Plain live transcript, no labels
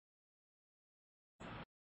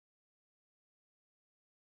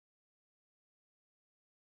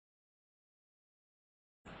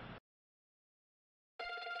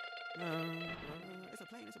It's a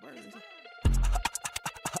plane, it's a bird.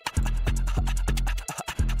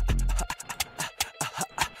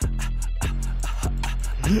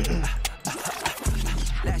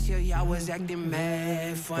 Last year y'all was acting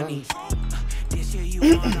mad funny. This year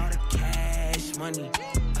you want all the cash money.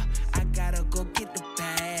 I gotta go get the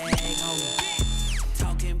bag on me.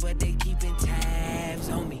 Talking but they keeping tabs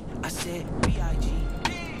on me. I said B.I.G.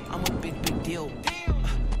 I'm a big deal.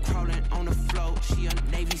 Crawling on the floor, she a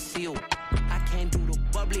Navy SEAL. I can't do the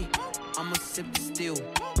bubbly, I'ma sip the still.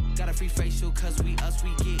 Got a free facial cause we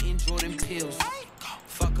getting Jordan pills.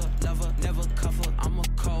 Fucker, lover, never cover. I'm a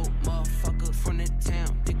cold motherfucker from the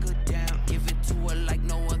town. Dick her down, give it to her like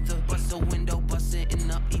no other. Bust a window, bust it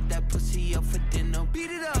in up. Eat that pussy up for dinner.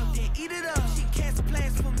 Beat it up, then eat it up. She cancel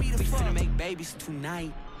plans for me to we fuck. We finna make babies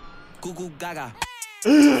tonight. Goo goo gaga.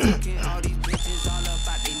 Fucking all these bitches all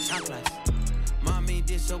about they chocolates. Mommy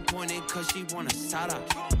disappointed cause she want a sada.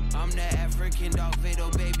 I'm the African dog Vado,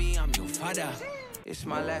 baby, I'm your father. It's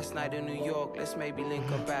my last night in New York, let's maybe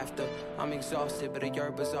link up after. I'm exhausted, but a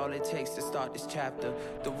yerba's all it takes to start this chapter.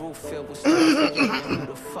 The roof filled with stars, who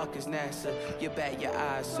the fuck is NASA? You bat your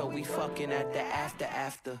eyes, so we fucking at the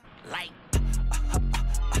after. Light.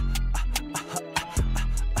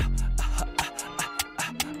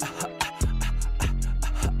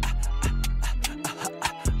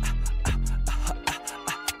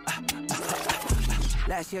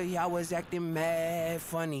 Last year y'all was acting mad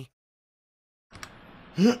funny.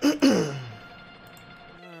 It's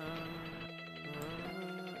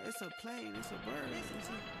a plane, it's a bird.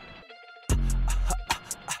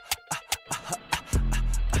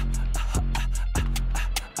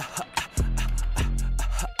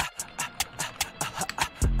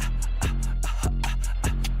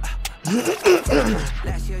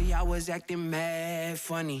 Last year y'all was acting mad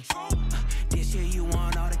funny. This year you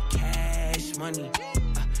want all the cash money.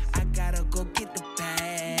 I gotta go get the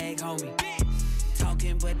bag, homie.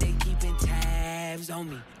 Talking but they keeping tabs on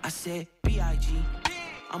me. I said B.I.G.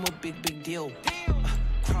 I'm a big deal.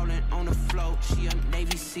 Crawling on the floor, she a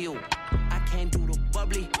Navy SEAL. I can't do the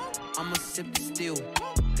bubbly, I'ma sip the still.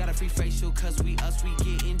 Got a free facial cause we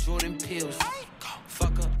getting Jordan pills.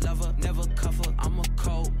 Fucker, lover, never cover. I'm a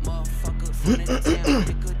cold motherfucker from the town.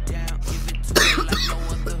 Pick her down, give it to her like no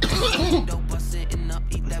other. Window bustin' and up,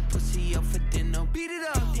 eat that pussy up for dinner. Beat it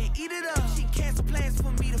up, then eat it up. She cancel plans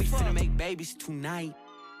for me to fuck. We finna make babies tonight.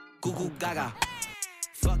 Goo goo gaga.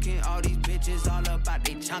 Fucking all these bitches all about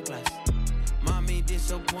they chocolates. Mommy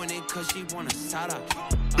disappointed cause she want a sada. I'm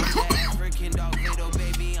the African dog Vado,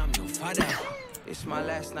 baby, I'm your father. It's my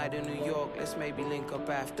last night in New York, let's maybe link up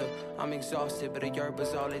after. I'm exhausted, but a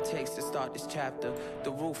yerba's all it takes to start this chapter.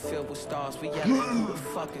 The roof filled with stars, we yelling, who the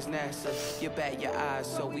fuck is NASA? You bat your eyes,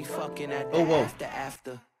 so we fucking at the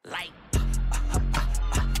after. Light.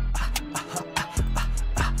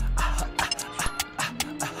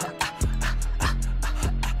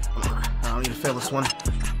 I don't need to fail this one.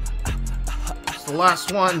 It's the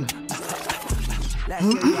last one. Last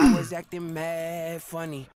year I was acting mad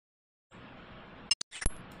funny.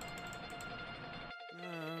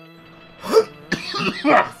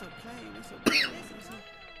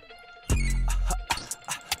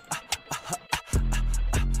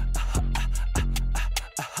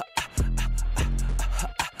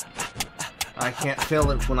 I can't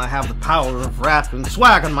fail it when I have the power of rap and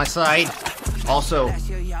swag on my side. Also,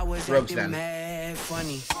 Rogue's Den.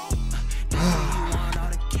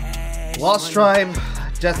 Lost Tribe,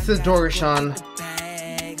 Death to Dorishan,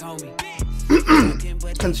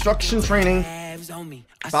 Construction Training,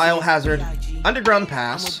 Biohazard, Underground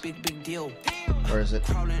Pass. Where is it?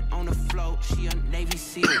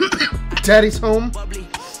 Daddy's Home,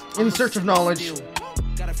 In Search of Knowledge.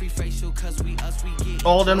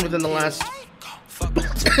 All done within the last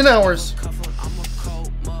 10 hours.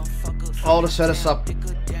 All to set us up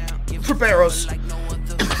for Barrows.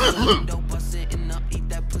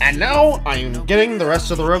 And now I'm getting the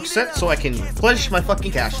rest of the Rogue set so I can pledge my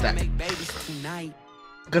fucking cash stack.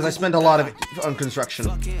 Because I spent a lot of it on construction.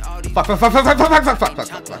 Fuck.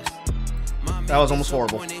 That was almost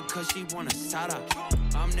horrible.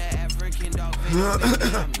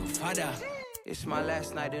 It's my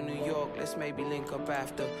last night in New York, let's maybe link up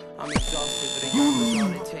after. I'm exhausted, but a yerba's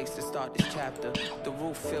all it takes to start this chapter. The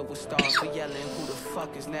roof filled with stars, we yelling, who the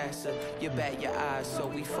fuck is NASA? You bat your eyes, so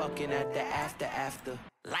we fucking at the after.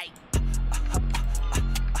 Light.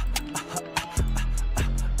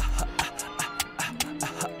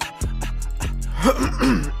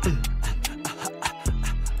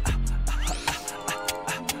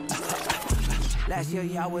 Last year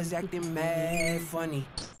y'all was acting mad funny.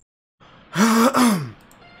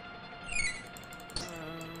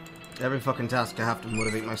 Every fucking task I have to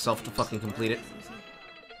motivate myself to fucking complete it.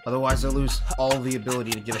 Otherwise I lose all the ability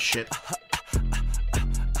to give a shit.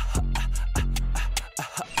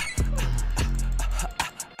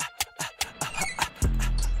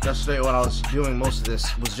 Yesterday when I was doing most of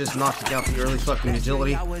this was just knocking out the early fucking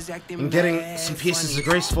agility and getting some pieces of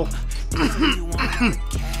graceful.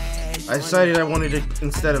 I decided I wanted to,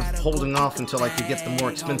 instead of holding off until I could get the more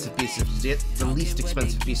expensive pieces, get the least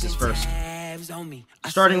expensive pieces first.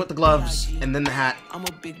 Starting with the gloves, and then the hat, and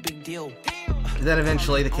then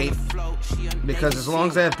eventually the cape, because as long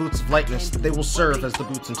as I have boots of lightness, they will serve as the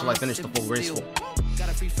boots until I finish the full graceful.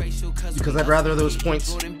 Because I'd rather those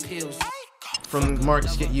points from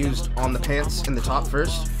marks get used on the pants and the top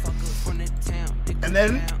first, and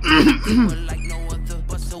then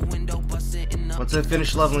once I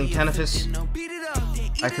finish leveling Canifus,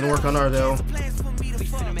 I can work on Ardo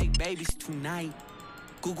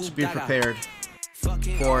to be prepared for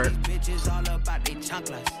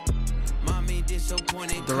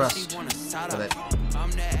the rest of it.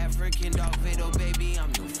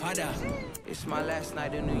 It's my last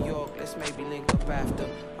night in New York, let's maybe link up after.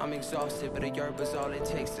 I'm exhausted, but a yerb is all it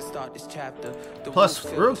takes to start this chapter. Plus,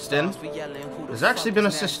 Roastin has actually been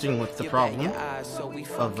assisting with the problem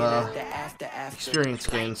of experience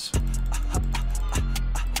gains.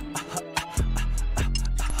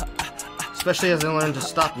 Especially as I learned to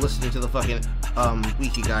stop listening to the fucking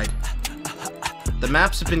wiki guide. The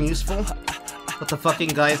maps have been useful, but the fucking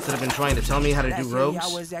guides that have been trying to tell me how to do rogues,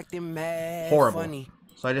 horrible.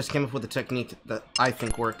 So I just came up with a technique that I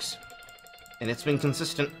think works. And it's been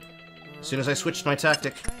consistent. As soon as I switched my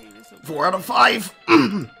tactic, 4 out of 5!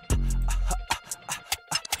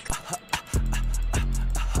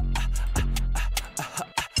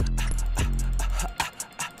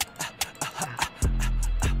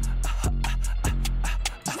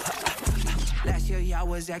 Last year y'all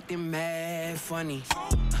was acting mad funny.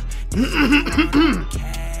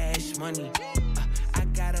 Cash money. I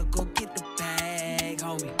gotta go get the bag,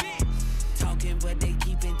 homie. Talking, but they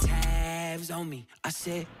keeping tabs on me. I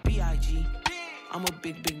said, B.I.G. I'm a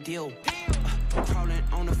big deal. Crawling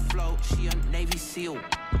on the float, she a Navy SEAL.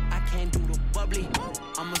 I can't do the bubbly.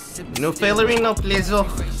 I'm a sip. No failery, no pleasure.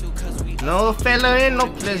 No failery, no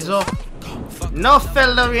pleasure. No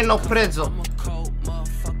failery, no pleasure.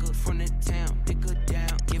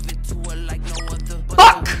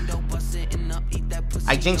 Fuck!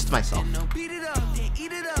 I jinxed myself.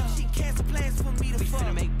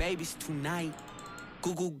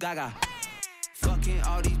 Goo gaga. Fucking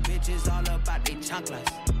all these bitches all about they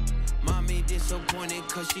chocolates. Mommy disappointed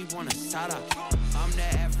cause she want a sada. I'm the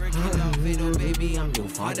African Davido, baby, I'm your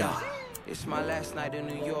father. It's my last night in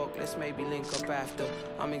New York, let's maybe link up after.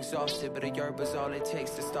 I'm exhausted, but a yerb is all it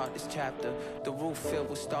takes to start this chapter. The roof filled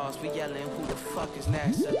with stars, we yelling, who the fuck is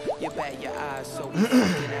NASA? You bat your eyes, so we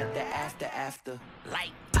fucking at the after.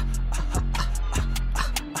 Light.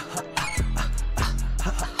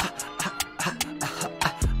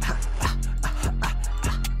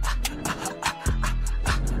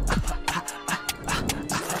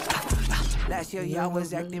 Last year y'all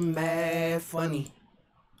was acting mad funny.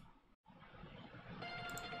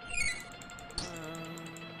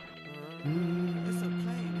 It's a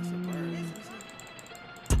plane, it's a bird.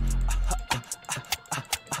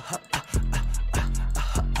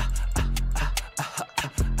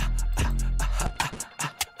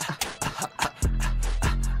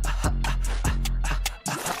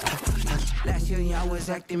 Last year y'all was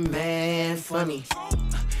acting mad funny.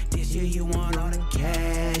 This year you want all the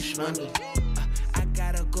cash money. I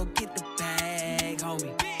gotta go get the bag,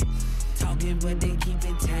 homie. Talking, but they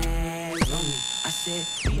keeping tabs on me. I said,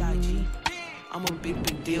 B.I.G. I'm a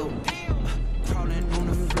big deal. Crawling on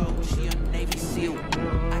the floor, she a Navy SEAL.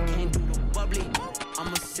 I can't do the bubbly,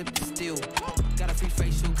 I'ma sip the steel. Got a free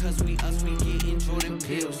facial cause we getting Jordan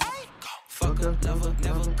pills. Fucker, lover,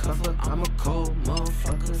 never cover. I'm a cold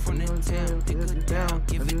motherfucker from the town. Dick her down,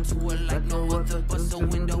 give it to her like no other. Bust a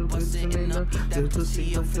window, bust it in up. Eat that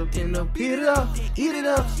pussy up, flip it up. Eat it up, eat it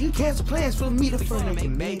up. You cancel plans for me to fuck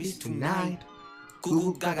make babies tonight.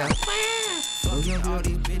 Goo gaga. Fucking all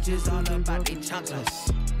these bitches all about they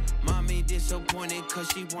chocolates. Mommy disappointed cause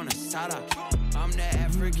she want a sada. I'm the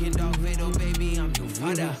African Davido, baby, I'm your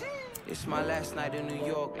father. It's my last night in New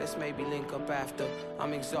York, let's maybe link up after.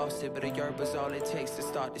 I'm exhausted, but a yerb is all it takes to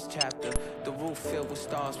start this chapter. The roof filled with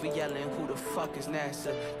stars, we yelling, who the fuck is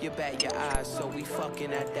NASA? You bat your eyes, so we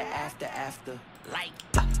fucking at the after. Light.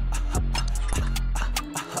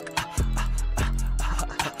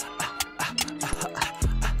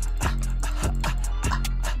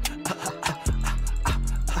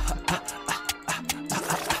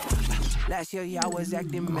 Last Last year y'all was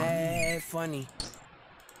acting mad funny.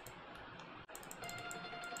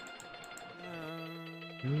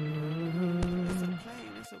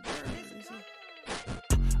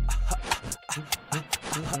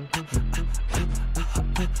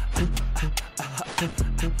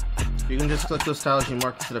 You can just click those tiles you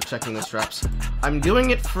mark instead of checking the straps. I'm doing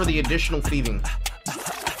it for the additional thieving.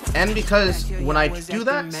 And because when I do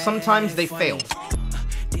that, sometimes they fail.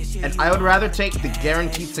 And I would rather take the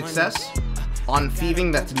guaranteed success on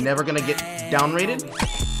thieving that's never gonna get downrated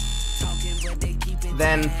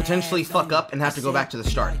than potentially fuck up and have to go back to the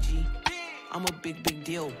start. I'm a big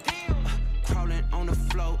deal. Crawling on the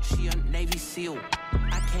float, she a Navy SEAL.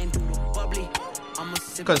 I can't do the bubbly.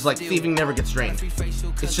 Because like thieving never gets drained.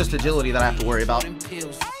 It's just agility that I have to worry about.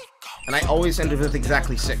 And I always end with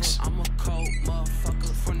exactly 6.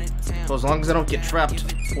 So as long as I don't get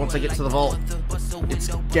trapped once I get to the vault, it's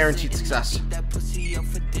guaranteed success.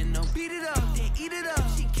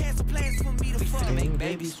 Make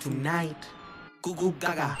babies tonight. Goo goo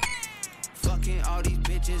gaga. Fucking all these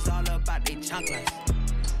bitches all about they chocolates.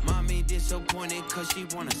 Mommy disappointed cause she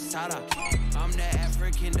want a sada. I'm the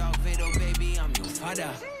African dog Vito, baby, I'm your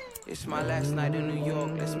father. It's my last night in New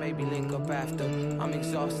York, let's maybe link up after. I'm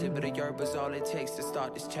exhausted, but a yerba's all it takes to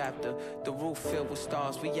start this chapter. The roof filled with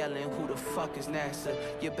stars, we yelling, who the fuck is NASA?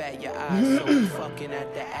 You bat your eyes, so we fucking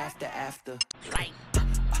at the after. Right.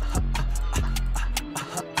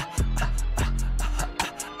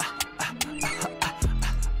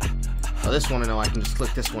 Oh, this one I know I can just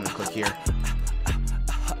click this one and click here.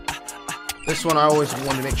 This one I always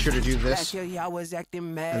want to make sure to do this, and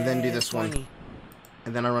then do this one.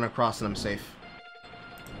 And then I run across and I'm safe.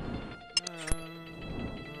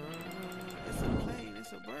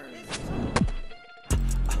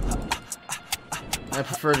 I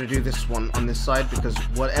prefer to do this one on this side because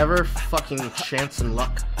whatever fucking chance and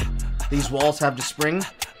luck these walls have to spring,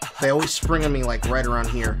 they always spring on me like right around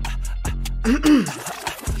here.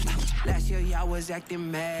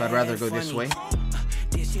 I'd rather go this way.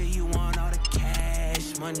 This year you want all the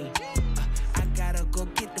cash money. I gotta go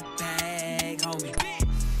get the bag, homie.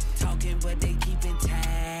 Talking but they keeping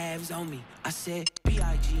tabs on me. I said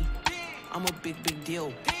B.I.G. I'm a big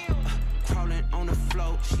deal. Crawling on the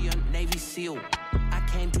float, she a Navy SEAL. I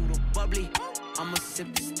can't do the bubbly, I'ma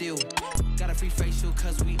sip the still. Got a free facial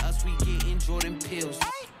cause we getting Jordan pills.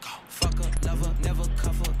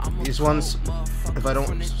 These ones, if I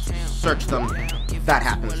don't search them, that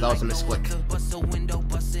happens. That was a misclick.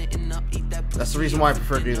 That's the reason why I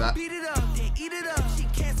prefer to do that.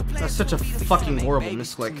 That's such a fucking horrible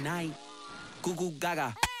misclick. Goo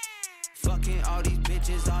gaga. Fucking all these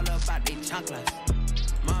bitches all about they chocolates.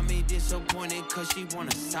 Mommy disappointed cause she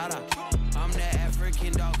want a sada. I'm the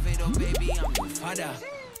African dog Vito, baby, I'm your father.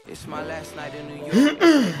 It's my last night in New York, let's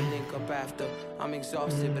maybe link up after. I'm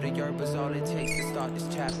exhausted, but a yerba's all it takes to start this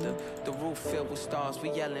chapter. The roof filled with stars,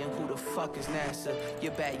 we yelling, who the fuck is NASA? You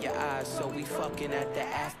bat your eyes, so we fucking at the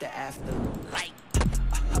after. Like.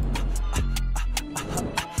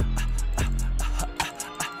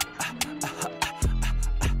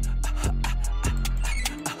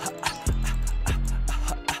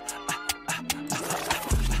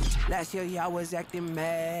 Last year y'all was acting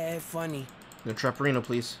mad funny. The Trapperino,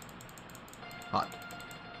 please. Hot.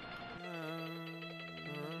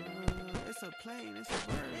 It's a plane, it's a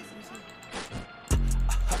bird.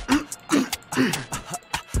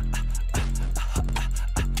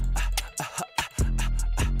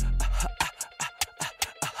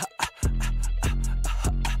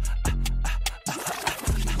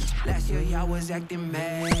 Last year y'all was acting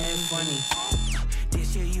mad funny.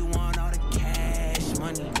 This year you want all the cash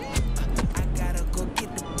money. I gotta go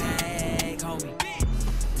get the bag, homie.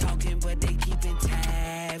 Talking but they keeping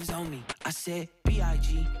tabs on me. I said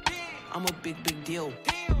B.I.G. I'm a big deal.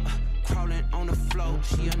 Crawling on the float,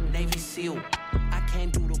 she a Navy SEAL. I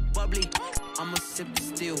can't do the bubbly, I'ma sip the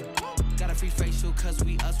still. Got a free facial cause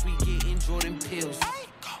we getting Jordan pills.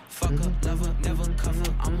 Fuck up, lover, never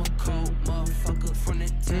cover. I'm a cold motherfucker from the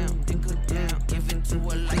town. Dick her down, give it to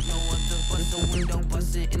her like no other. Bust the window,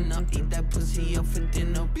 bust it in up, eat that pussy up for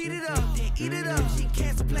dinner. Beat it up, then eat it up. She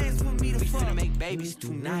cancel plans for me to fuck. We finna make babies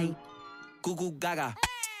tonight. Goo gaga.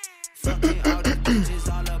 Fucking all these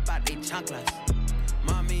bitches all about they chocolates.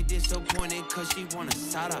 Mommy disappointed cause she want a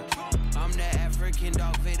sada. I'm the African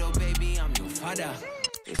dog Vito, baby, I'm your father.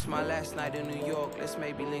 It's my last night in New York, let's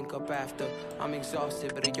maybe link up after. I'm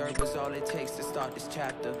exhausted, but a yerba's all it takes to start this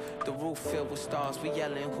chapter. The roof filled with stars, we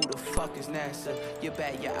yelling, who the fuck is NASA? You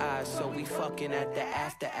bat your eyes, so we fucking at the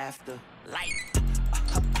after. Light.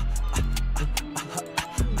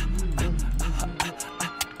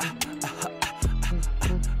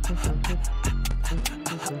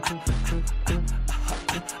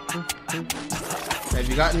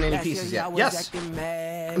 you gotten any pieces yet? Yes.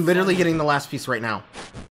 I'm literally getting the last piece right now.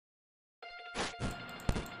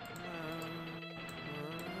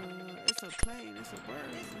 It's a plane, it's a bird.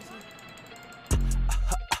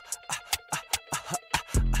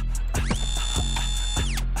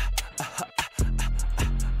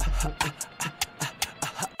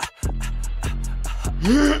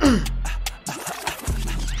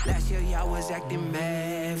 Last year y'all was acting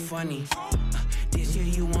mad funny. This year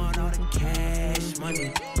you want all the cash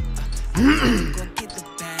money. I go get the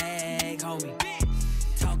bag, homie.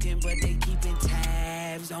 Talking, but they keeping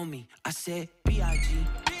tabs on me. I said, B.I.G.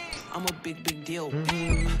 I'm a big deal.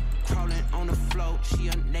 Crawling on the float, she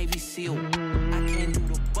a Navy SEAL. I can't do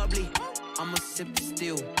the bubbly, I'ma sip the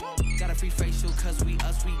still. Got a free facial, cause we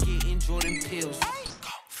getting Jordan pills.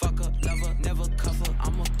 Fucker, lover, never cover.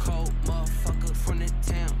 I'm a cold motherfucker from the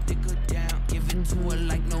town. Dick her down, give it to her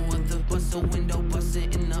like no other. Bust a window, bust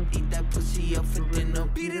it in up. Eat that pussy up for dinner.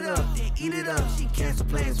 Beat it up, then eat it up. She cancel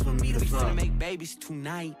plans for me to fuck. We finna make babies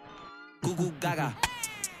tonight. Goo goo gaga.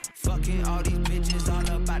 Fucking all these bitches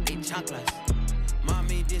all about they chocolates.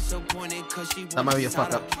 Mommy disappointed cause she that might be a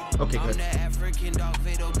fuck up. Okay, good. I'm the African dog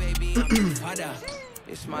Vado, baby. I'm the father.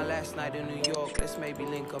 It's my last night in New York, let's maybe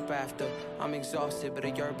link up after. I'm exhausted, but a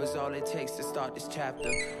yerba's all it takes to start this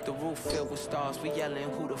chapter. The roof filled with stars, we yelling,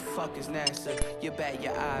 who the fuck is NASA? You bat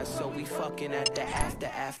your eyes, so we fucking at the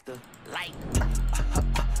after. Light.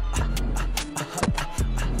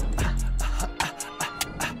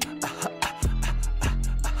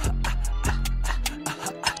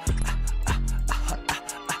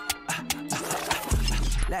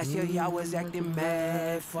 Last year y'all was acting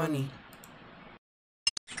mad funny.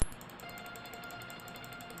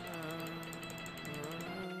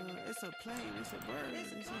 It's a plane, it's a bird.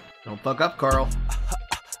 Don't fuck up, Carl.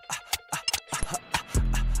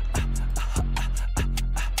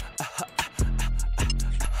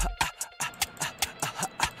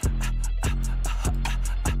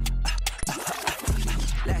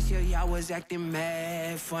 Last year y'all was acting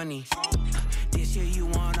mad funny. This year you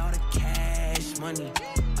want all the cash money.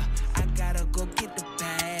 I gotta go get the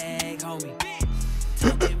bag, homie.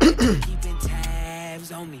 Talking, but they keeping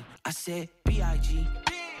tabs on me. I said, B.I.G.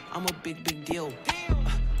 I'm a big deal.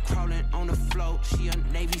 Crawling on the float, she a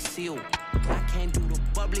Navy SEAL. I can't do the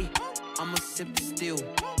bubbly, I'ma sip the still.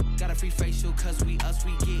 Got a free facial, cause we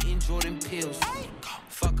getting Jordan pills.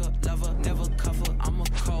 Fucker, lover, never cover. I'm a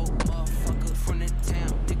cold motherfucker from the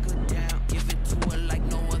town. Dick her down, give it to her like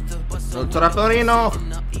no other.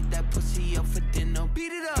 Eat that pussy up for dinner.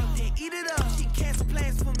 Beat it up, then eat it up. She cancel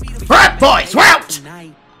plans for me to Frat boys, route!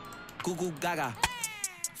 Goo goo gaga.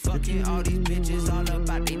 Fucking all these bitches all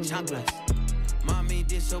about they chocolates. Mommy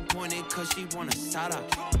disappointed cause she want a sada.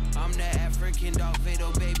 I'm the African dog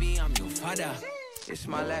Vado, baby, I'm your father. It's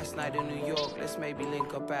my last night in New York, let's maybe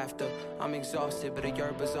link up after. I'm exhausted, but a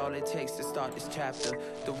yerba's all it takes to start this chapter.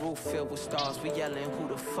 The roof filled with stars, we yelling, who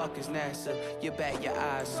the fuck is NASA? You bat your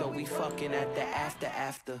eyes, so we fucking at the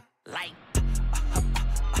after. Light.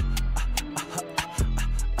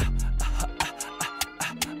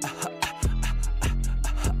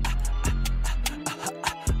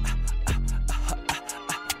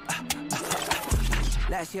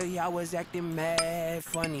 Last year y'all was acting mad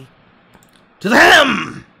funny. To the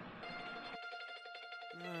hem!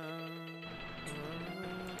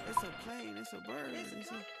 It's a plane, it's a bird.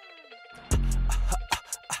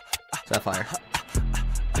 Sapphire.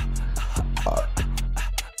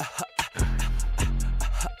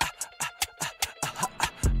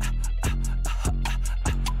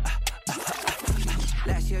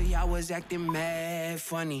 Last year y'all was acting mad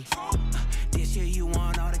funny. This year you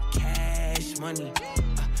want all the cash money.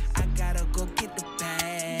 I gotta go get the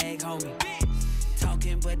bag, homie.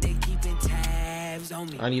 Talking, but they keeping tabs on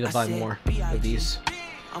me. I need to buy more of these.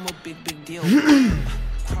 I'm a big deal.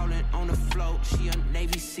 Crawling on the float, she a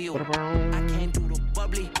Navy SEAL. I can't do the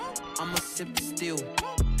bubbly, I'ma sip the still.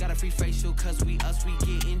 Got a free facial, cause we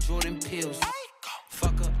getting Jordan pills.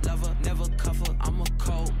 Fucker, lover, never cover. I'm a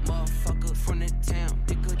cold motherfucker from the town.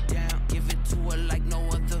 Dick her down, give it to her like no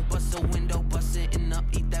other. Bust a window, bust it in up.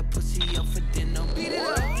 Eat that pussy up for dinner. Beat it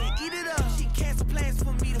up, then eat it up. She cancel plans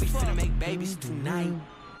for me to fuck. We finna make babies tonight.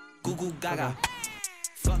 Goo goo gaga.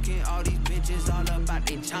 Fucking all these bitches all about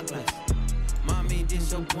they chocolates. Mommy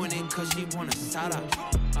disappointed cause she want a sada.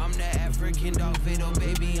 I'm the African dog Vado,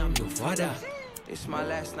 baby, I'm your father. It's my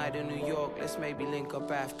last night in New York, let's maybe link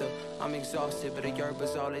up after. I'm exhausted, but a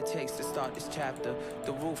yerba's all it takes to start this chapter.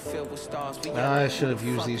 The roof filled with stars. I should have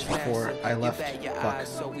used these before I left. Fuck.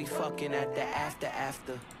 So we fucking at the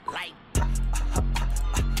after. Light.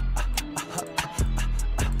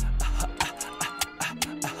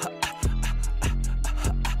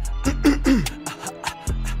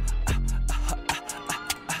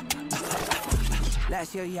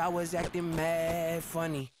 Last year y'all was acting mad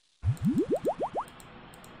funny.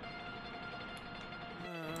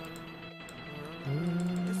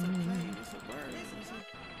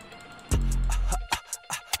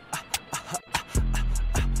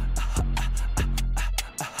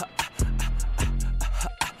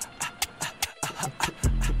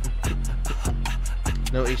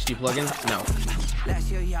 No HD plugin? No.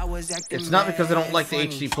 It's not because I don't like the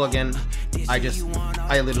HD plugin.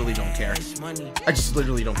 I literally don't care. I just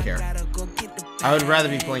literally don't care. I would rather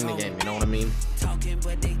be playing the game, you know what I mean? Talking,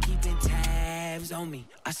 but they keeping tabs on me.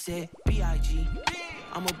 I said, B.I.G.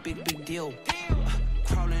 I'm a big deal.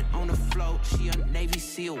 Crawling on the floor, she a Navy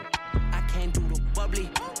SEAL. I can't do the bubbly,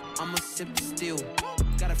 I'ma sip the still.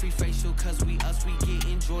 Got a free facial, cause we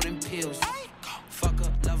getting Jordan pills.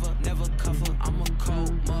 Fucker, lover, never cover. I'm a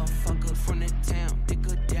cold motherfucker from the town. Dick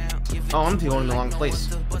her down. Oh, I'm going in the wrong place.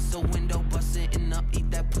 Bust a window, bust it in up,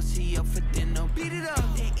 eat that pussy up for dinner. Beat it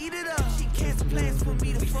up, then eat it up. She cancel plans for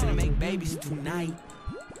me to fuck. We finna make babies tonight.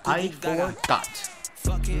 I forgot.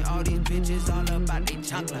 Fucking all these bitches all about they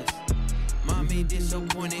chocolates. Mommy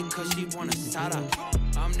disappointed cause she want a sada.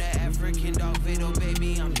 I'm the African dog Vito,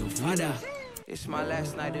 baby, I'm your father. It's my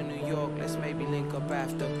last night in New York, let's maybe link up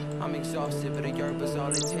after. I'm exhausted, but a yerb is all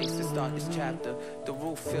it takes to start this chapter. The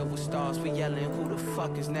roof filled with stars, we yelling, who the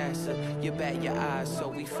fuck is NASA? You bat your eyes, so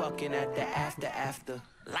we fucking at the after.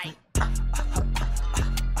 Light.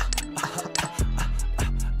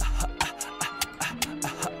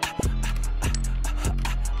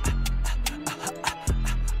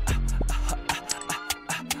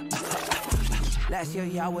 Last year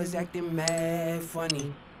y'all was acting mad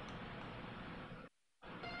funny.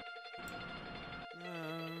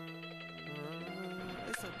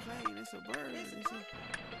 It's a plane, it's a bird, it's a...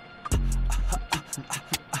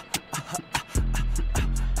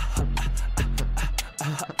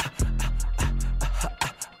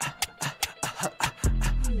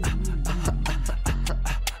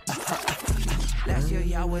 Last year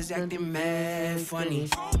y'all was acting mad funny.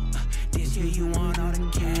 This year you want all the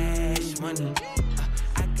cash money.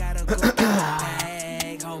 I gotta go get the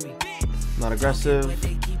bag, homie. Not aggressive.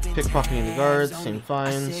 Pickpocketing the guards, same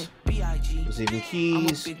fines. Receiving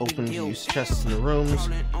keys, open to use chests in the rooms,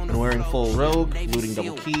 and wearing full robe, looting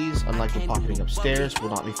double keys, unlike the pocketing upstairs, will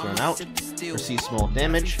not be thrown out. Receive small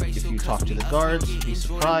damage. If you talk to the guards, be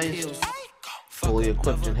surprised. Fully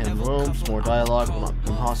equipped and hand robes, more dialogue, will not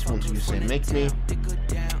become hostile until you say make me.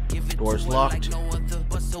 Doors locked.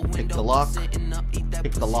 Pick the lock.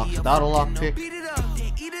 Pick the lock without a lockpick.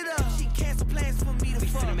 We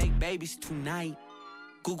finna make babies tonight.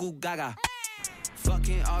 Goo goo gaga.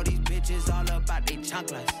 Fucking all these bitches all about they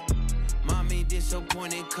chocolates. Mommy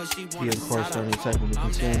disappointed cause she Key and corresponding type will be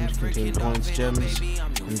consumed, contain coins, gems,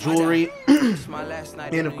 and jewelry.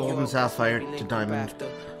 And of gold and sapphire to diamond.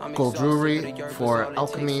 Gold jewelry for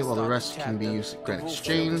alchemy, while the rest can be used at Grand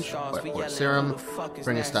Exchange, or serum.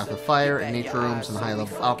 Bring a staff of fire, in nature rooms, and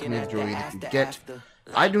high-level alchemy jewelry that you get.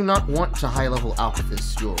 I do not want to high-level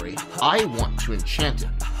alchemist jewelry. I want to enchant it.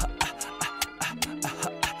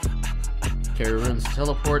 Carry runes to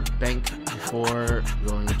teleport, bank before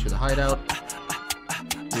going to the hideout.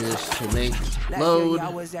 Do this to make load,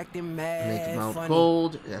 make them out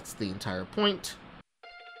gold. That's the entire point.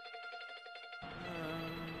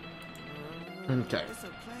 Okay.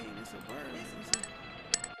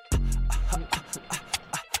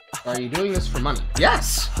 Are you doing this for money?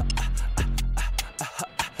 Yes!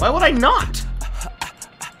 Why would I not?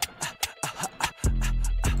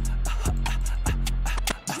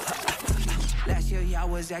 Last year y'all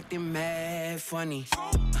was acting mad funny.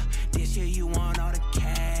 This year you want all the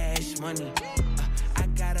cash money. I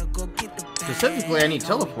gotta go get the bag. Specifically, I need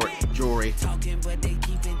teleport jewelry. Talking, but they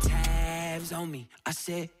keeping tabs on me. I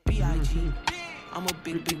said B.I.G. I'm a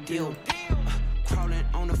big deal. Crawling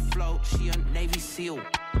on the floor, she a Navy SEAL.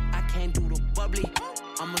 I can't do the bubbly,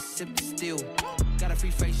 I'ma sip the still. Got a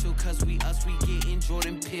free facial, cause we getting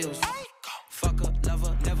Jordan pills. Fucker,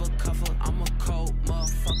 lover, never cover. I'm a cold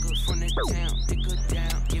motherfucker from the town. Dick her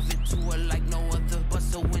down, give it to her like no other.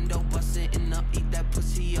 Bust a window, bust it in up, eat that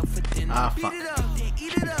pussy up for dinner. Fuck. Beat it up, then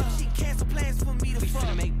eat it up. She cancel plans for me to fuck. We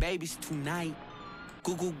finna make babies tonight.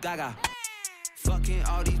 Goo goo gaga. Fucking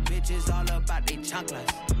all these bitches all about they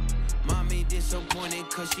chocolates. Mommy disappointed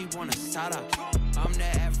cause she want a sada. I'm the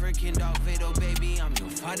African dog Vito, baby, I'm your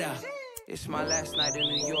father. It's my last night in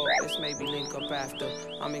New York, let's maybe link up after.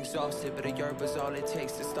 I'm exhausted, but a yerb is all it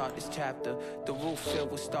takes to start this chapter. The roof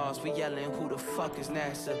filled with stars, we yelling, who the fuck is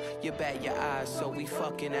NASA? You bat your eyes, so we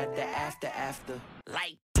fucking at the after.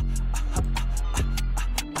 Light.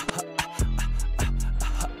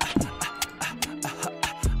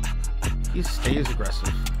 Please stay as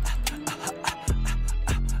aggressive.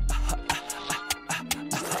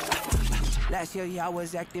 Last year y'all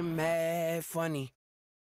was acting mad funny.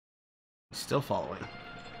 Still following.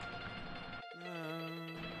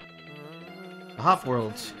 The Hop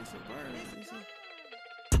Worlds.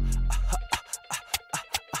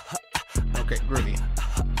 Okay, groovy.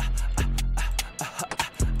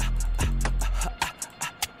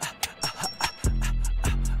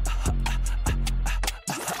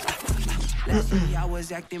 Last year y'all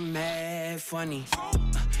was acting mad funny.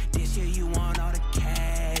 This year you want all the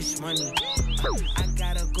cash money. I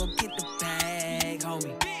gotta go get the bag,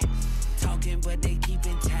 homie. Talking but they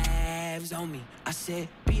keeping tabs on me. I said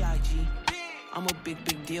B.I.G. I'm a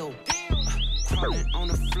big deal. Crawling on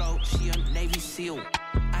the float, she a Navy SEAL.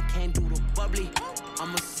 I can't do the bubbly,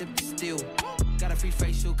 I'ma sip the still. Got a free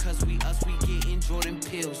facial cause we getting Jordan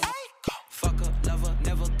pills. Fucker, lover,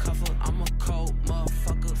 never cuff her. I'm a cold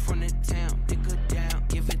motherfucker from the town. Dick her down,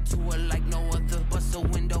 give it to her like no other. Bust a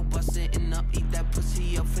window, bust it in up. Eat that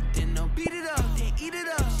pussy up for dinner. Beat it up, then eat it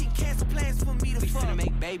up. She cancel plans for me to fuck. We finna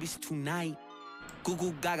make babies tonight. Goo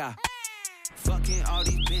goo gaga. Fucking all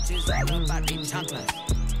these bitches all about they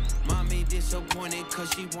chanclas. Mommy disappointed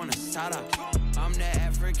cause she want a sada. I'm the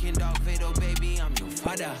African dog Vado, baby, I'm your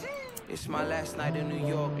father. It's my last night in New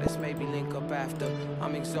York, let's maybe link up after.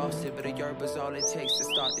 I'm exhausted, but a yerba's all it takes to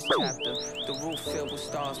start this chapter. The roof filled with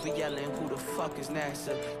stars, we yelling, who the fuck is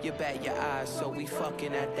NASA? You bat your eyes, so we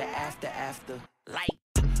fucking at the after. Light.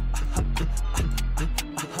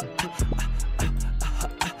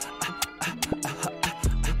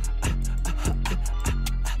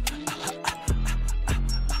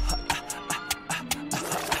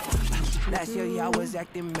 Last year y'all was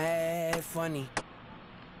acting mad funny.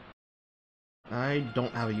 I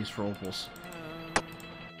don't have a use for opals.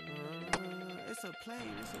 It's a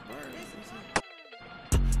plane, it's a bird.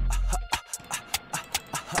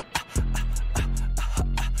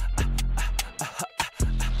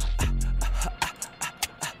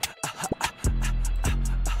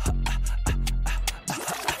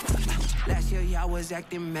 Last year y'all was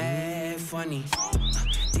acting mad funny.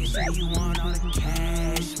 This year you want all the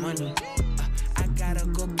cash money. I gotta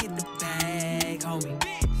go get the bag, homie.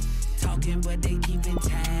 Talking, but they keeping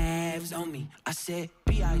tabs on me. I said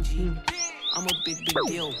B.I.G. I'm a big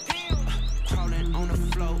deal. Crawling on the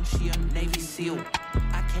float, she a Navy SEAL.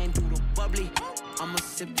 I can't do the bubbly, I'ma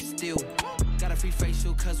sip the still. Got a free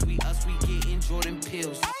facial cause we getting Jordan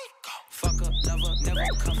pills. Fucker, lover, never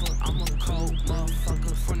cover. I'm a cold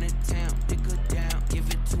motherfucker from the town. Dick her down, give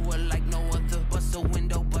it to her like no other. Bust a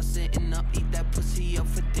window, bust it in up. Eat that pussy up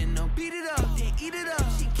for dinner. Beat it up, then eat it up.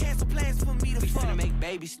 She cancel plans for me to fuck. We finna make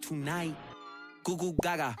babies tonight. Goo goo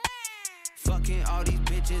gaga. Fucking all these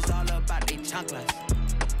bitches all about they chanclas.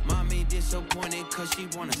 Mommy disappointed cause she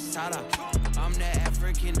want a sada. I'm the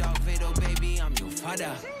African dog Vado, baby, I'm your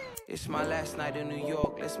father. It's my last night in New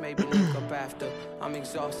York, let's maybe link up after. I'm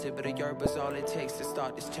exhausted, but a yerba's all it takes to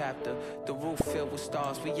start this chapter. The roof filled with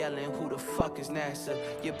stars, we yelling, who the fuck is NASA?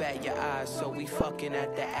 You bat your eyes, so we fucking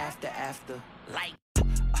at the after. Light.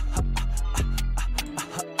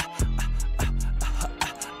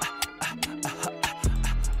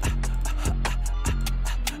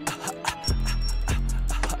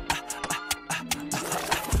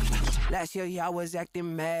 Last year y'all was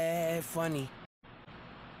acting mad funny.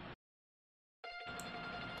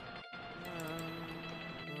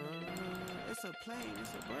 It's a plane,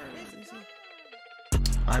 it's a bird.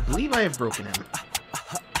 I believe I have broken him.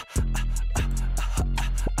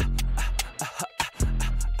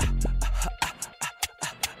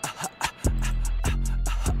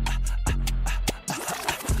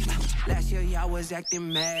 Last year y'all was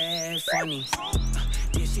acting mad funny.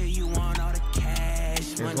 This year you want all the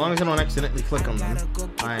cash money. As long as I don't accidentally click on them,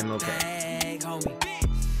 I'm okay.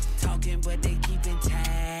 Talking, but they keeping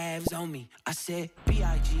tabs on me. I said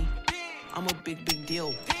B.I.G. I'm a big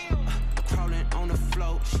deal. Crawling on the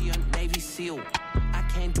float, she a Navy SEAL. I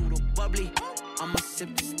can't do the bubbly, I'ma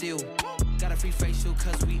sip the still. Got a free facial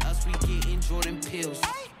cause we getting Jordan pills.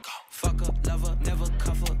 Fucker, lover, never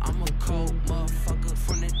cuff her. I'm a cold motherfucker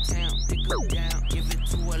from the town. Dick her down, give it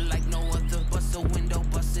to her like no other. Bust a window,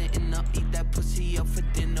 bust it in up. Eat that pussy up for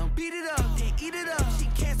dinner. Beat it up, then eat it up. She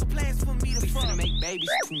cancel plans for me to fuck. We finna make babies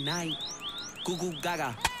tonight. Goo goo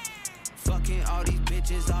gaga. Fucking all these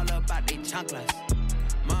bitches all about they chanclas.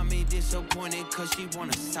 Mommy disappointed cause she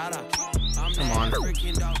want a sada. I'm the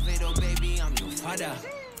African dog Vado, baby, I'm your father.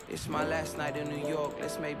 It's my last night in New York,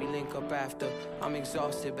 let's maybe link up after. I'm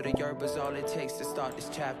exhausted, but a yerba's all it takes to start this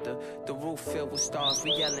chapter. The roof filled with stars,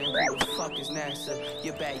 we yelling, who the fuck is NASA?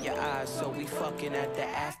 You bat your eyes, so we fucking at the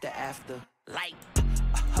after. Light.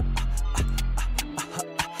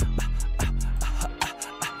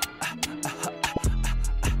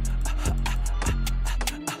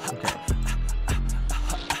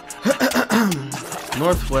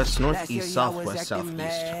 Northwest, northeast, southwest,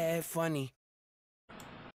 southeast. Funny.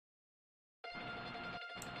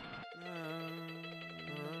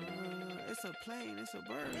 It's a plane, it's a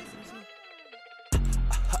bird.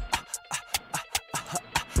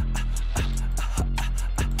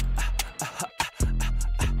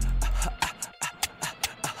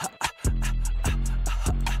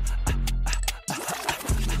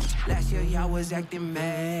 Last year y'all was acting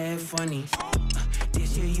mad funny.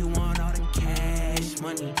 This year you want all the cash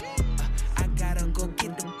money. I gotta go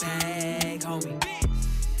get the bag, homie.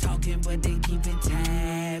 Talking but they keeping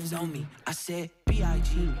tabs on me. I said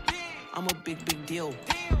B.I.G. I'm a big deal.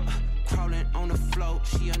 Crawling on the float,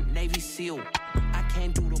 she a Navy SEAL. I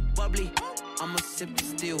can't do the bubbly, I'ma sip the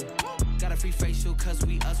still. Got a free facial cause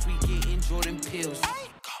we getting Jordan pills.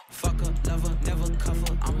 Fucker, lover, never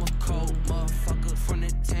cover. I'm a cold motherfucker from the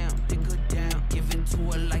town. Dick her down, give it to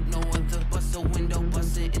her like no other. Bust a window,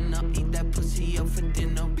 bust it in up, eat that pussy up for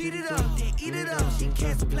dinner. Beat it up, then eat it up. She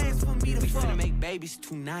cancel plans for me to fuck. We finna make babies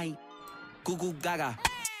tonight. Goo goo gaga.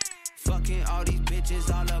 Fucking all these bitches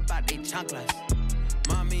all about they chanclas.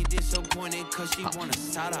 Mommy disappointed cause she want a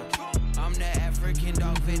sada. I'm the African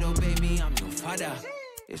dog Vado, baby, I'm your father.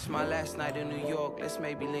 It's my last night in New York, let's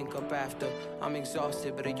maybe link up after. I'm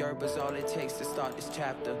exhausted, but a yerba's all it takes to start this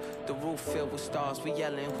chapter. The roof filled with stars, we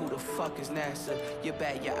yelling, who the fuck is NASA? You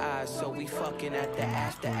bat your eyes, so we fucking at the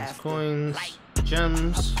after. Coins,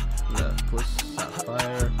 gems, necklace,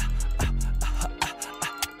 sapphire.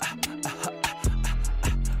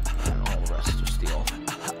 And all the rest are steel.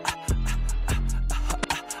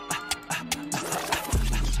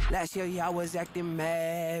 Last year y'all was acting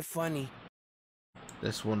mad funny.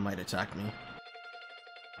 This one might attack me.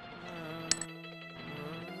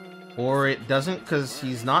 Or it doesn't, because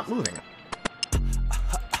he's not moving.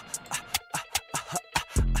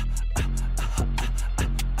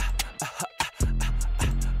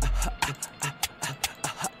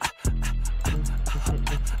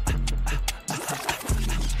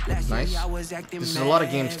 Nice. This is a lot of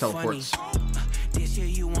games teleports. This year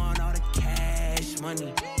you want all the cash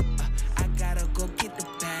money. I gotta go get the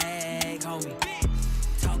bag, homie.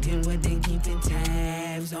 But they keeping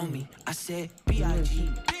tabs on me. I said B.I.G.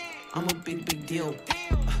 I'm a big deal.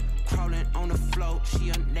 Crawling on the float, she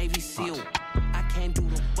a Navy SEAL. I can't do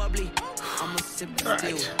the bubbly, I'ma sip the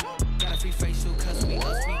still. Got a free facial cause we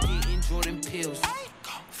getting Jordan pills.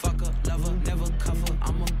 Fucker, lover, never cover.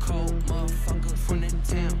 I'm a cold motherfucker from the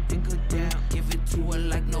town. Dick her down, give it to her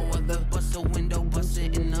like no other. Bust a window, bust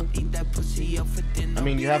it in up, eat that pussy up for dinner. I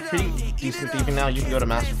mean, you have pretty decent thieving now. You can go to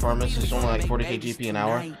Master Performance. It's only like 40k GP an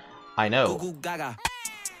hour. I know. The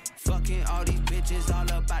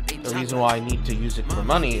reason why I need to use it for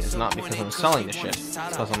money is not because I'm selling the shit. It's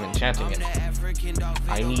because I'm enchanting it.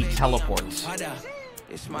 I need teleports.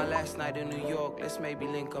 It's my last night in New York, let's maybe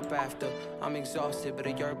link up after. I'm exhausted, but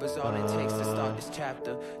a yerba's all it takes to start this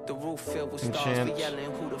chapter. The roof filled with stars, we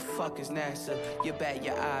yelling, who the fuck is NASA? You bat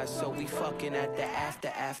your eyes, so we fucking at the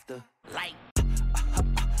after. Like.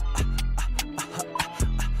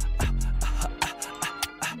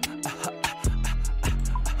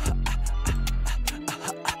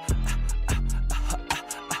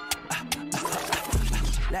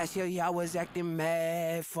 Last year y'all was acting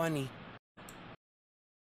mad funny.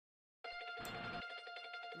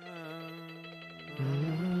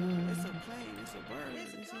 It's a plane, it's a bird.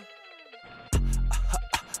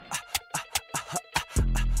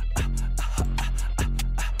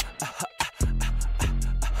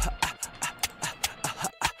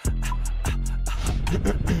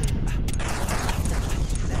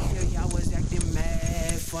 Last year y'all was acting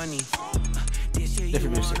mad funny. This year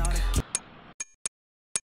Different music.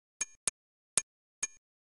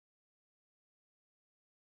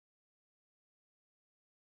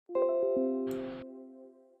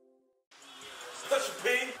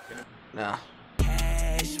 Nah.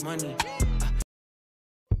 Cash money.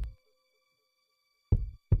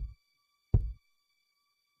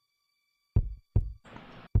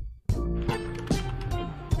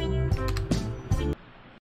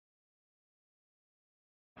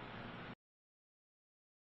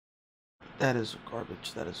 That is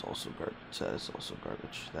garbage. That is also garbage. That is also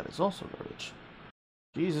garbage. That is also garbage.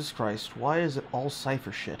 Jesus Christ, why is it all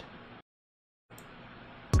cipher shit?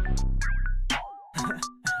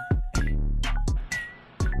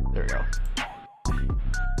 There we go.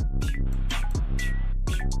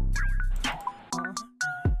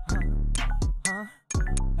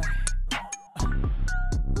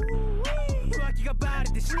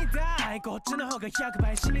 死にたいこっちの方が100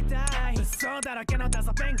倍死にたい嘘だらけのダ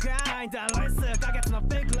サペンかいだろい数ヶ月のフ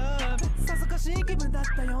ェイクラブさぞかしい気分だっ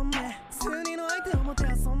たよね数人の相手をもて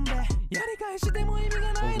あそんでやり返しても意味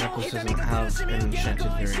がないの痛みが苦しみ受ける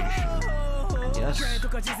後遺症と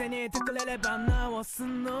か事前に言ってくれれば直す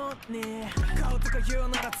のに顔とか言う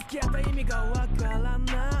なら付き合った意味がわから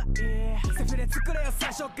ないセフレ作れよ最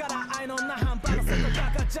初から愛のな半端の外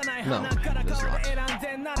バカじゃない鼻から顔で選ん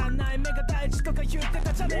でならない目が大事とか言って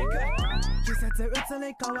たじゃねえか季節移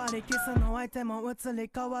り変わりキスの相手も移り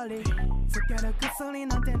変わりつける薬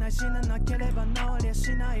なんてない死ななければ治りゃ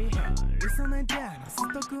しない理想のイデアのスト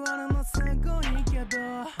ックあるのすごいけど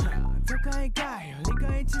都会かよ理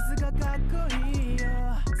解地図がかっこいいよ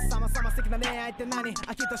さまさま素敵な恋愛って何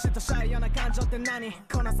飽きとしとしゃいような感情って何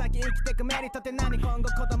この先生きてくメリットって何今後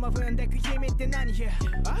子供踏んでく意味って何、yeah、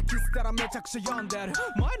キスからめちゃくちゃ読んでる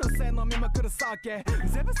前のせい飲みまくる酒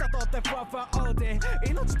全部悟ってふわふわオーデ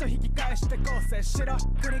ィ命と引き返して構成しろ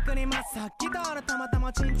クリクリマスさっきとるたまた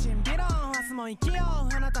まチンチンビロン明日も生きよ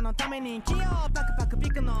うあなたのために生きようパクパクピ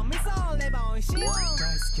クの味噌レバーおいしいよ大好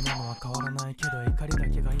きなのは変わらないけど怒りだ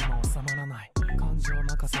けが今収まらない感情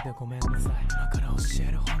任せでごめんなさい今から教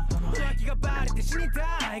える本当の浮気がバレて死に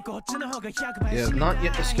たいこっちの方が100倍 You have not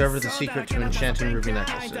yet discovered the secret to enchanting ruby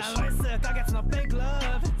necklaces.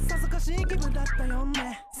 さぞかしい気分だったよ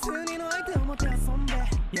ね数人の相手をもてあそんで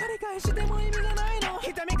やり返しても意味がないの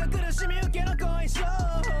痛みが苦しみ受ける後遺症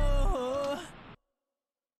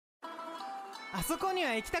あそこに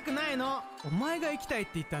は行きたくないのお前が行きたいっ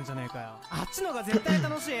て言ったんじゃねえかよあっちのが絶対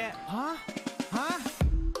楽しいは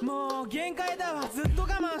もう限界だわずっと我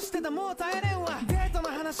慢してたもう耐えれんわデートの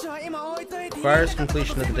話は今置いといて Requires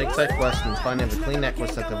completion of the dig site quest and finding the clean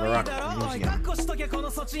necklace at the Barak Museum.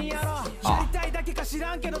 やりたいだけか知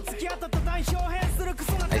らんけど付き合った途端表変するク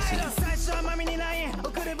ソな態度最初はマミにない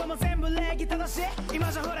送ればも全部礼儀正しい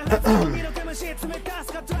今じゃほら普通のミルク虫冷た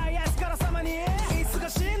すかトライアスから様に忙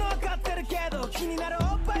しいの分かってるけど気になる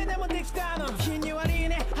おっぱいでもできたの日に悪い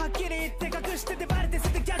ねはっきり言って隠しててバレて捨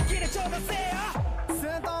てて逆切れちょうどせえよ数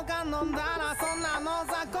十缶飲んだらそんなの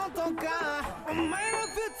雑魚とかお前の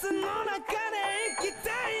靴の中で生きた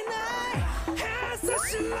いな閉鎖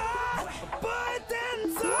しろ覚えて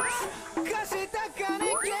んぞ貸した金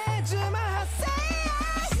計10万8000円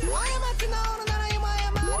過ち直るなら今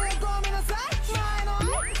謝るよごめんなさい前の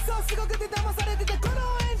愛そうすごくて騙されてたこの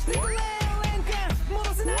演じてくれよ連関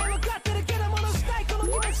戻せない分かってるけど戻したいこの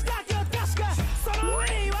気持ちだけは確かその上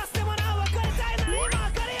に言わせてもらう別れたいなら今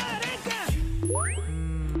分かるよ連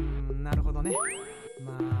関なるほどね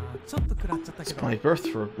まあちょっと食らっちゃったけど My birth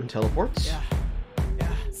throat and teleports.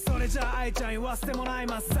 それじゃあ愛ちゃん言わせてもらい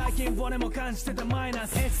ます最近骨も感じてたマイナ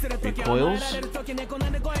スエッチするとき甘えられるとき猫な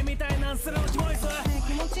んで声みたいなんするのキモいぞ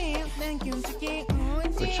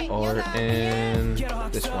Which are in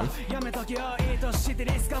this one.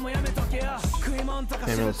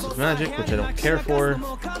 Amulet of Magic, which I don't care for.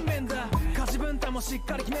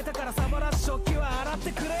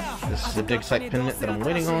 This is the dig site pendant that I'm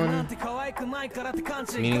waiting on.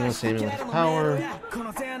 Meaningless amulet of power.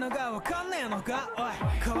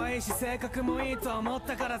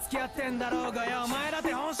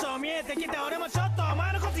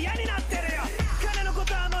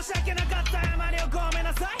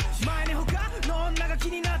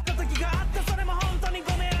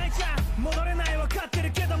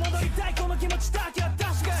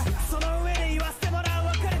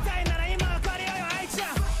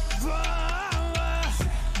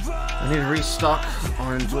 I need to restock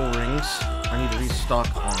on dual rings. I need to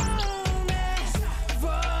restock on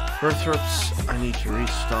birth ropes. I need to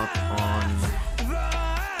restock on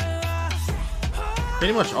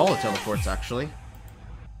pretty much all the teleports, actually.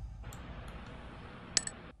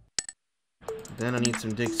 Then I need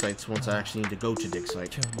some dig sites once I actually need to go to dig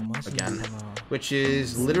site again, which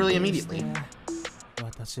is literally immediately.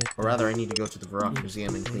 Or rather, I need to go to the Barak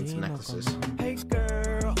Museum and clean some necklaces.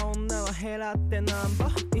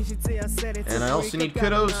 And I also need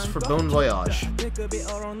kudos for Bon Voyage.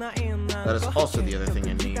 That is also the other thing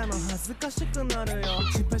I need.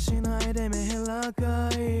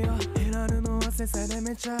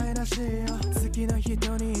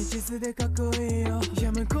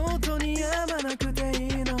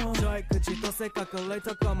 千歳隠れ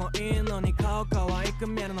とこもいいのに顔可愛く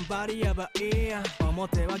見えるのバリやばいや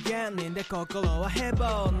表は芸人で心はヘボ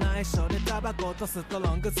ー内緒でタバコとスト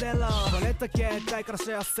ロングゼロこれと携帯から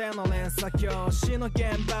幸せの連鎖教師の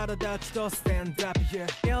現場でダッチとスタンダ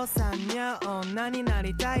ップよさんにゃ女にな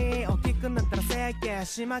りたい大きくなったら整形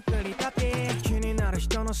しまくりタピー気になる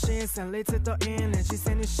人の視線率といいね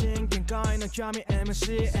実践に真剣恋の興味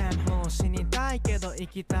MCM もう死にたいけど生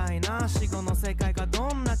きたいな死後の世界が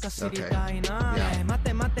どんなか知りたいな、待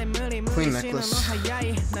て待て無理無理死ぬの早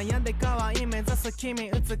い悩んで可愛い目指す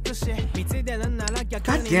君美しい貢いでるなら逆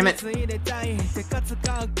に貢いでたいてか使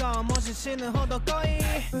う顔文字死ぬほど濃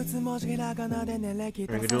いうつ文字ひらがなでね歴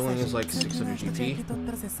と Dueling is like 600 GT.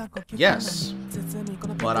 Yes,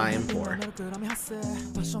 but I am poor.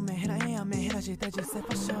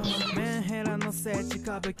 メンヘラの聖地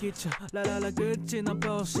歌舞伎町ラララグッチの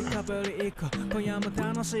帽子かぶり行こう今夜も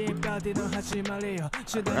楽しいパーティーの始まりよ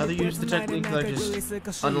I'd rather use the technique that I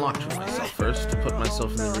just unlocked for myself first to put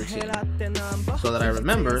myself in the routine so that I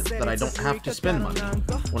remember that I don't have to spend money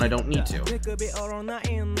when I don't need to.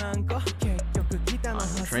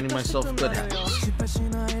 I'm training myself good habits.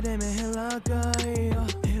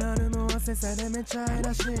 せされめちゃい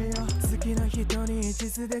らしいよ好きな人に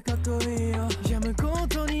一途でかっこいいよやむこ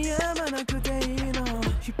とにやまなくていいの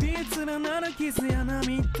日々連なる傷や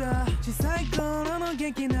涙小さい頃の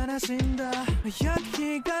元気なら死んだ早く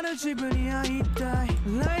光る自分に会いたい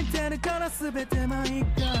泣いてるから全てまあいい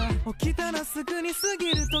か起きたらすぐに過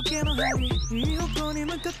ぎる時計の針いい方向に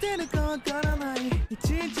向かってるかわからないい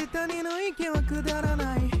ちいち他人の意見はくだら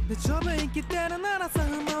ないで丈夫生きてるならさ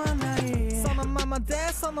不満はないそのままで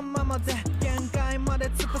そのままで限界まで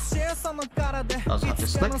尽くしその体でい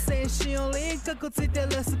つかの精神よりかくついてる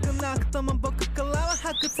少なくとも僕からは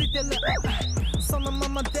箔ついてるそのま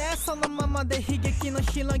までそのままで悲劇の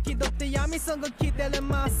開きどって闇そが来てる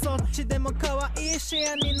まあそっちでも可愛い視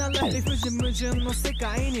野になる理不尽矛盾の世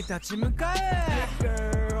界に立ち向かえ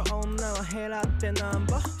Girl 女は減らってなん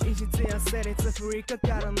ぼ異実や成立振りか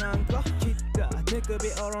かるなんこ切った手首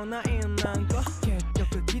折らないなんこ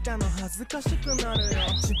結局来たの恥ずかしくなるよ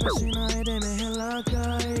失敗しないで目減らか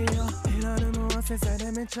いよ減らるのはせさ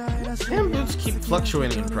れめちゃいらしいよ Damn, boots keep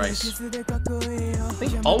fluctuating in price. I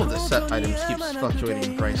think all of the set items keeps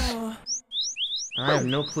fluctuating in price. I have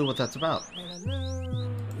no clue what that's about.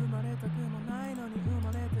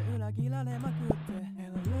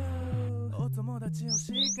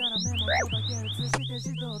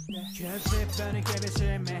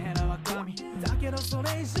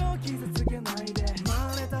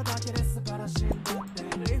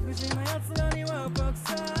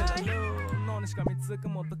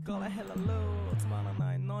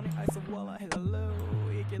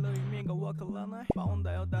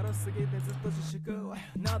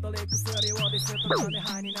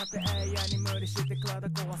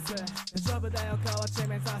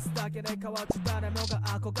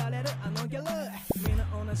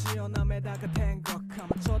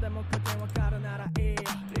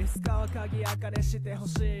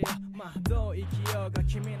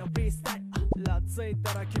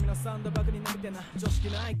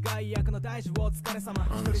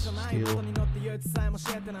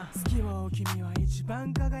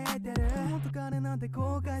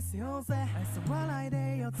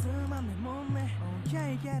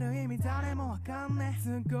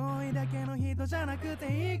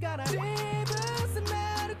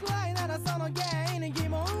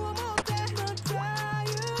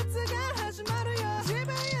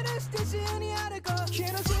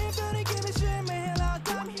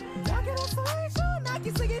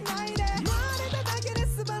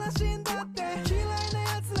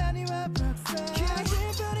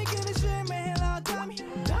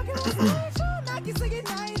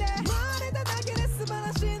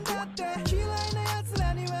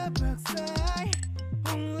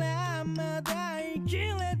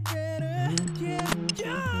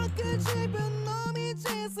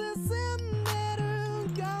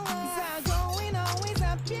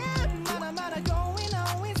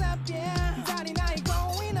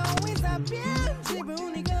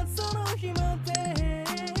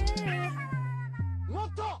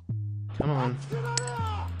 Come on.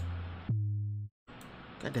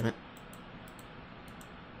 God damn it.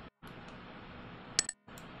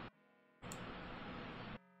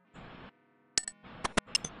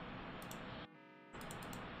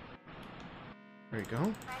 There you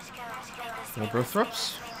go. More growth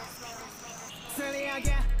throps.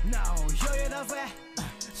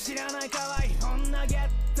 知らない可愛い女ゲッ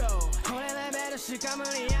トこれレベルしか無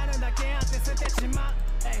理やるだけやって捨てちまう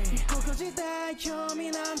ここ自体興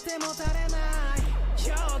味なんて持たれない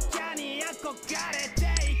陽キャに憧れて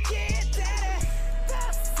生きて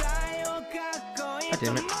God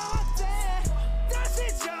damn it.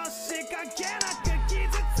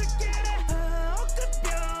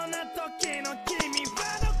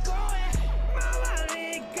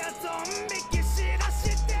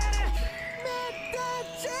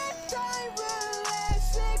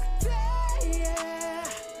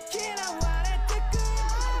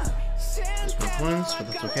 Points, but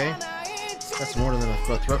that's okay. That's more than enough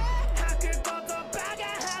growth throat.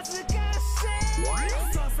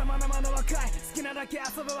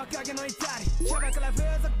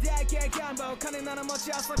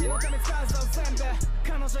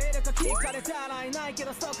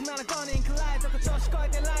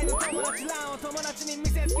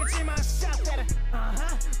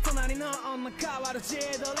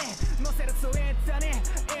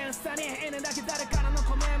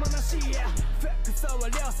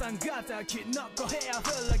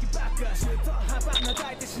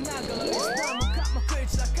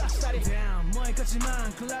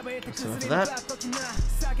 So for that,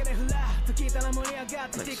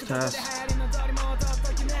 next task.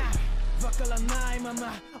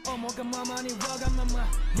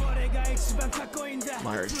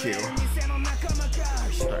 Minor Q.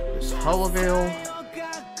 Start this Hologale.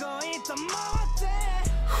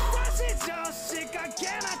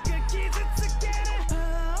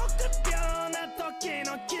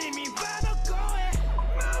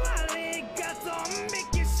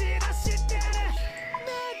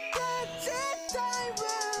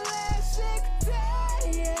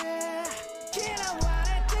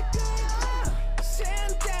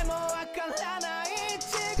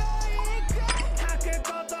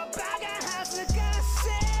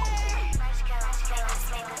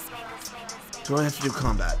 Do I have to do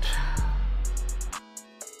combat?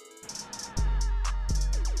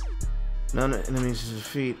 None enemies to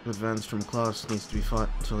defeat. Advance from Klaus needs to be fought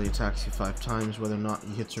until he attacks you 5 times. Whether or not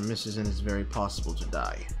he hits or misses, and it's very possible to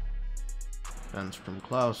die. Advance from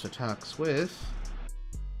Klaus attacks with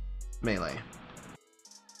melee.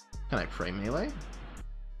 Can I pray melee?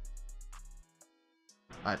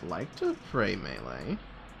 I'd like to pray melee.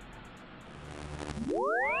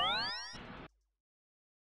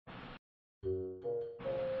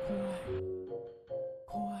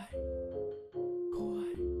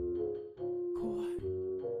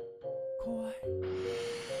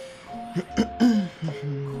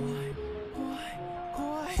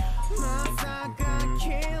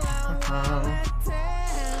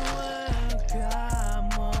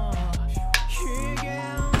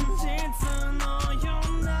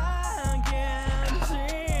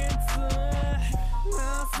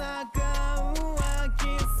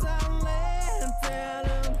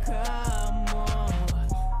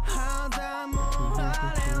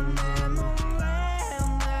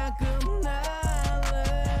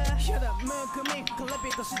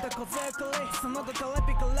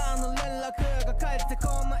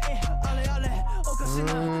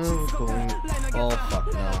 Oh fuck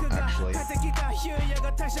no, actually.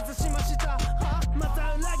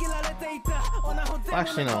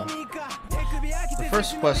 Actually no. The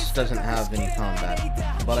first quest doesn't have any combat,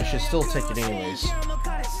 but I should still take it anyways.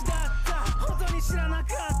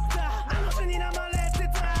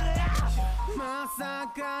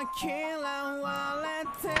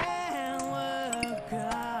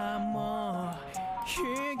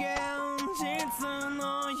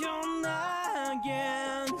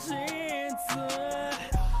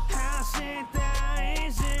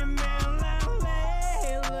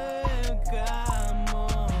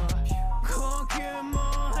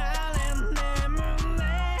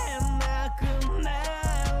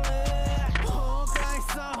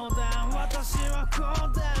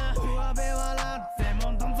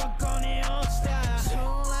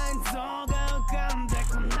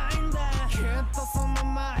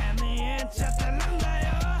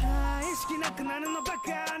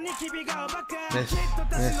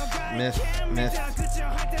 Myth.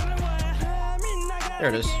 There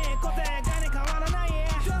it is.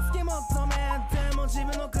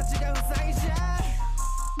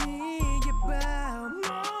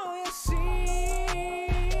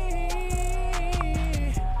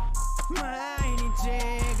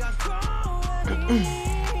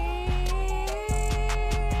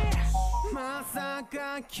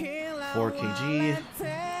 $4 kg.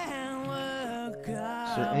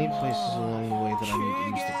 Is there any places along the way that I need to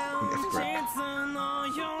use the myth grip?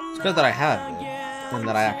 It's good that I have it, and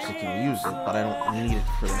that I actually can use it, but I don't need it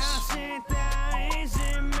for this.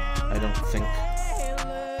 I don't think.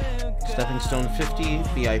 Stepping Stone 50,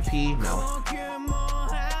 VIP, no.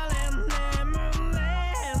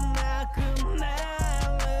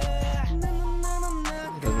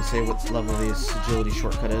 say what level this agility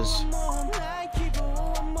shortcut is.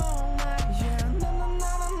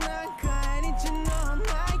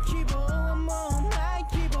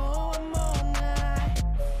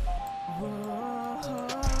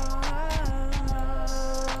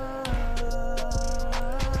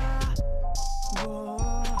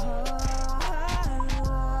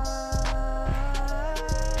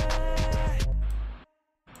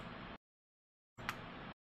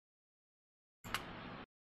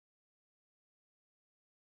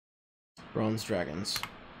 Bronze dragons.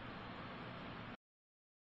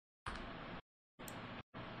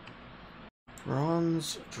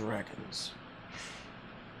 Bronze dragons.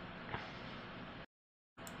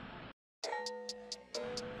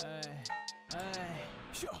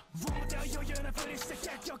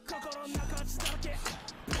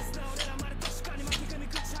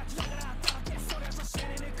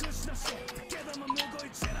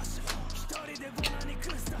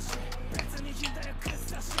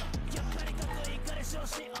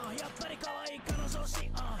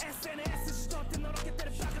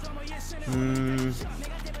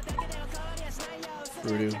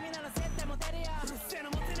 Voodoo.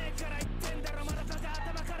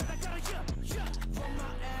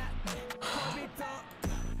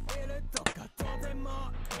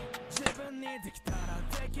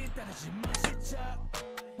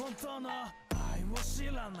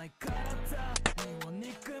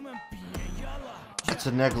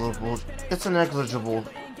 It's a negligible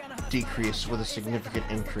decrease with a significant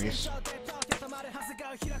increase.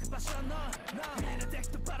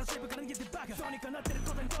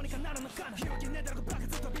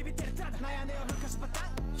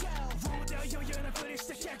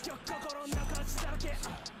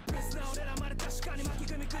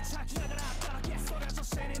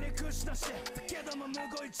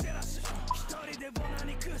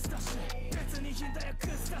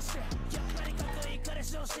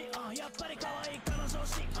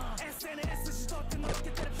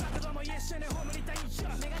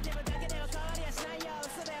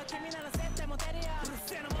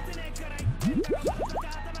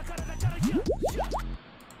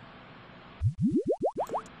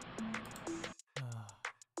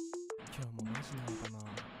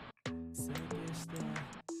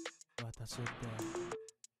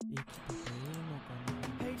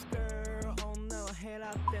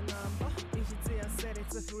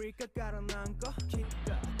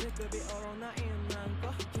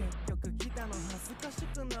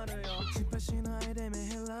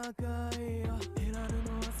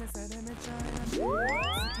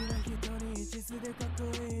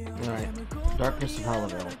 Alright, Darkness of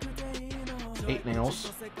Hallidale. 8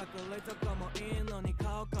 nails.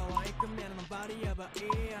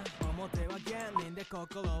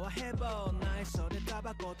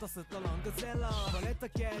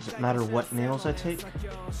 Does it matter what nails I take?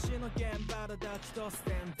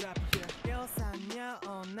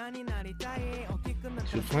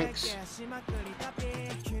 2 flanks.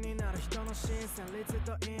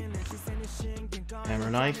 Hammer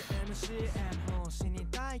knife.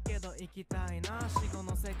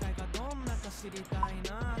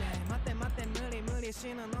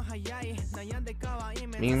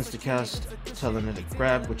 Means to cast Telenitic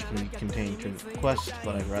Grab, which can be contained during the quest,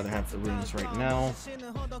 but I'd rather have the runes right now.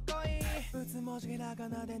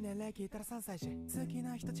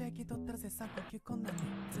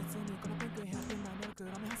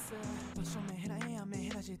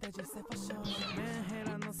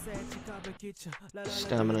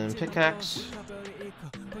 Stamina and pickaxe.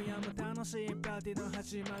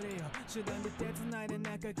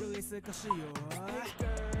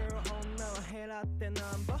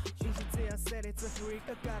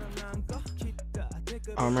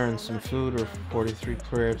 Armor and some food or 43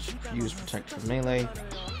 clearance. Use protect for melee.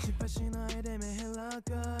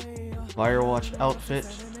 Firewatch outfit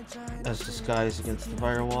as disguise against the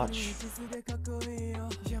Firewatch.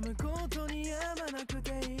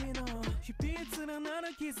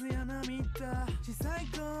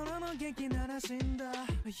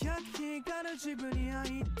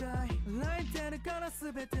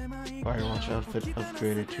 Firewatch outfit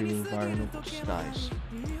upgraded to environmental disguise.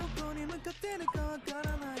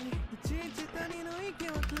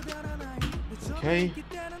 Okay.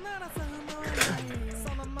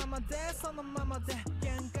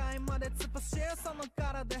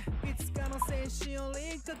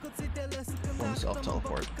 One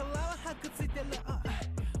self-teleport.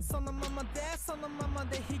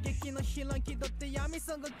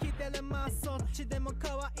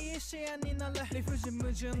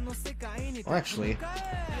 Well, actually,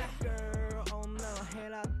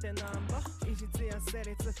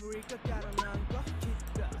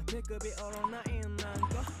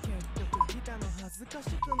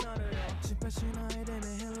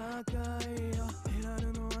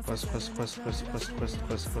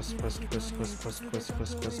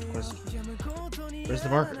 Quest. Where's the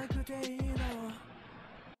marker?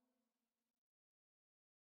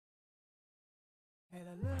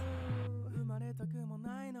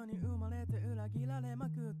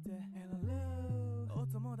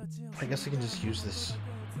 I guess I can just use this.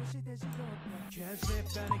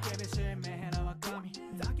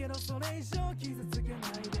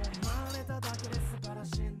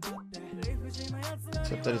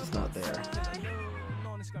 Except that it's not there.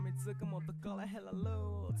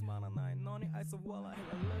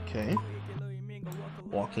 Okay.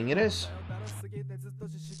 Walking it is.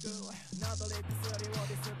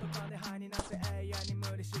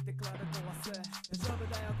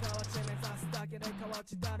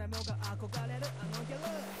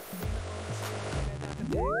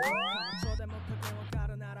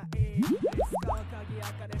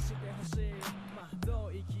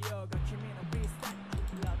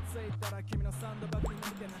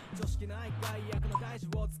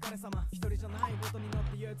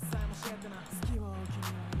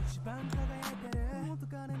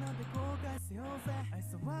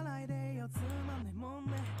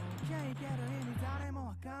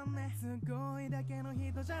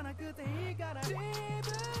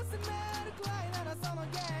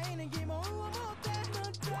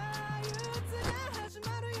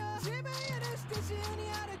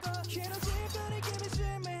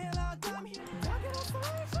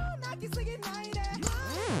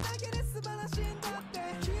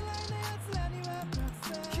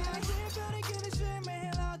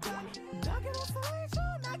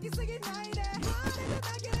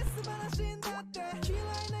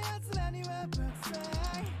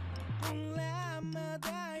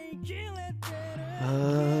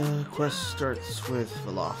 Quest starts with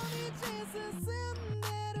Velof.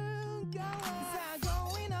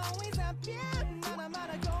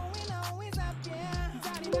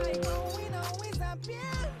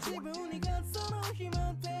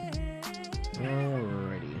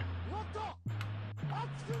 Alrighty.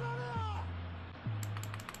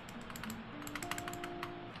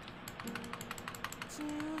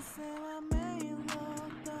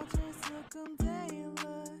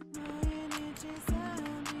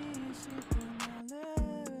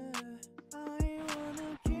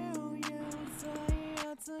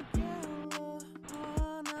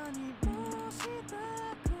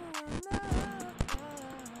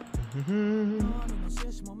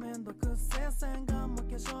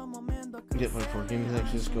 Get my 4 game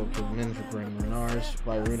connections, go kill men for growing runars,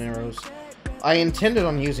 buy rune arrows. I intended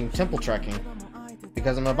on using temple trekking,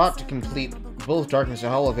 because I'm about to complete both Darkness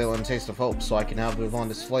of Hollowvale and Taste of Hope, so I can now move on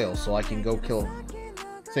to Flail, so I can go kill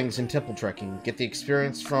things in temple trekking, get the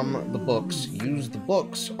experience from the books, use the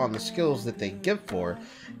books on the skills that they give for,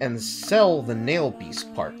 and sell the nail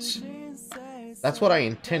beast parts. That's what I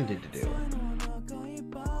intended to do.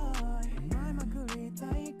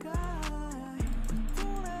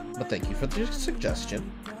 But thank you for the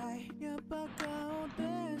suggestion.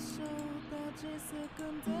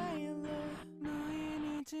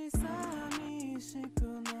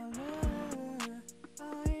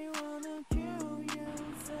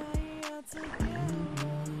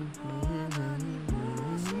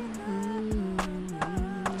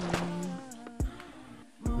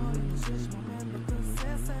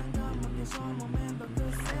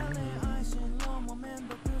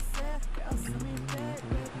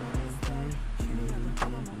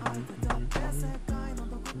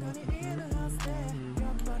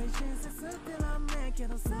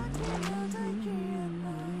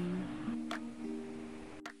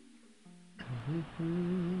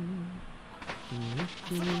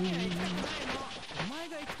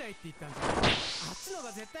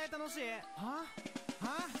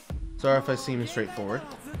 Sorry if I seem straightforward.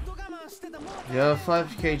 You have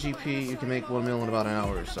 5k GP, you can make 1 mil in about an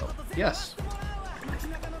hour or so. Yes.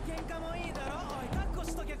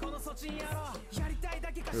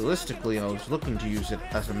 Realistically, I was looking to use it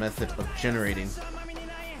as a method of generating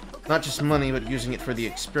not just money, but using it for the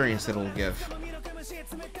experience that it will give.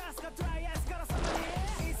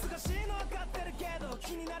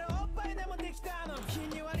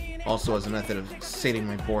 Also as a method of sating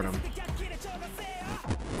my boredom.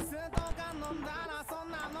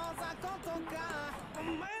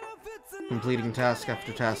 Completing task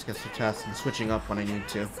after task after task and switching up when I need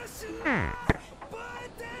to.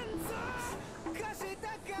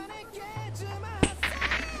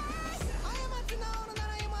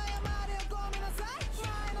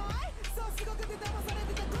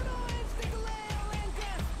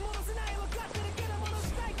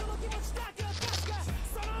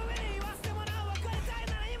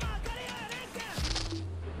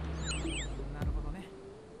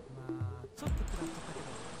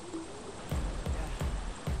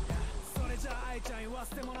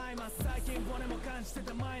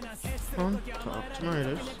 Come on, talk to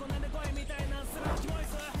Midas.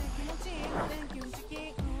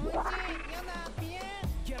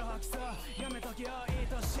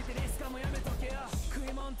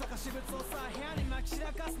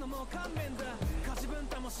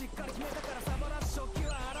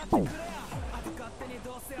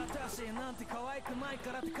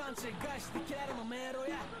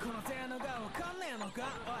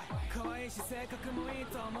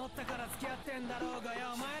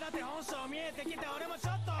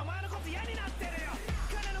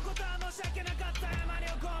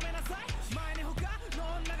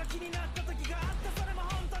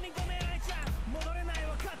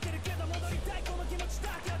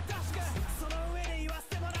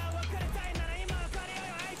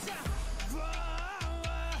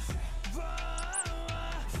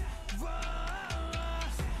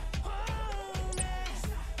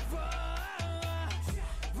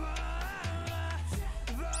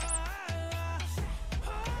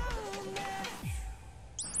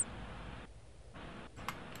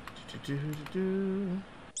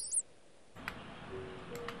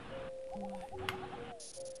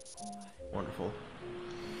 Wonderful.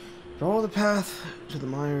 Follow the path to the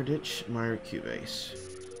Mire Ditch, Mire Cubase.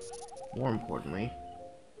 More importantly,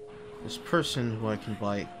 this person who I can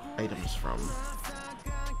buy items from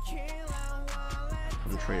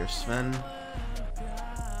Trader Sven,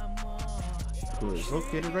 who is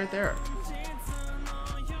located right there.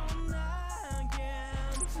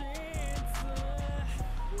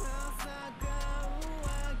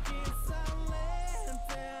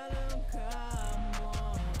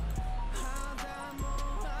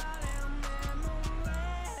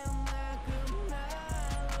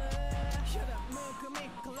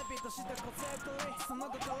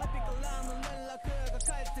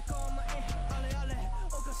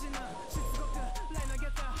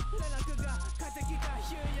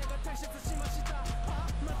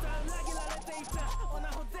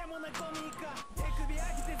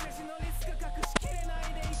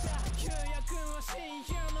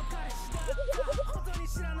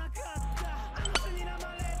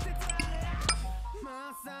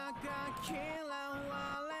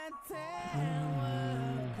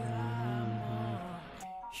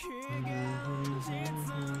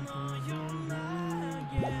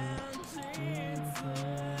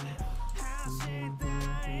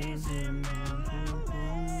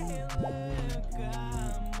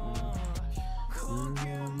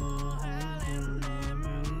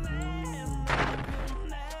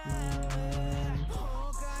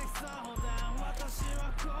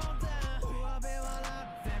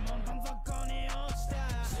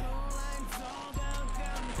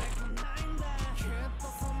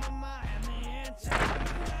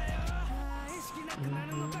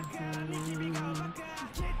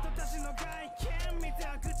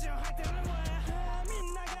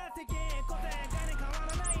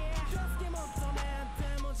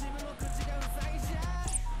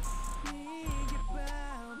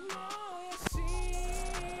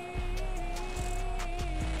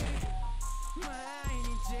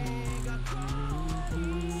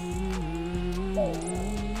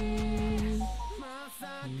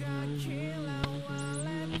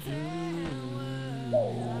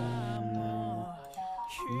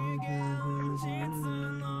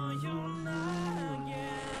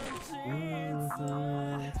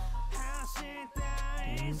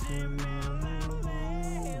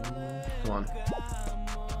 Come on.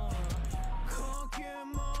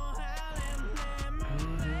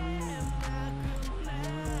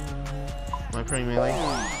 Am I praying melee?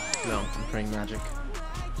 No, I'm praying magic.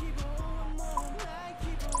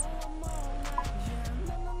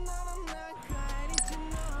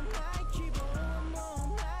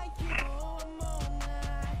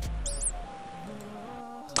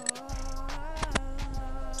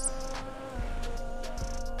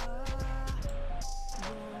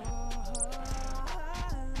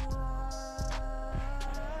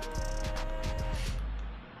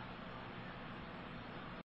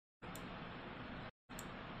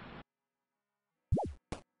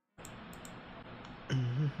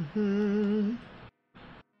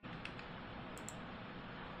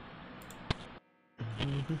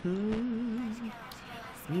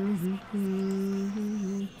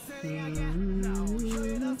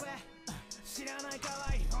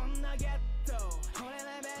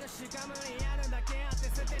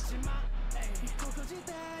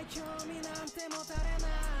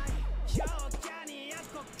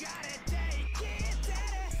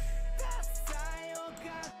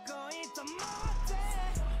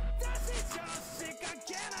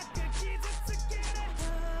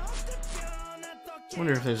 I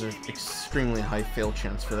wonder if there's an extremely high fail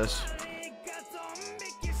chance for this.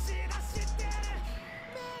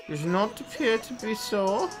 Does not appear to be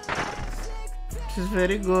so. Which is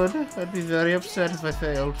very good. I'd be very upset if I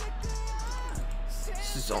failed.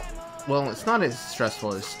 This is all, well, it's not as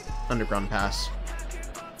stressful as Underground Pass.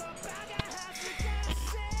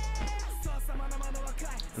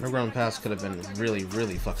 Underground Pass could have been really,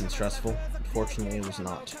 really fucking stressful. Unfortunately, it was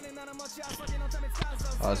not.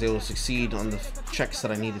 I was able to succeed on the checks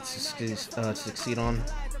that I needed to succeed on.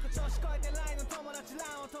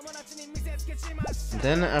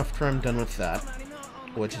 Then, after I'm done with that,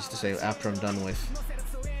 which is to say, after I'm done with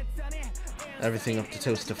everything up to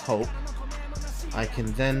Toast of Hope, I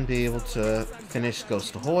can then be able to finish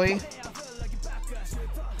Ghost Ahoy,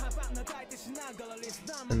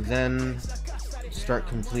 and then start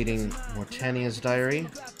completing Mortania's Diary.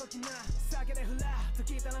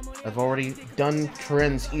 I've already done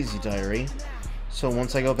Karen's Easy Diary, so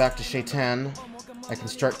once I go back to Shaitan, I can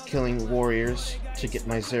start killing warriors to get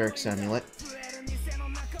my Xerix Amulet.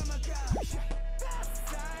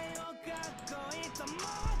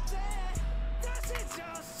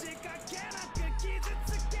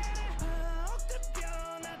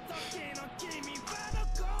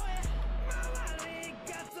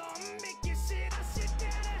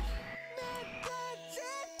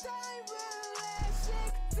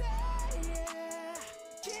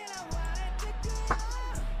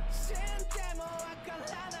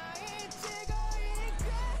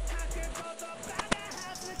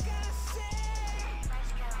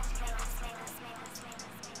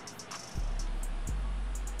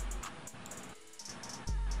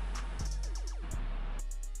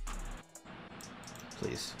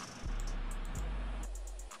 Please.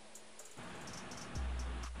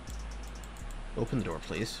 Open the door,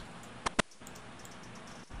 please.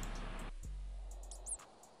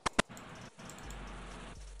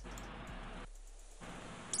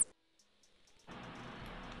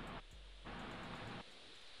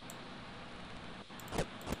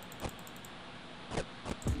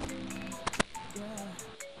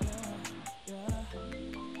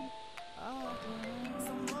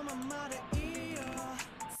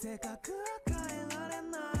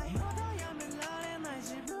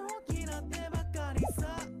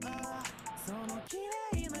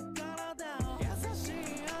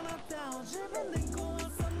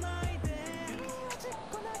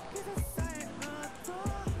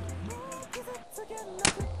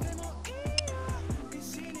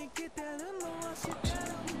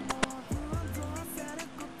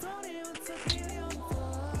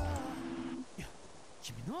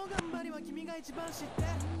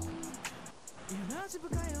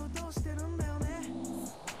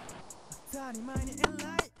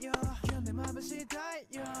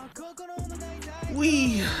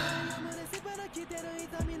 Wee!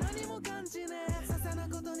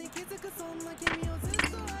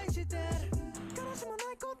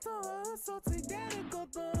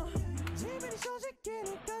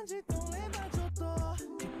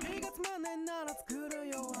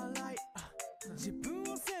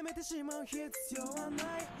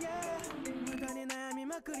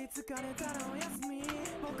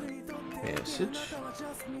 Message.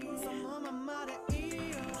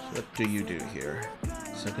 What do you do here?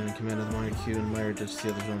 Second in command of the Mire Q and Mire does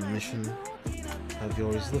the others on the mission. How have you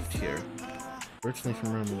always lived here? Originally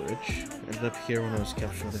from around the Ridge. Ended up here when I was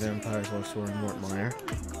captured by the vampires while exploring Mortmire.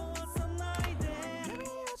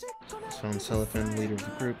 Found Cellophane, leader of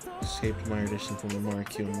the group, escaped Mire Edition from the Mire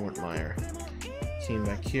Q and Mortmire. Came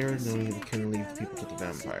back here, knowing that we couldn't leave the people to the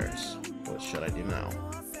vampires. What should I do now?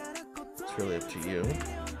 It's really up to you.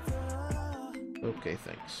 Okay,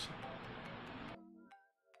 thanks.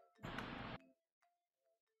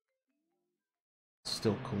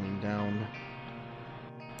 Still cooling down.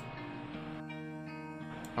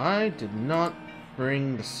 I did not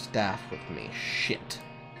bring the staff with me. Shit.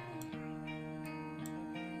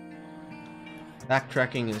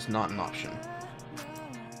 Backtracking is not an option.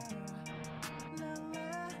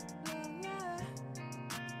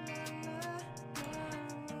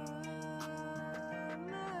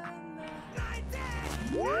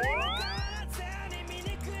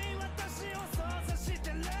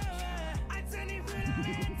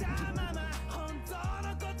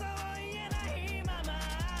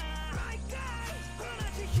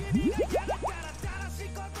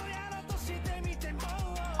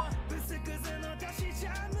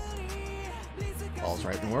 All's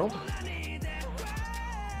right in the world.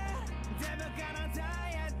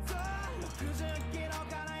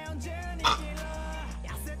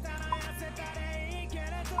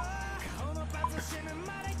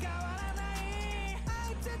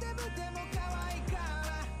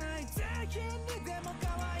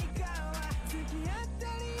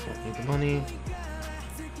 Need the money.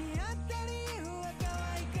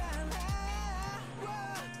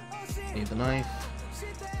 Need the knife.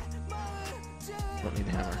 Don't need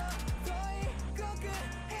the hammer.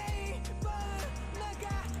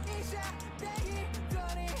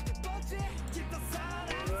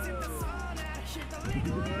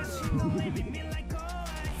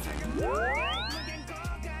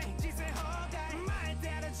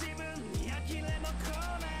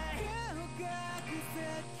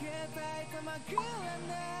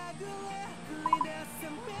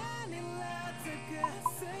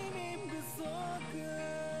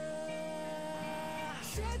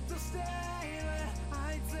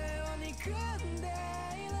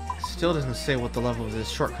 Still doesn't say what the level of this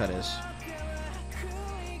shortcut is.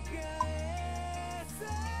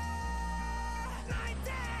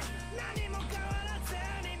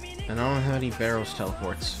 And I don't have any Barrows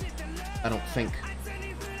teleports. I don't think.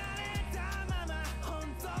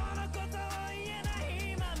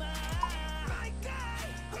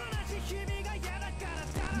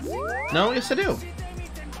 No, yes I do.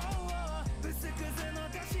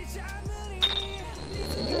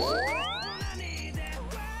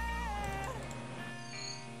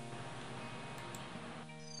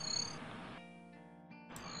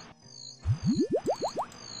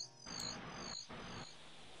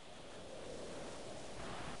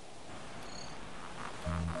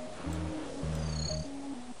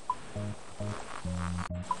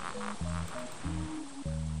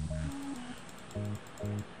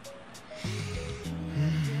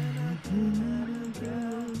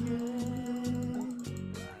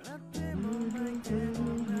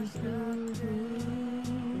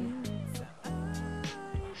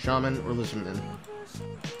 Shaman or Lizardman?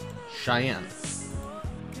 Cheyenne.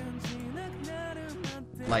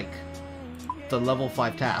 Like, the level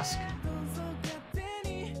 5 task.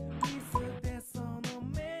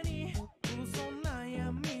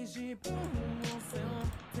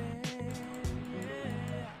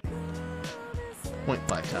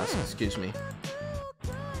 .5 task, excuse me.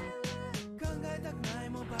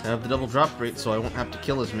 I have the double drop rate, so I won't have to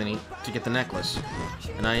kill as many to get the necklace.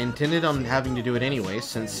 And I intended on having to do it anyway,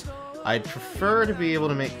 since I'd prefer to be able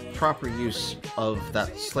to make proper use of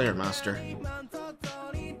that Slayer Master.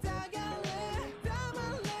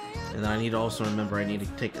 And then I need to also remember I need to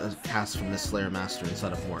take a task from this Slayer Master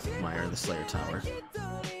inside of Mortmire, the Slayer Tower.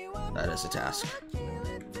 That is a task.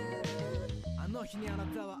 日にあな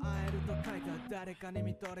たは会えると書いた誰かに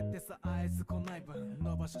見とれてさ合図来ない分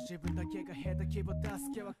伸ばし自分だけが下手希望助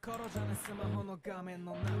けは殺じゃねスマホの画面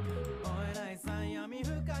の中お偉いさん闇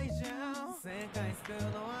深いじゃん世界救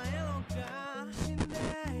うのはエロか死んでい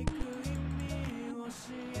く意味教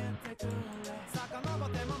えてくれ遡っ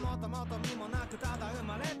てももともと身もなくただ生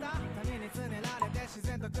まれた他人につねられて自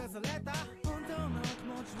然と崩れた本当の気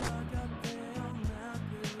持ち分かってよなく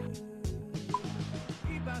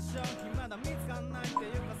場所まだ見つかんないってい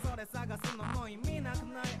うかそれ探すのも意味なく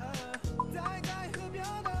ない大体不平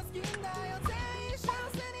等好きんだよ全員幸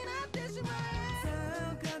せになってしまえさ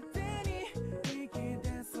あ勝手に生きて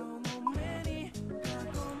その目に囲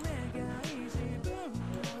めがい自分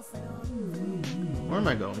を背負う Where am I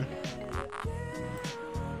going?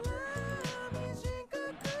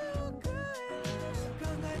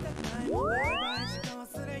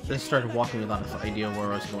 I started walking without an idea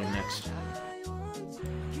where I was going next.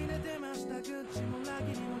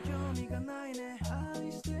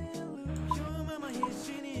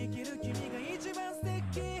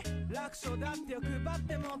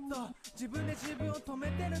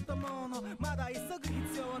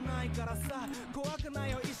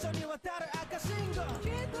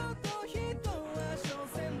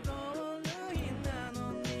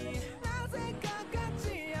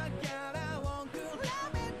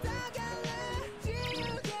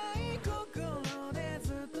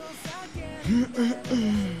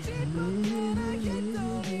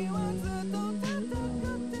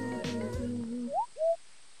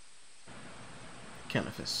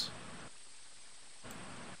 Canifus.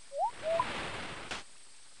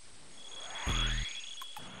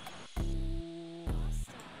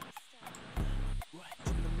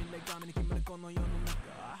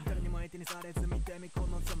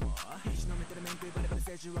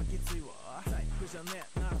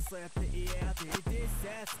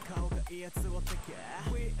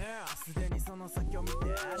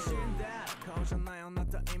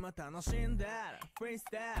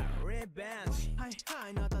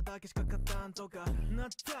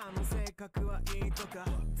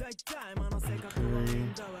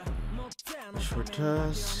 Short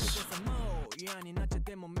tasks.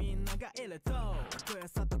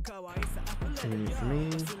 And for me,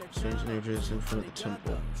 change images in front of the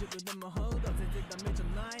temple.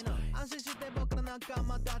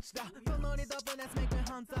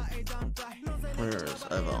 Where is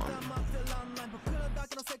Evon?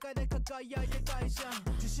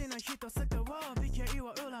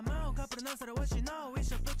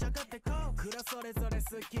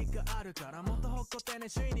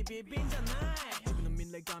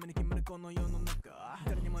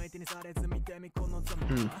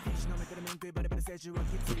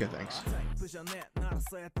 Okay, thanks.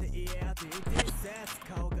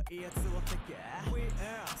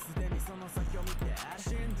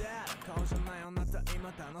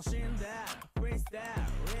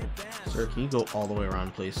 Sir, can you go all the way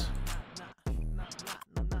around, please?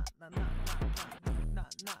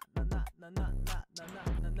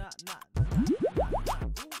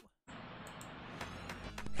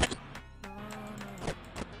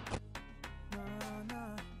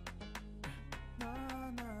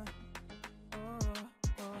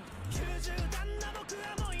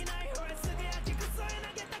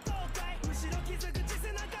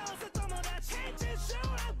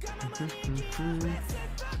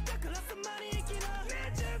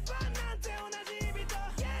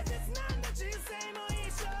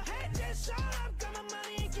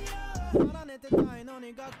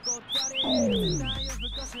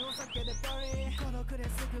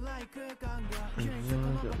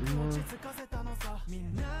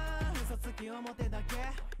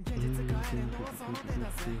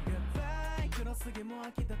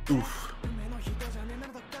 Oof.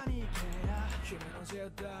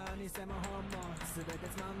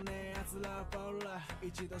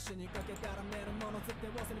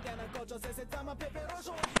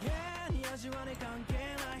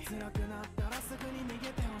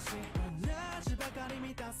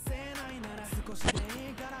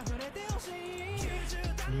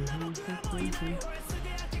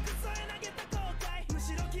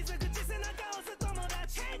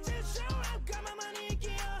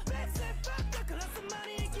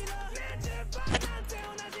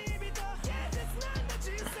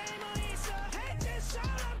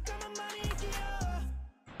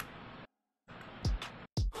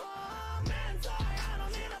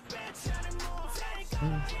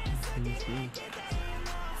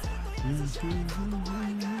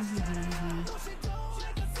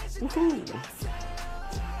 Woohoo!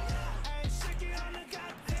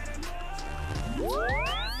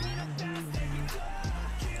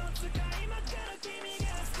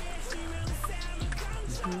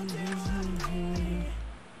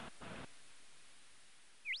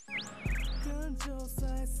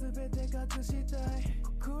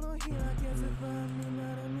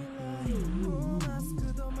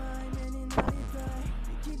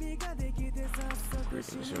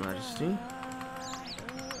 Greetings, Your Majesty.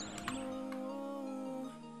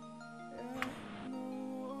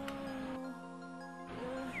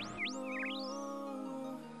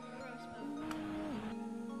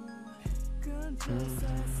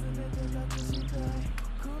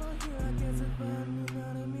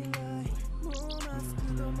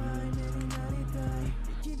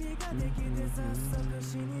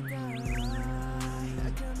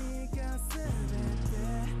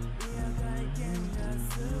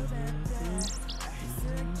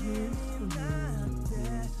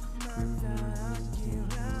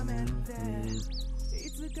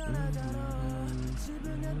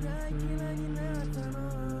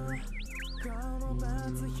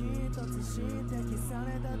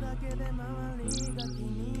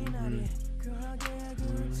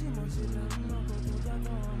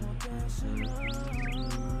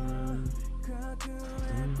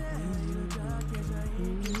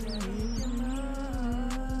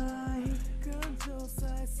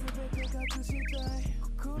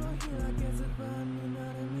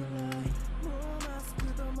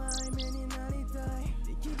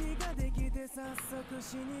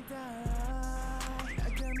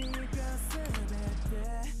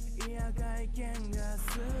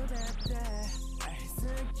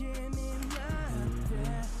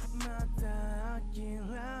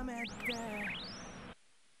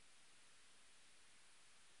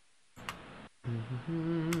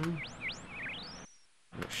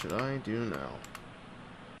 What should I do now?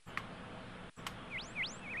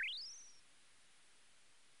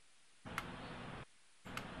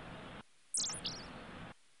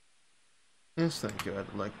 Yes, thank you.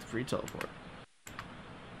 I'd like the free teleport.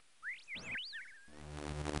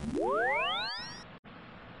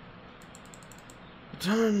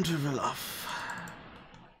 Return to Vilaf.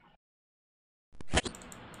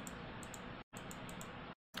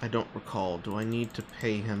 I don't recall. Do I need to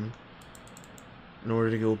pay him in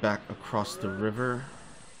order to go back across the river?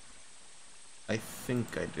 I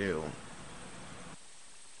think I do.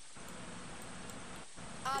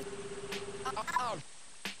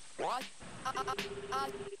 What?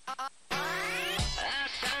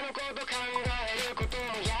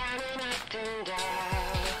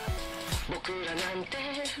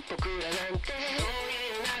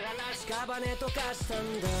 屍とかした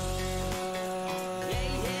んだ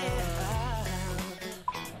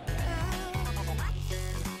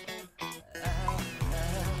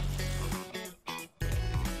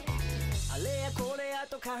あれやこれや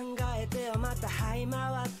と考えてはまた這い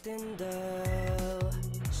回ってんだ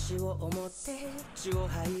死を思って血を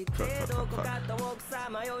吐いてどこか遠くさ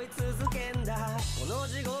まよい続けんだこの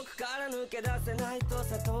地獄から抜け出せないと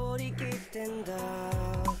悟りきってんだ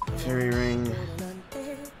Fairy ring.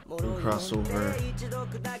 Crossover. 一度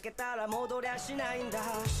砕けたら戻りゃしないんだ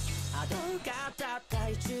あどうかたった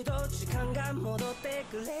一度時間が戻って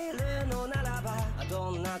くれるのならばど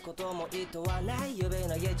んなことも意図はない指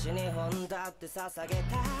の1、2本だって捧げたい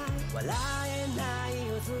笑えない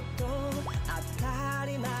よずっと当た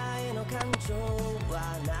り前の感情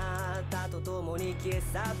はあなたと共に消え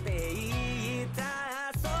去っていった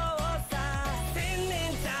そうさ1000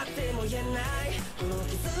年経っても言えないこの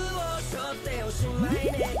傷を背負っておしまい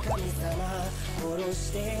ね神様殺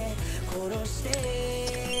して殺して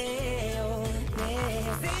よね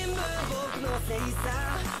全部僕のせいさ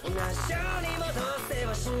同じように戻せ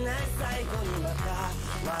はしない最後にまた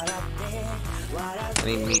笑って笑って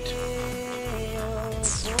I need meat.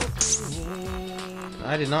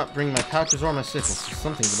 I did not bring my pouches or my sickle, so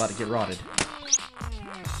something's about to get rotted.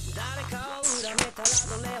 誰かを恨めたら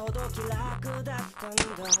どれほど気楽だったん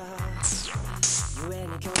だ故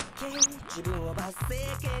に極限自分を罰せ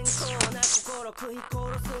健康な心食い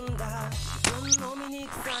殺すんだ自分の醜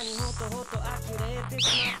さにほとほと呆れてし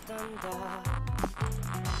まったんだ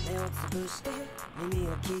目をつぶして耳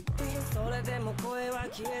を切ってそれでも声は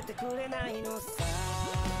消えてくれないのさ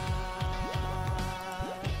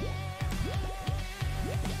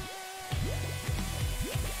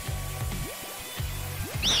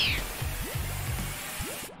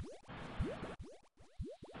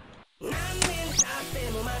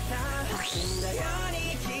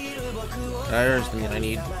There's the meat I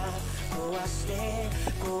need.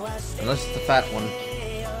 Unless it's the fat one.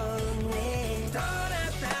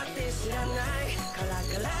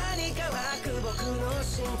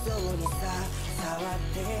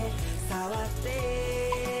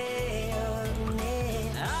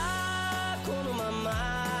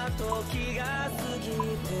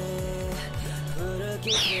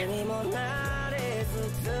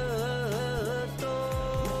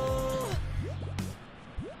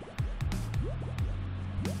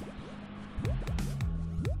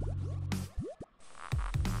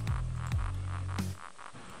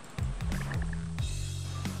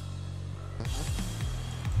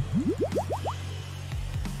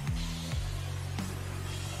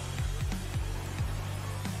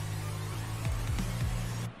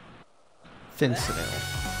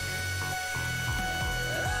 Fentanyl.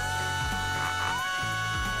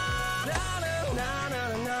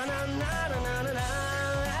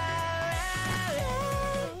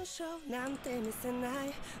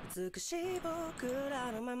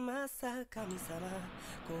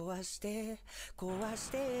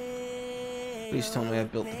 Please tell me I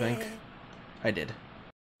built the bank. I did.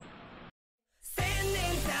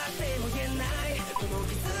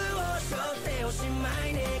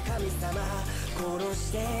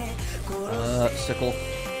 Sickle.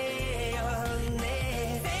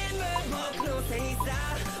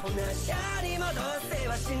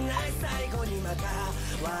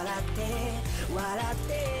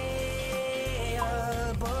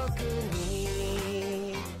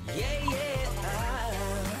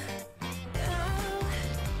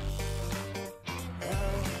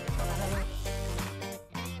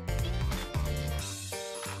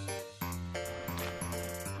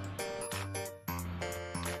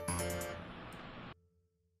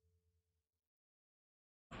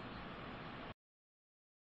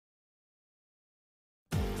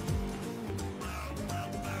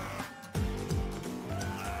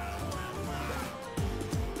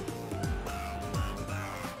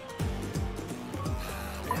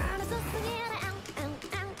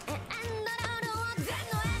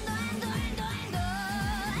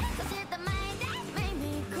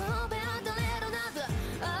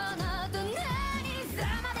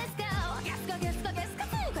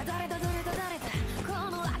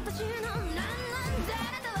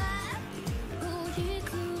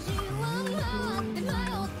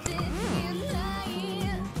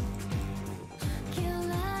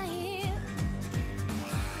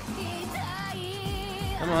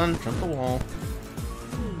 Come on, jump the wall.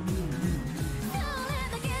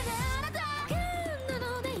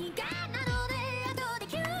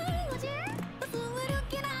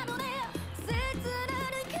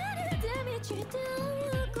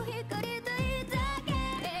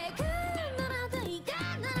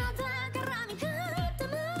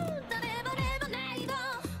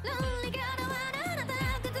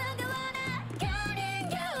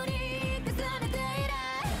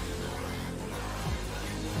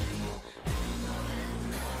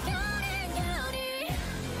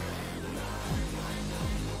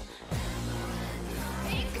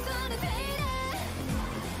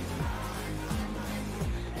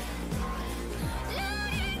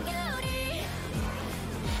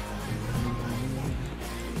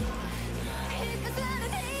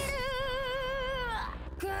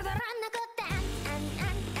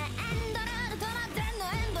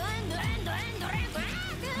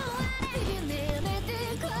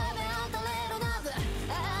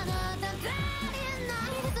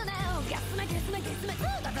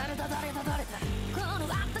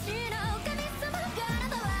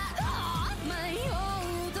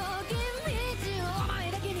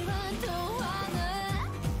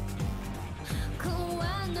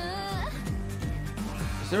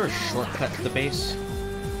 Is there a shortcut to the base?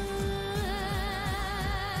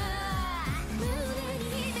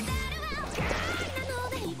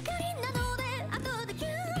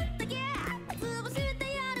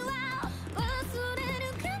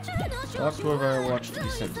 Walk to whoever I watch to be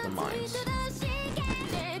sent to the mines.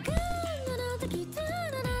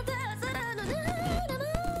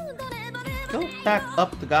 Go back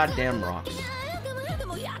up the goddamn rocks.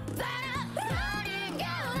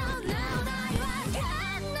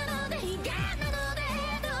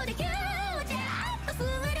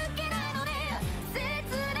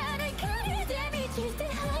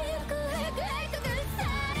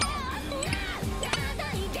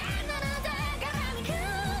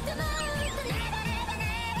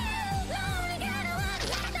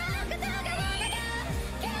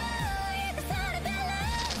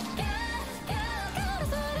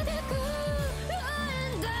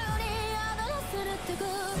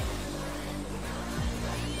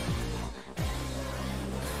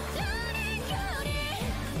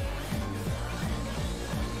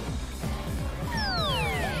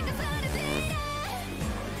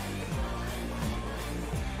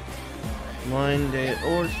 Mine day at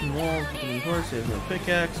ores from walls, putting horse, there's no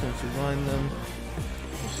pickaxe, once you find them.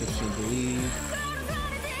 Just you believe.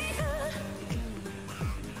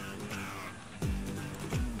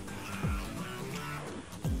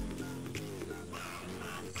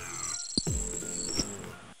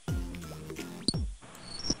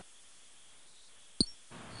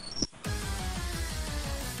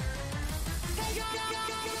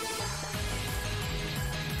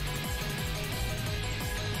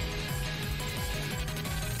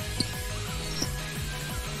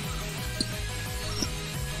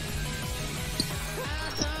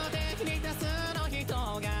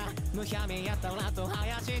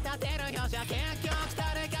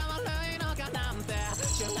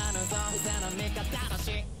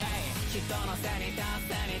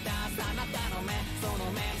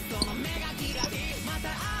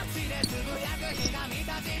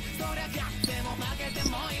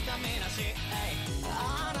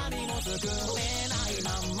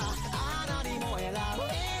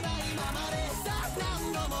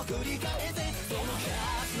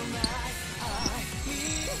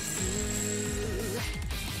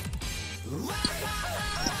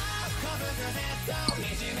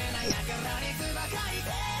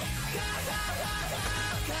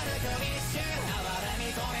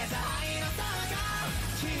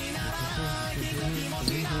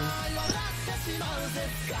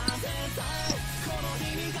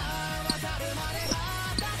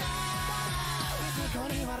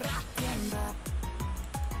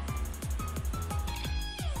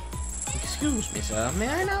 Excuse me, sir. May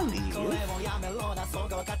I now leave you?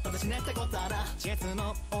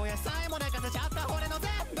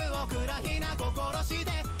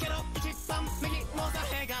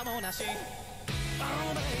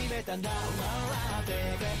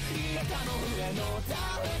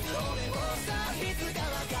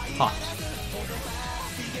 Hot.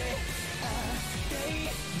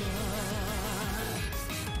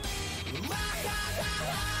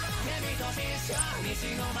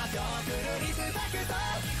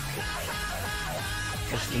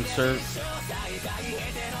 Just insert.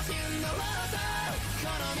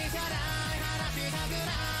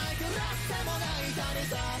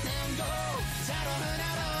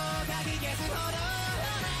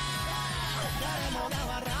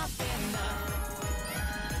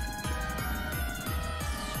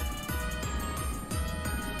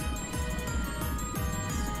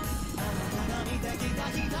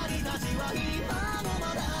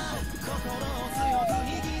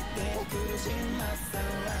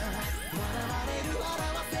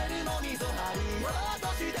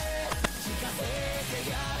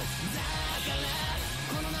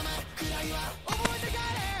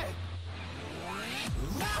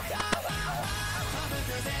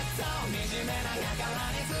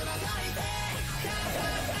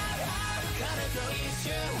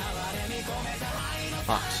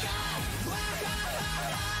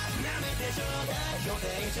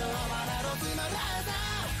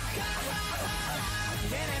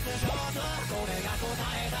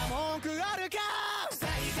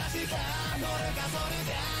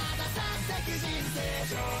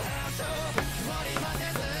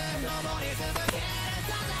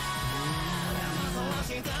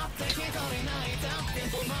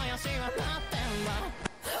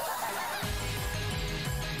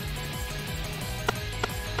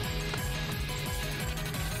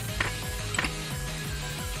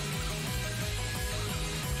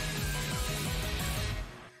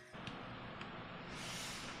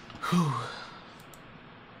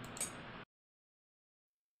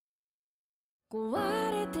 壊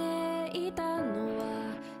れていたのは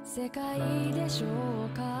世界でしょう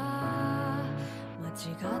か。間違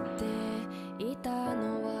っていた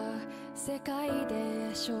のは世界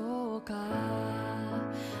でしょうか。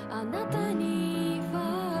あなたに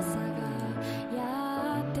は朝が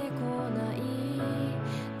やってこない。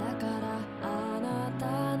だからあな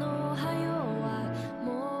たの早はも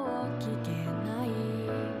う聞けない。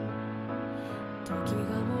時が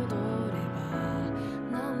戻れば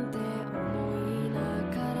なんて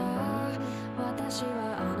私は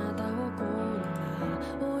あなたをこんな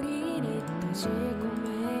檻に閉じ込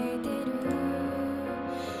めてる。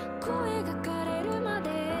声が枯れるまで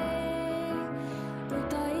歌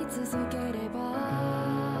い続ければ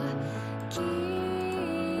きっ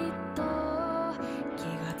と気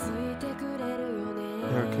がついてくれるよね。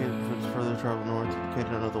 The arcade puts further travel north,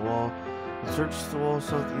 located under the wall. It searches the wall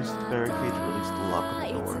southeast of the barricade to release the lock on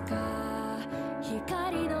the door.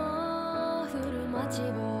 光の降る街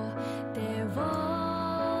を手を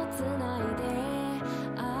つないで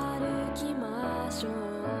歩きましょう。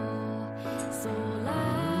空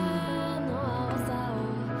の青さを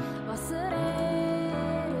忘れ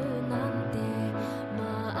るなんてま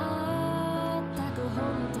ったく本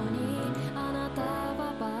当にあなたは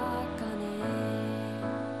バカね。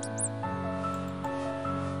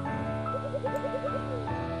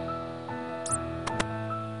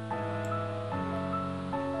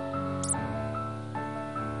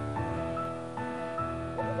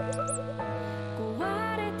壊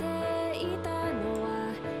れていたのは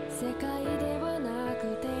世界ではなく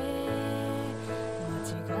て、間違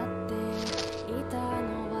っていたの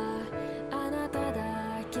はあなただ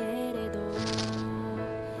けれど、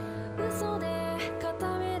嘘で固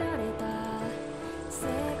められた世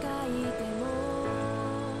界でも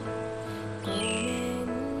ごめん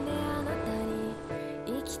ね、あなたに生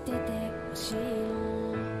きててほしいの。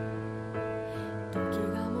時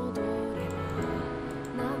が戻れ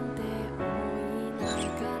ばなんて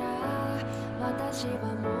私は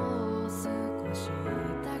もう少し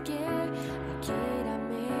だけ諦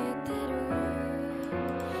めてる。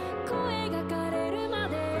声が枯れるま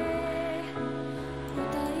で歌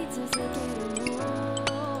い続ける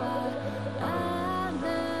のはあな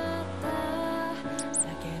ただ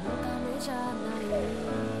けのためじゃない。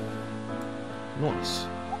 Nice.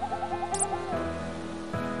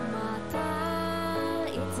 また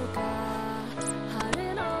いつか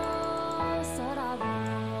春の空を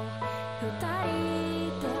二人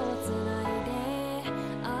手をつないで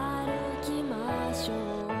歩きましょ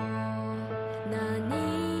う。何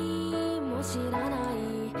も知らない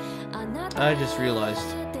あなた I just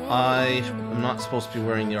realized I am not supposed to be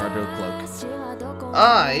wearing the Ardo cloak.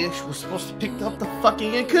 I was supposed to pick up the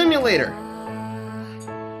fucking accumulator!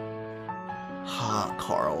 Ha,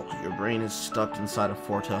 Carl, your brain is stuck inside a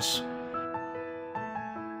fortress.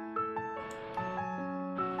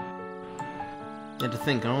 And to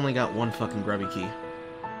think, I only got one fucking grubby key.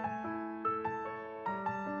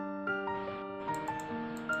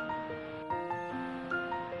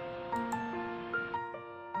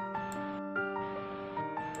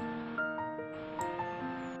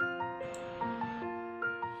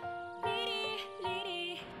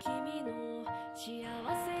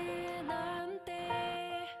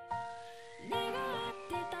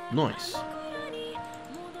 Nice.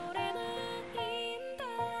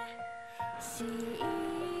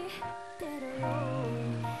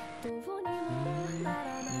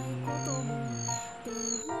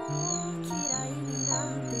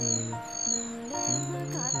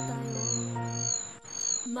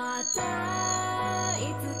 たい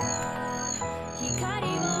つか光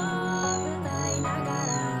を歌いなが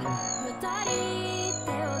ら二人手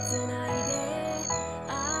をつないで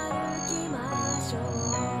歩きましょう。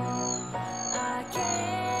明け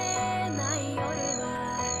ない夜は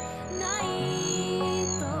ない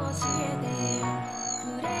と教えて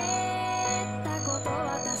くれたこと、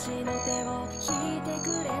私の手を引いてく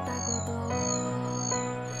れたこと、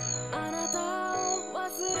あなたを忘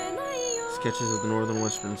れないよ。 Sketches of the northern,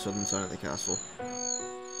 western, and southern side of the castle.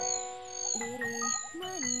 リリ何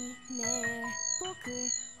ねえ僕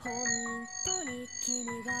本当に君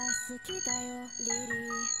が好きだよ。リリ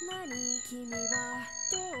何君は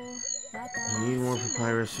どう You need more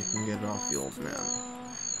papyrus, you can get it off the old man.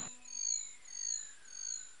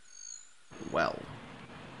 Well.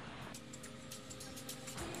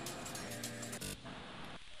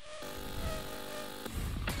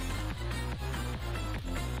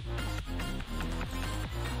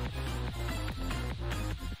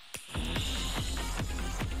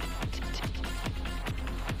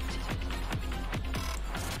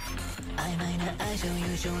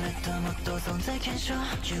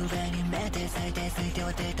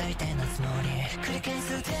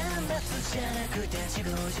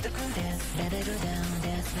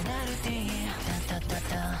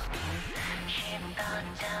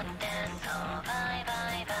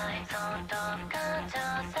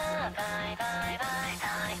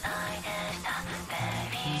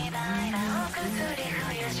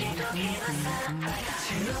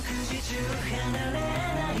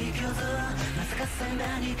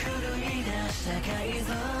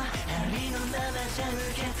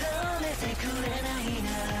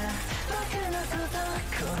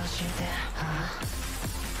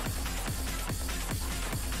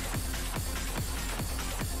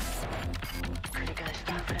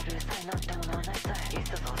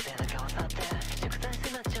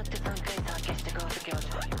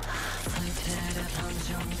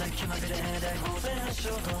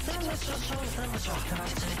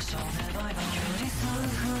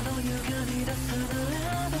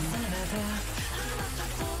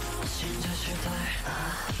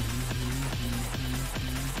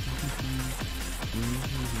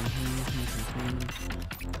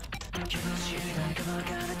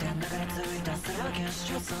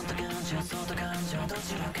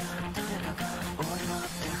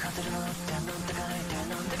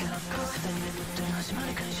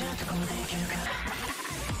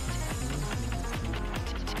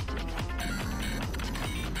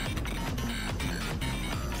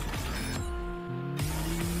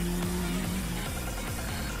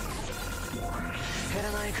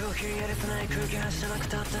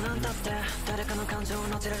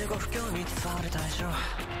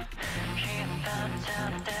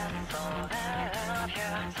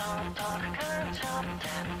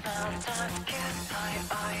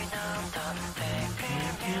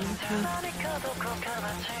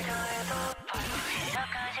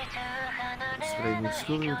 Spreading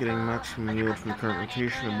school, getting maximum yield from the current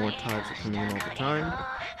rotation, and more tides are coming in all the time.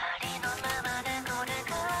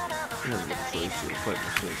 Yeah, I'm not sure if you'll fight the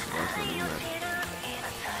space of last one in that.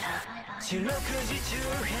 四六時中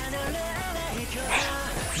離れない距離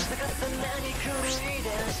また重なり狂い出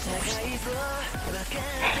したがいぞ分かって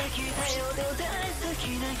きたよで大好き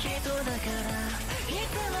な人だからい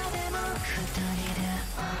つまでも二人で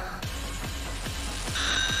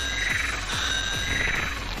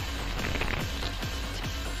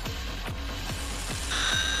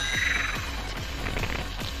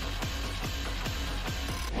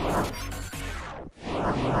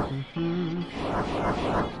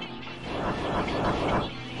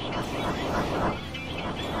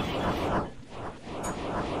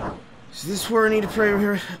Is this where I need to pray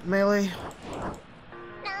here, Melee?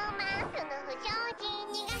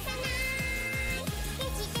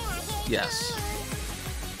 Yes.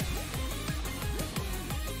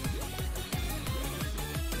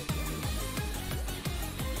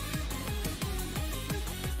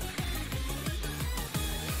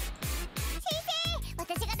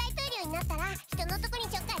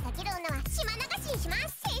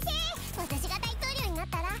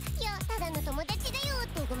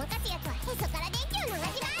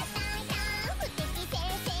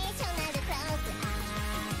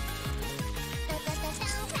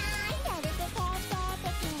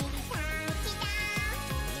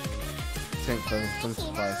 Tank from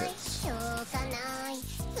 5 hits. So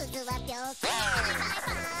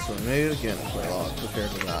I made it again, so prepare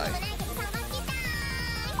to die.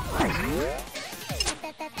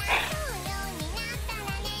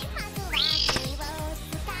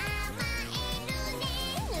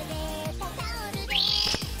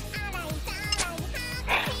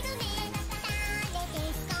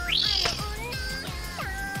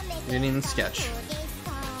 Didn't even sketch.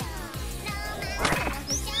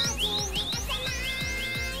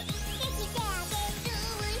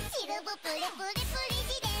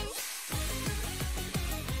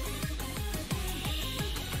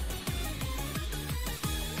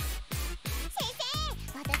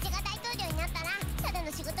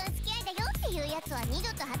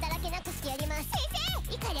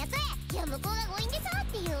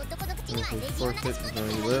 Forfeit is where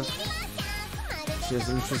you live. She has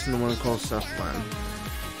interest in the one called South Plan.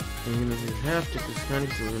 Even if you have to, this man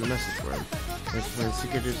to leave a message for him. There's find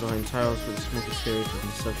secrets behind tiles for the smoky stairs of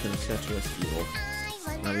deception and statuesque evil.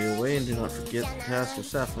 Now be away and do not forget the task of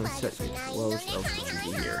Saffron set you. Well, else would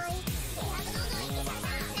you be here?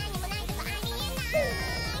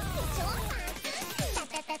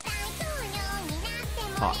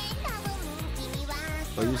 Hot.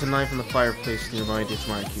 I'll use a knife in the fireplace nearby to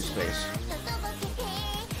my IQ space.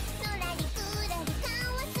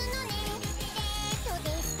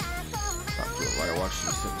 Talk to a lighter watch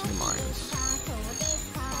to slip to the mines.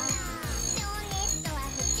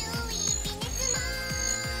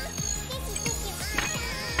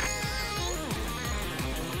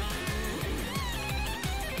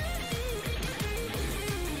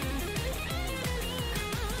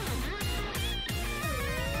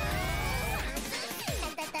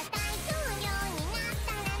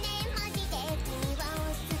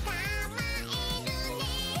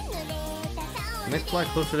 Can they fly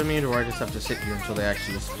closer to me, or do I just have to sit here until they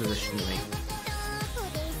actually position me?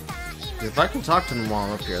 If I can talk to them while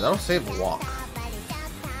I'm up here, that'll save a walk.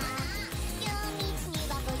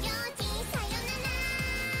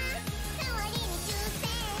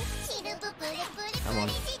 Come on.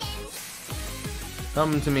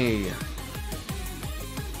 Come to me.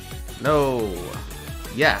 No.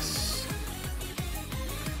 Yes.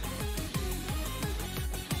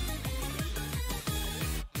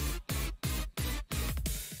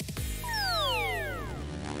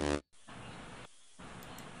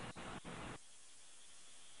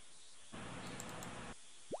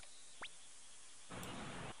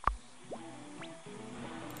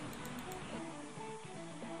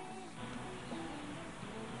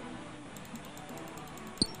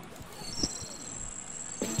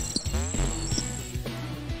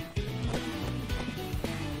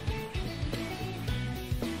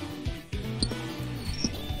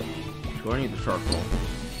 Do I need the charcoal?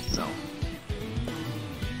 No.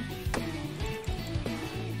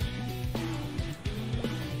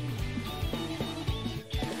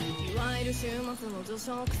 いわゆる週末の女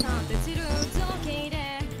食さって散る時で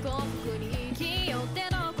幸福に生きよって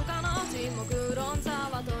どこかの沈黙論者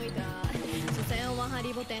は解いた所詮はハ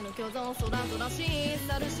リボテの巨像空とらしい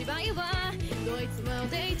去る芝居はどいつも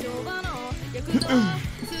で調和の躍動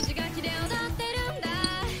筋が綺麗をなってるんだ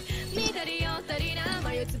似たり寄ったりな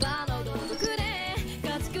眉唾の道具で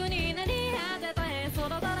家畜になり果てたへそろ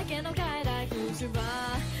だらけの傀儡風習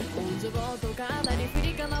は温情と語り振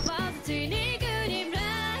りかまばず血肉に群が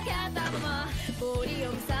ったまま氷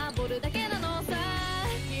を貪るだけなのさ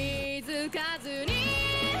気づかずに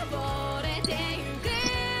溺れてゆく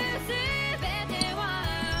全ては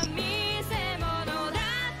見せ物だっ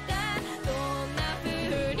たどんな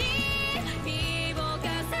風に身を重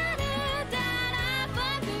ねたら僕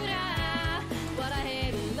ら笑え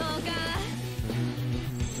るのか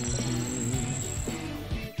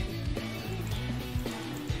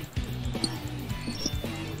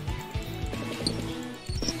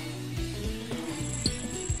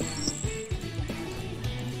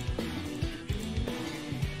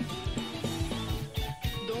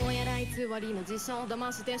どうやら偽りの自称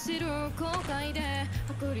騙して知る後悔で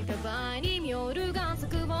薄利多売にミョルが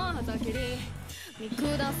作をはたきり見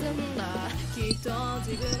下すんだきっと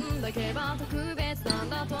自分だけは特別なん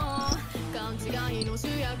だと勘違いの主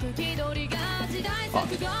役気取りが時代錯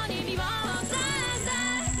誤に見舞わされ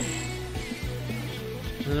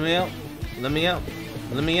た Let me out. Let me out.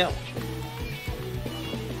 Let me out.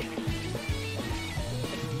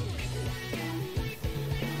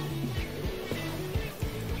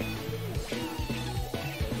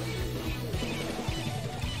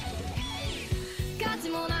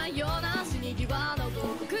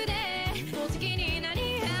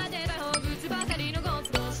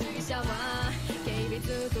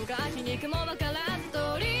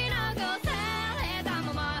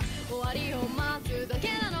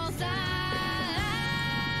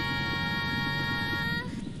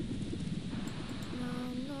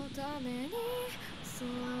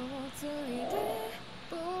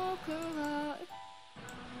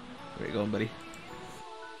 Where you going, buddy?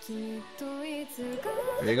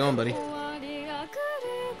 Where you going, buddy?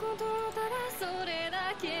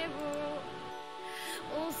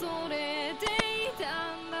 恐れていた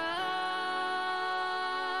んだ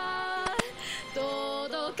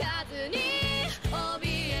届かずに怯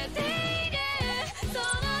えているそ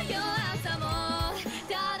の弱さも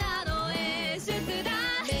ただの演出だ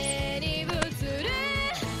目に映る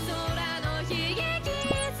空の悲劇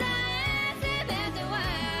さえ全ては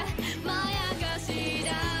まやかしだ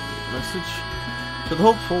Message? To the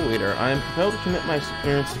hopeful leader, I am compelled to commit my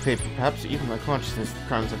ignorance to faith, perhaps even my consciousness, the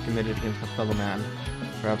crimes I've committed against my fellow man.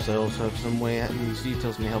 Perhaps I also have some way in these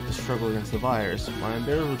details may help the struggle against the virus. My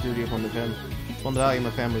unbearable duty upon the value of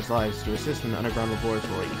my family's lives to assist in the underground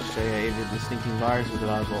laboratory. Each day I aided the stinking virus with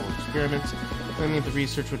reliable experiments, claiming that the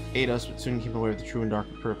research would aid us but soon keep away with the true and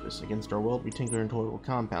darker purpose. Against our will, we tinkered and toyed with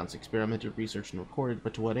compounds, experimented, researched, and recorded,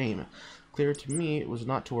 but to what aim? Clear to me, it was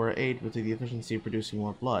not to our aid, but to the efficiency of producing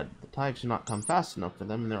more blood. The tides do not come fast enough for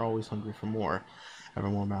them, and they're always hungry for more. Ever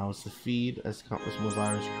more mouths to feed, as countless more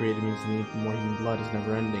virus created means the need for more human blood is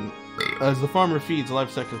never ending. As the farmer feeds the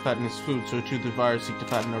livestock to fatten his food, so too the virus seek to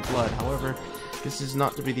fatten our blood. However, this is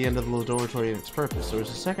not to be the end of the laboratory and its purpose. There was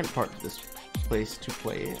a second part to this place to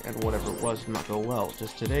play, and whatever it was did not go well.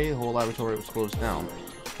 Just today, the whole laboratory was closed down.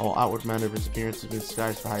 All outward manner of appearance has been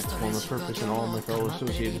disguised to hide its former purpose, and all my fellow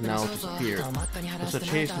associates now disappear. With such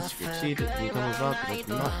haste and secrecy that we come about that I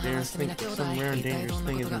do not dare think that some rare and dangerous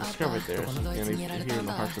thing has been discovered there, something I may hear in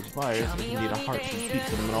the hearts of the buyers, if indeed a heart should beat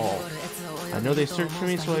for them at all. I know they search for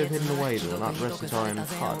me, so I have hidden away. They will not rest until I am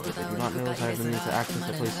caught, but they do not know as I have the means to access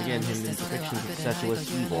the place again, hidden in depictions of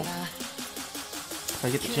statuesque evil. If I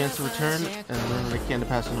get the chance to return, and learn what I can to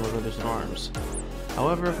pass on to my brothers in arms.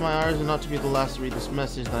 However, if my eyes are not to be the last to read this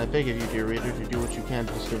message, then I beg of you, dear reader, to do what you can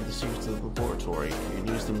to discover the secrets of the laboratory. You can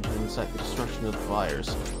use them to incite the destruction of the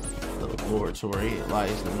fires. The laboratory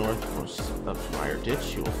lies in the northmost of Mire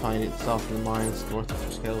Ditch. You will find it south of the mines, north of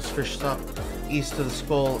the Scales Fish Stop, east of the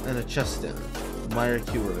Skull, and a Cheston. Mire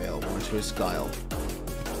Cubervale, one to his Skyle.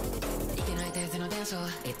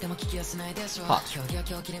 Hot.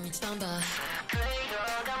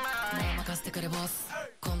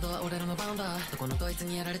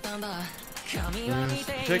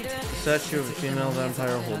 Protect the statue of a female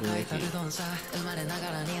vampire holding a key.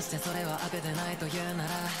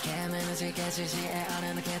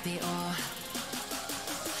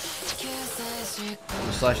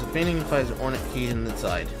 You slash the painting and finds an ornate key in the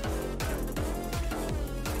side.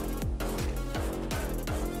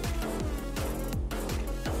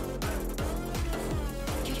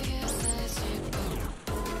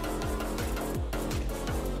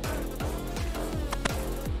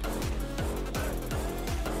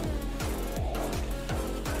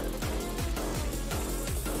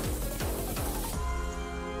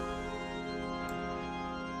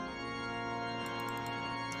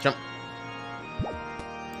 Jump.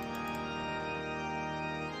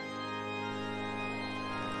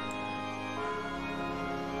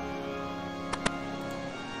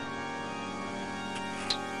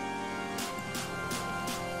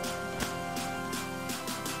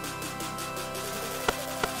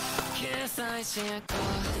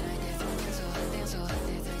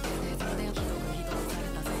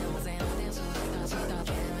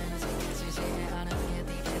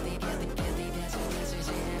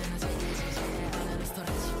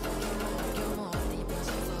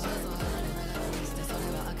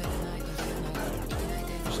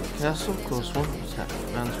 Castle, close one, was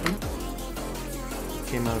happening. Management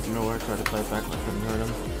came out of nowhere, tried to fight back, but couldn't hurt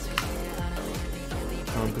him.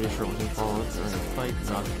 I'm pretty sure it wasn't followed during the fight,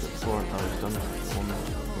 not at the floor. I was done with the woman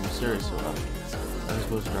being serious about it. I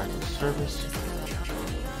suppose back to the surface.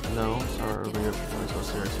 No, sorry, earlier when I was so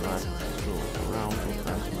serious about it. The school was around, my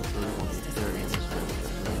friends from the third one be there, and this way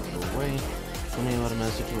to go away. Told me about a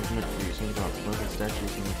message was meant for using about broken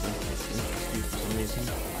statues and the things that interest you for some reason.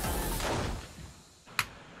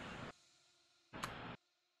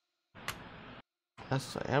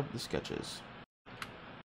 Yes, I have the sketches.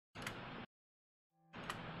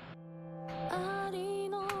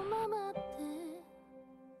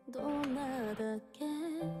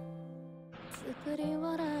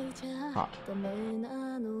 Hot.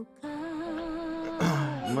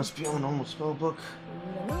 You must be on a normal spell book.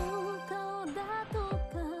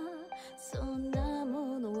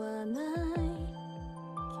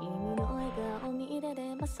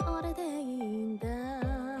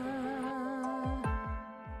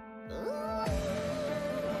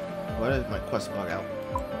 Why did my quest bug out?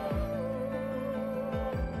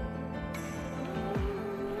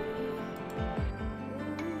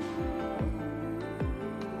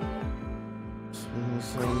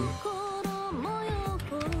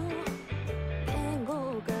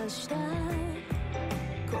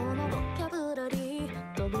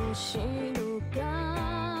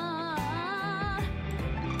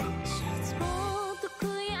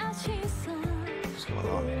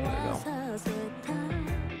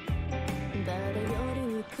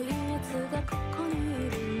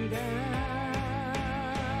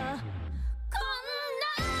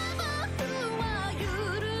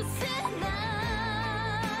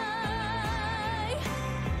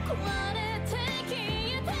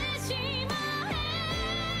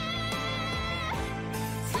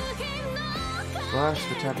 Flash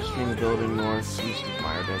the tapestry in the building northeast of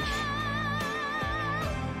Fire Ditch.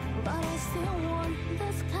 But I still want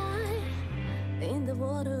the sky in the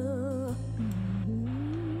water.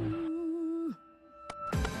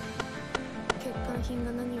 欠陥品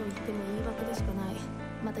が何を言っても言い訳でしかない。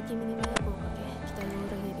また君に迷惑をかけ、期待を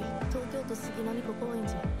裏切り、東京都杉並区高円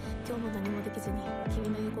寺。今日も何もできずに君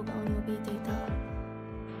の横顔に怯えていた。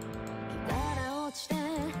木から落ちて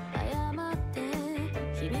謝って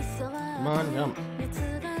日々さは見つ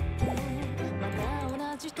がってまた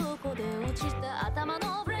同じとこで落ちた頭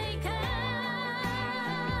のブレーカー。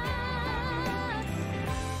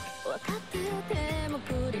分かってても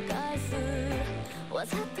繰り返すわ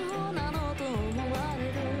ざとなのと思われ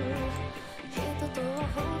る人とは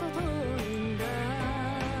程遠いんだ。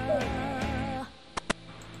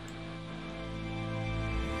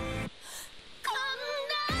こん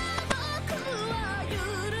な僕は許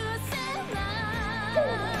せない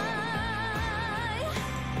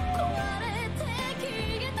壊れて消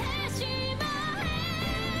えてしまえ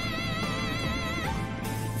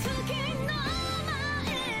月の前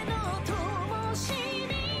の灯火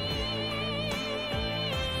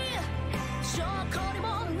証拠りも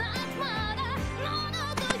なくまだ物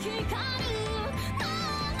と光るも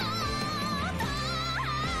のだ。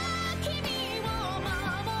君を守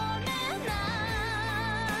れな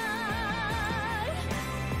い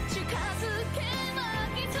近づけ巻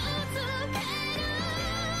き続ける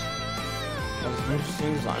That was an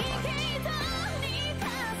interesting design line. 瞳にか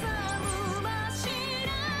さむ柱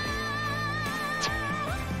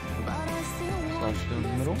But I still want Flash down the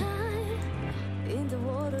middle. sky in the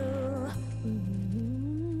water.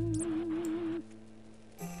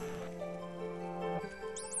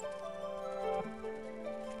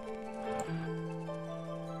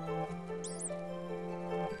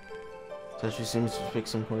 Statue seems to depict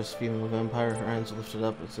some horse feeling of vampire, her hands are lifted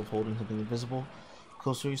up as if holding something invisible.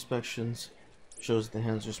 Closer inspections shows that the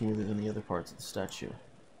hands are smoother than the other parts of the statue.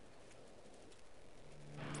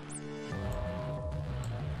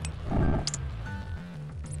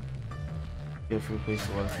 You have to replace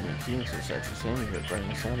the water from your team, so the statue's hand, you hear a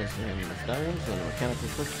grinding sound as the hand moves downwards, and a mechanical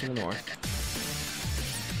click to the north.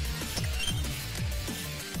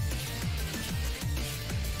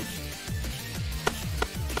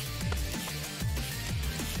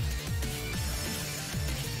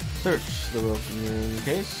 Search the welcome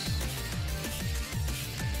case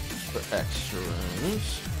for extra rooms.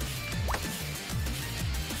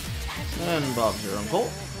 And Bob's your uncle.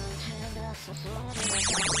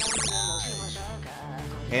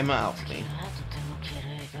 Came out with me.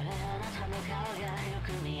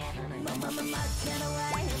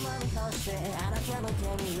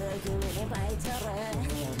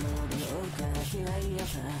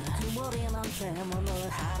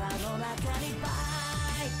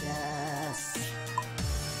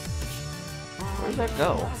 Where'd that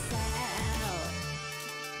go?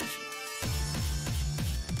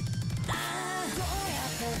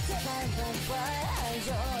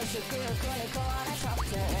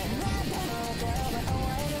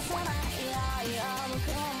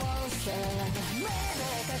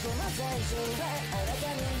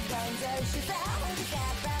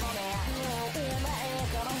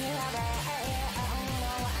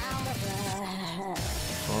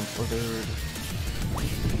 Blizzard.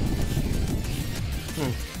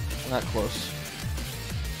 Not close.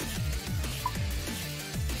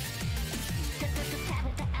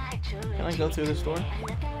 Can I go through this door?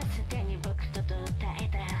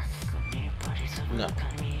 No.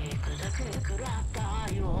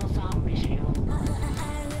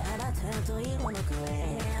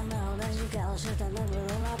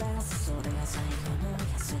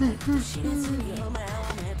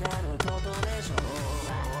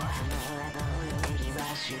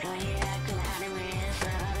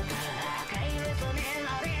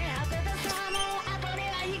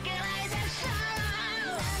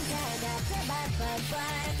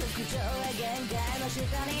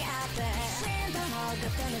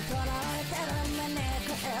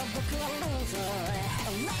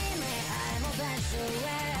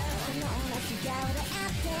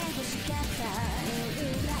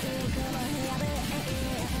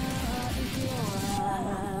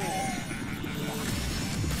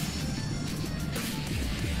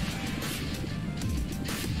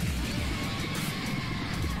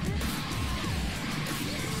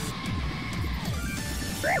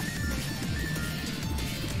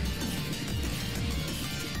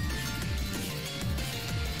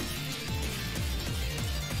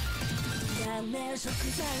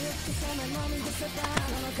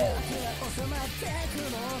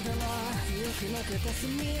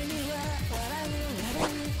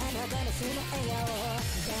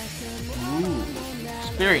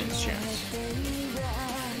 experience chance.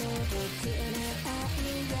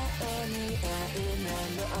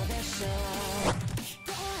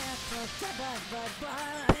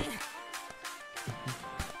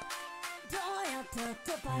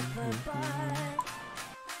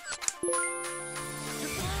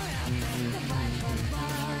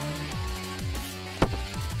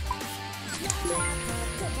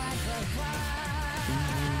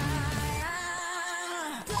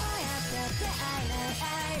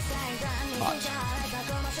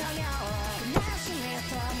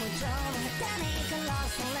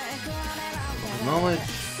 Knowledge.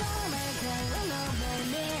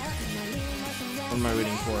 What am I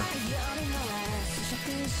reading for?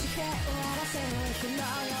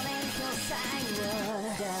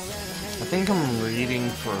 I think I'm reading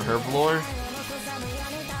for Herblore.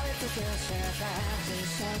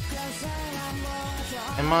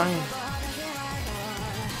 Am I?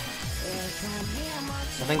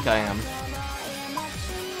 I think I am.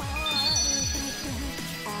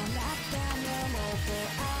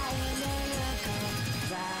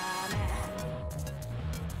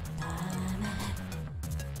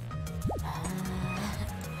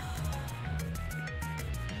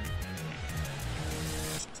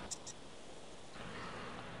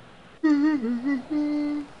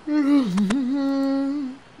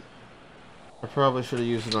 I probably should have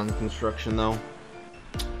used it on construction though.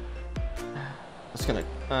 It's gonna,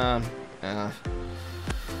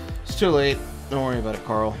 it's too late. Don't worry about it,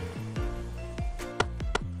 Carl.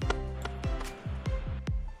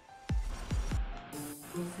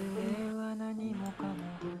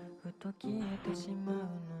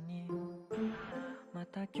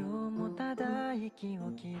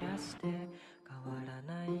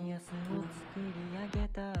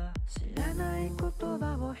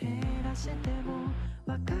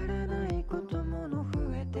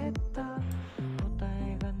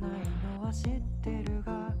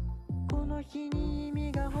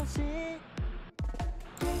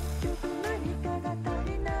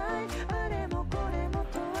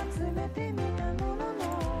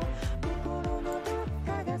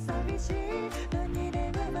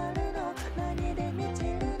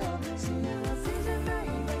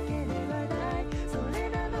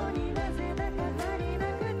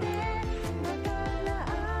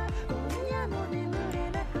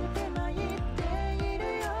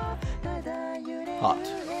 Hot.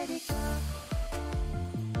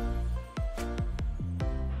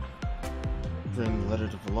 Bring the letter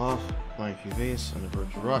to Volof, buy a few vase, and a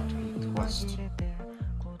bird to rock to complete the quest.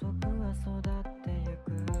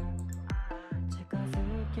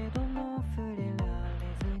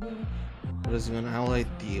 What is it going to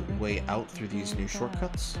highlight the way out through these new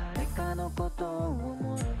shortcuts?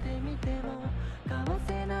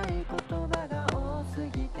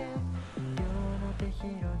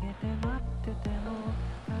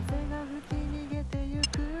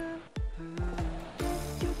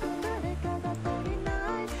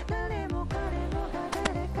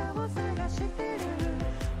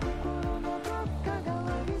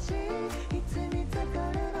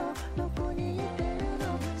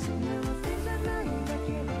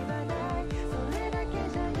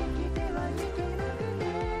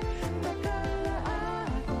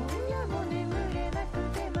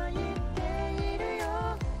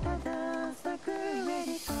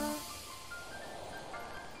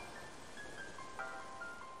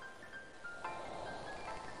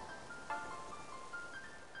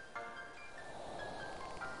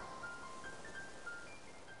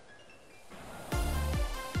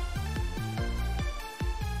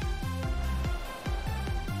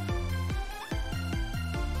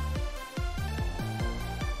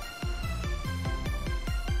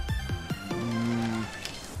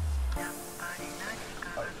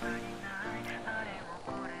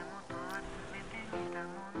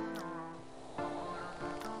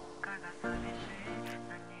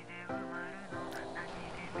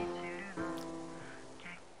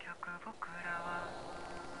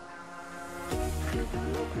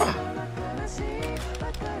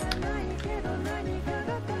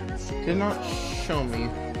 Did not show me.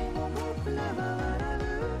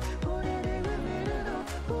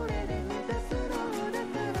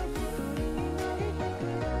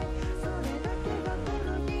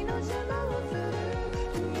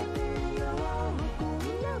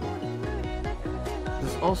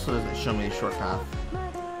 This also doesn't show me a short path.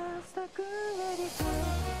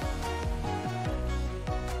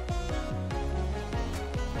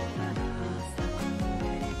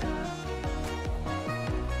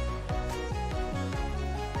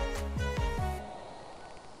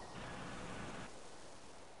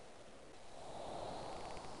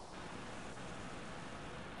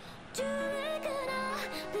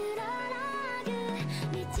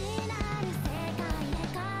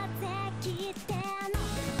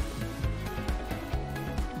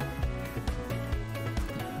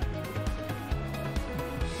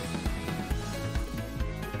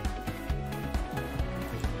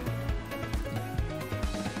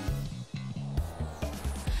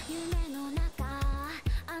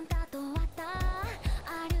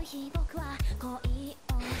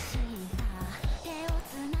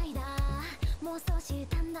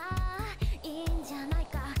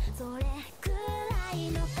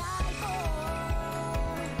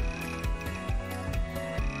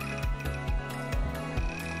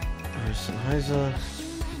 Sennheiser.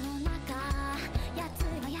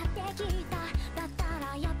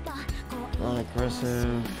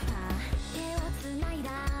 Non-aggressive.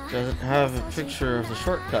 Doesn't have a picture of the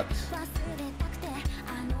shortcuts.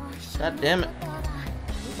 God damn it.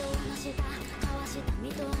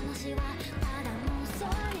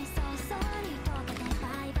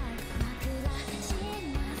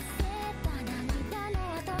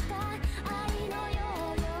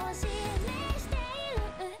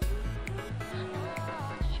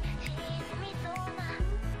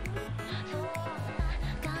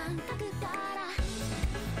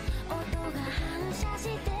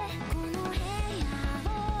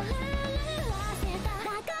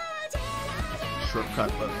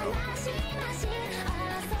 Shortcut logo.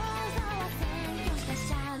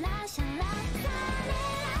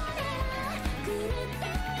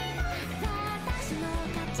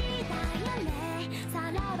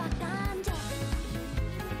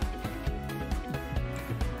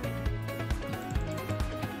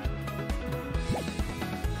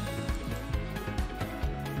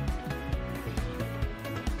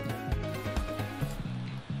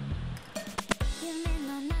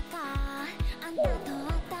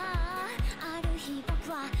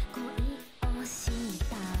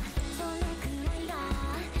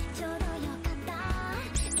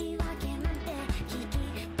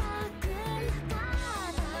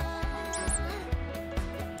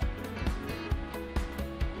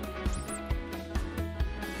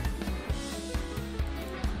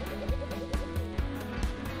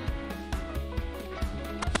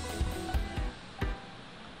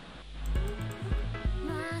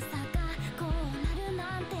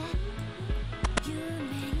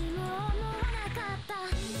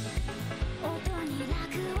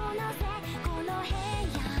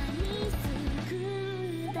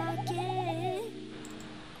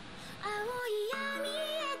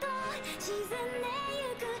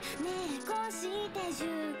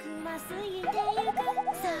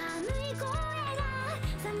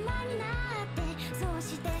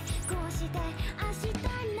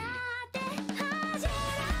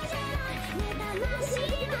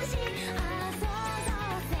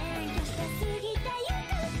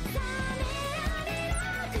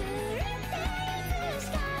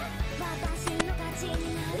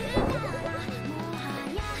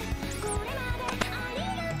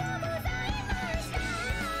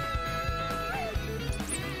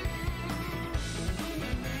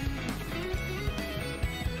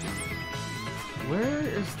 Where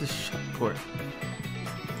is the shut port?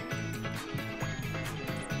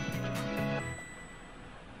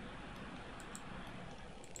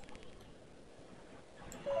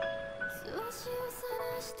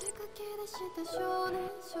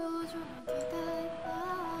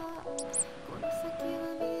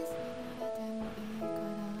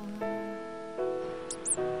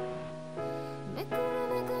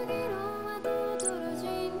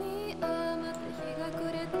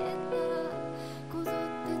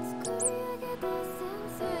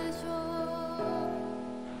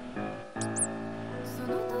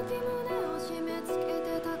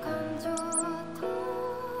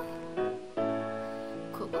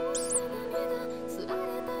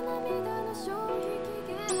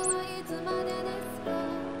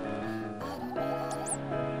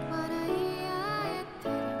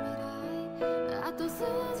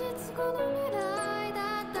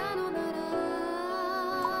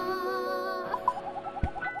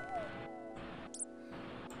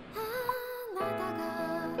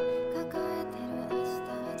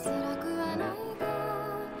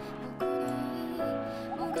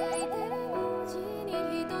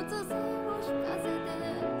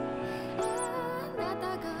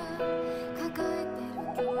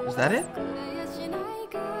 Is that it?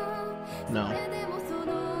 No.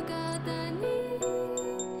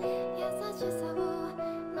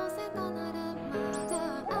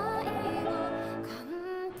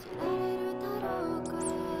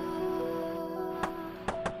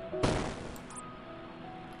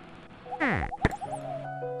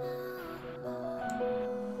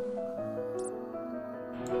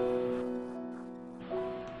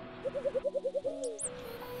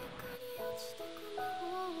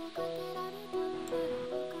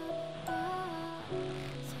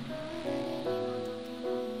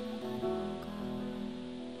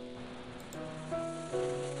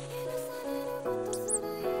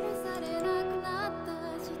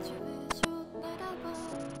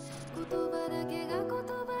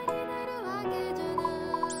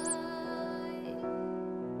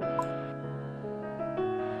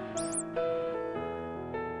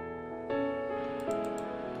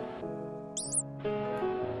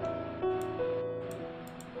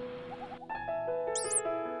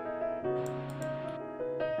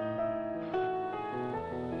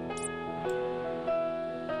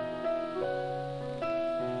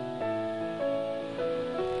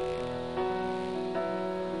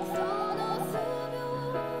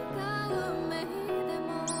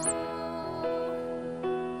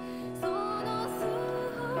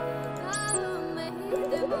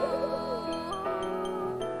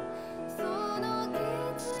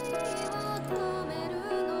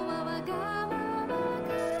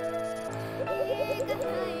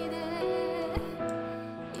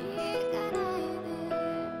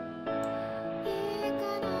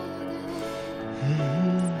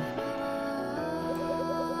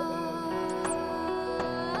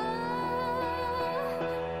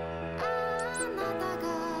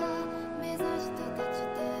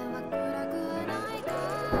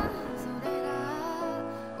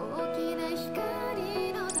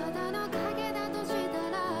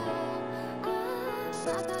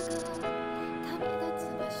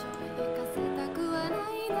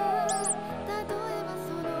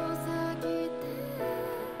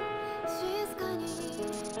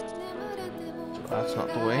 That's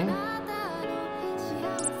not the way.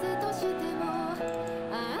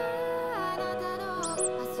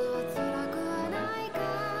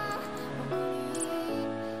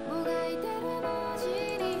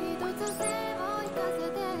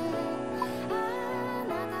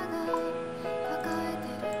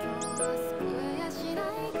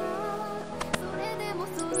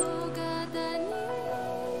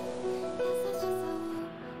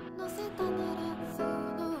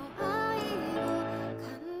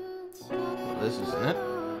 This isn't it.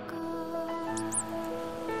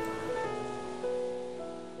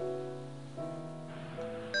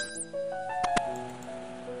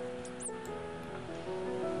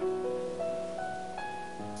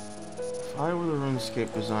 If I were the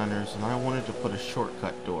RuneScape designers and I wanted to put a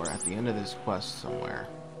shortcut door at the end of this quest somewhere,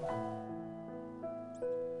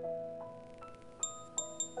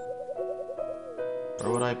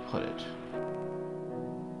 where would I put it?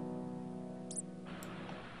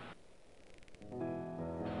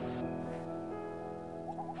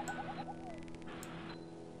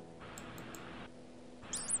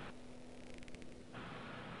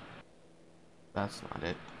 That's not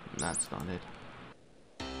it. And that's not it.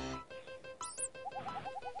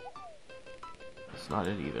 That's not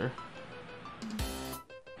it either.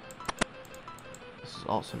 This is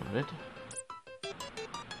also not it.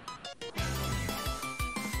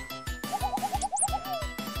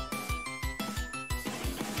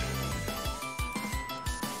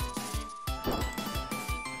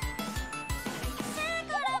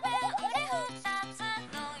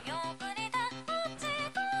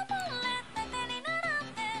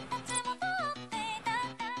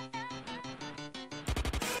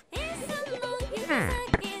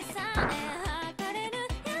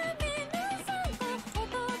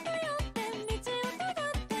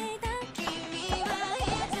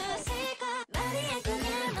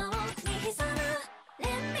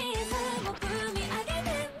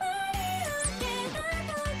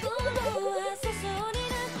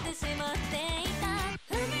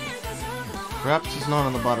 Perhaps it's not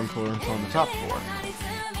on the bottom floor, it's on the top floor.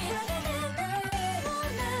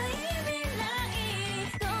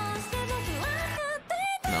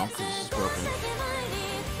 No, because this is broken.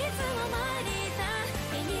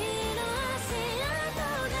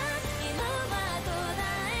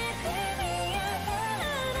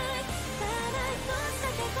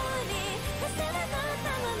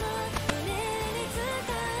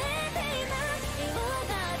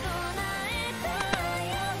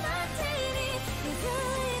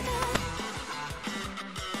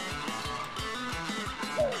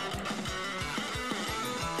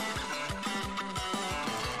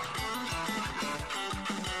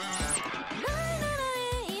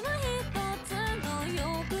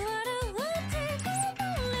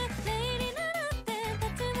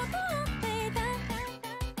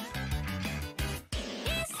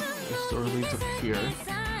 This door leads up here.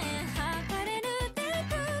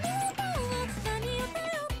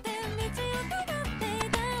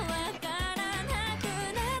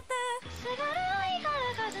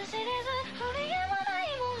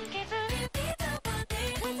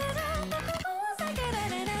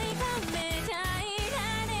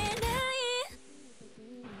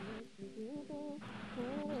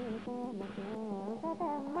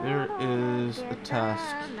 There is a task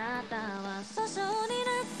that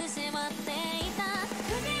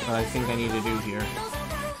I think I need to do here.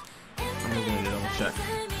 I'm going to double check.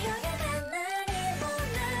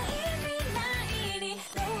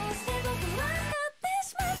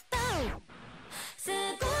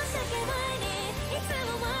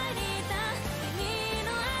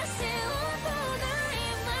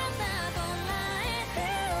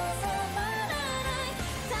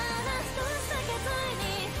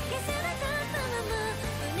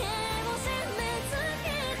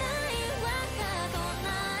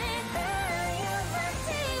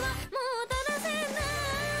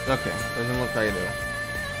 Okay, doesn't look like I do.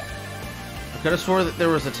 I could have swore that there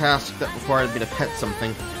was a task that required me to pet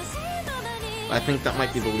something. I think that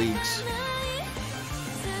might be the leagues.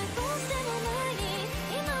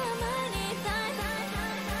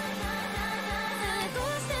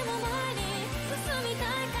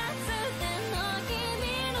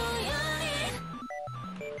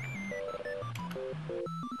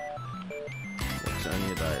 What's on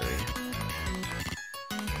your diary?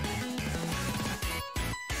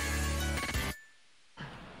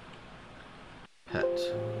 Pet.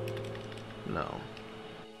 No.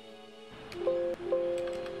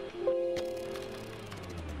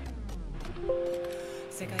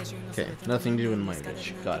 Okay, nothing to do with my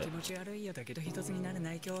bitch. Got it.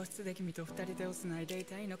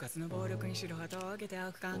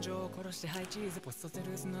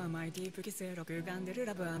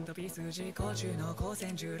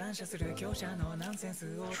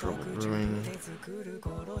 Trouble brewing.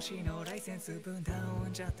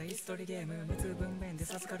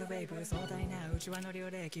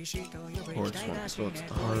 Sports one, so it's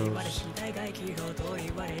the Haros.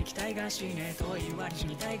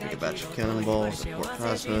 Take a batch of cannonballs, support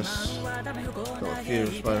Cosmos, throw a feeder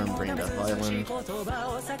spider and Brain Death Island.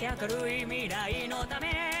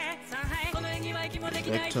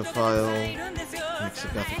 Ectophile, mix a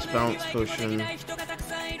Gothic's Bounce Potion.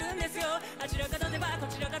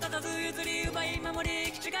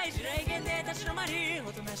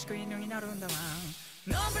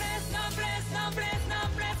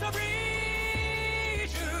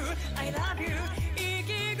 I love you.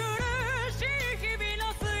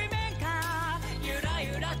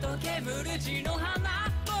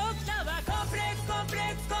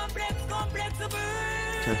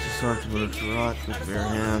 Texas Archibald to rot with bare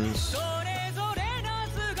hands.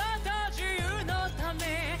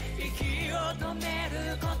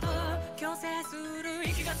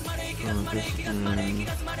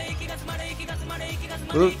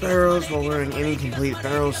 Both barrels while wearing any complete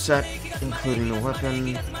barrel set, including the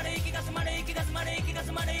weapon.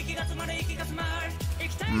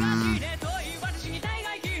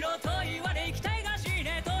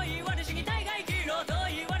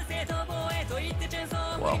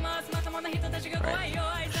 Well,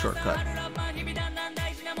 right. Shortcut.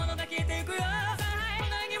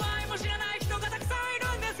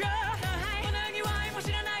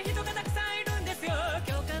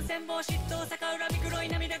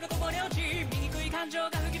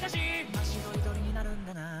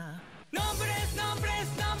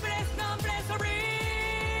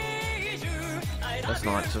 That's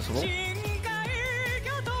not accessible.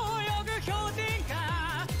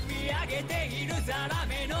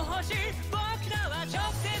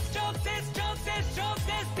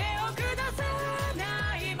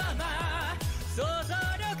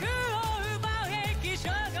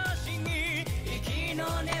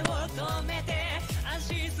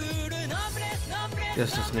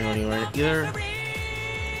 Guess there's no anywhere either.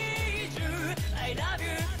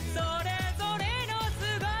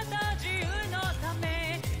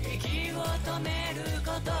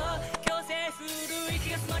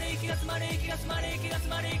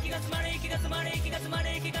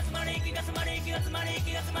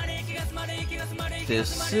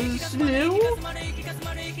 This is new?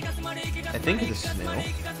 I think this is new.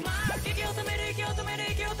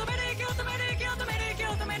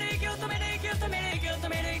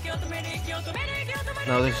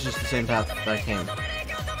 No, this is just the same path that I came.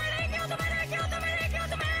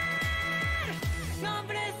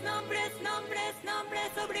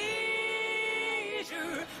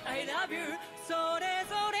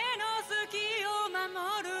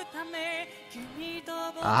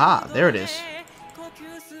 Aha, there it is.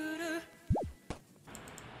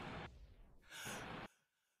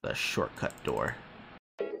 The shortcut door.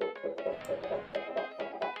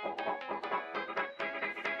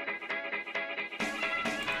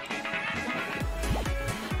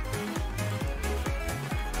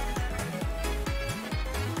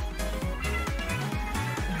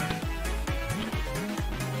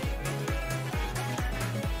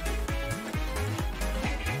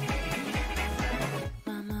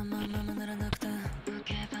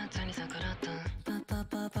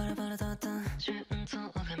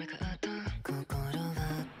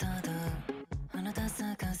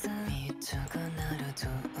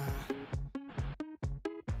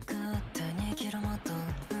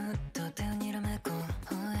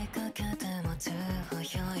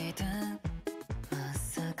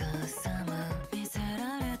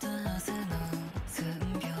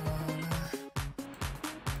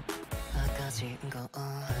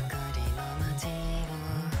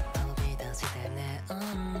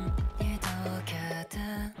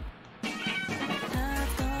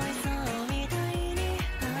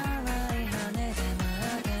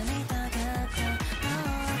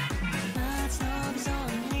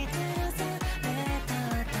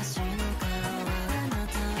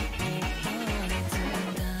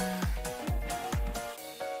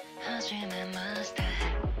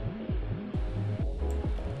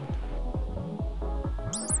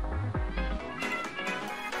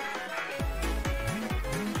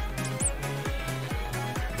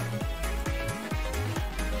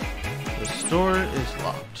 The door is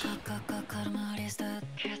locked.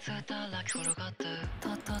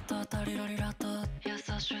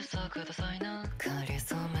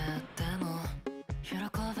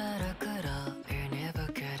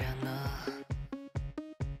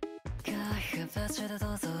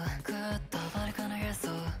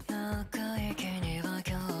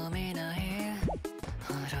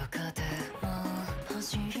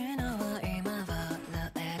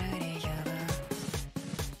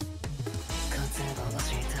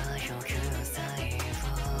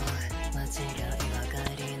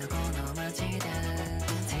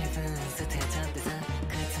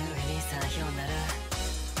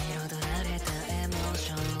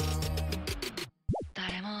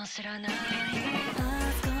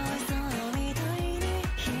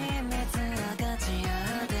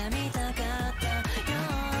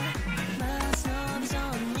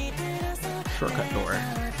 Shortcut door.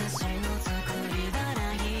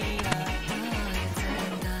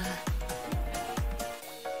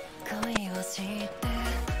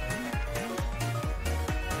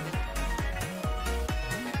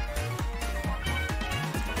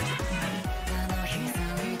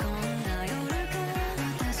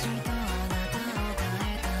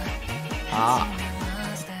 Ah.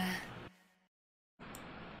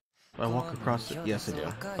 Do I walk across it? Yes, I do.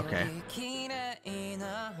 Okay.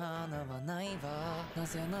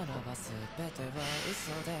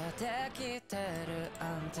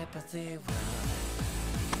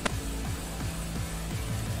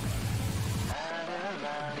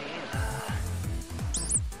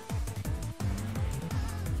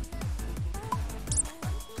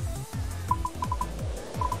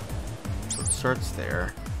 So it starts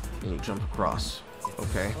there, and you jump across.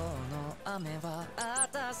 Okay.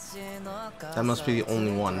 That must be the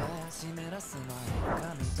only one.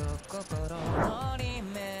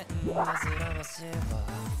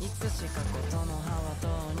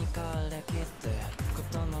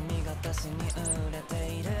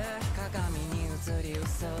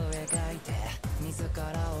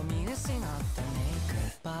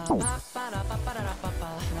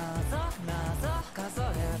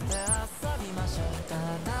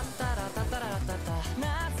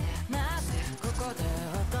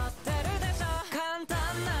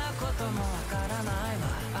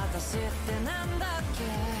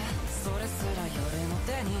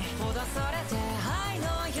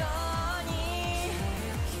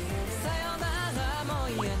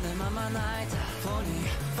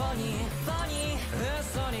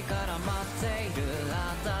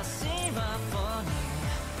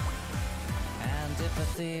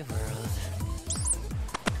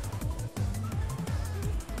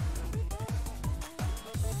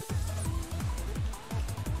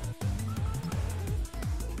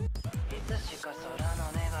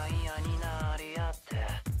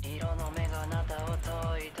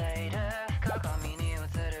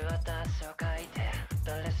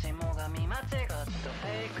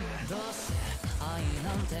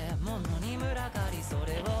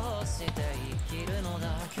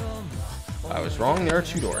 I was wrong, there are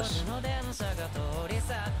two doors.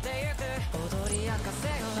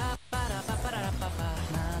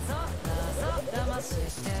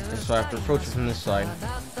 So I have to approach it from this side.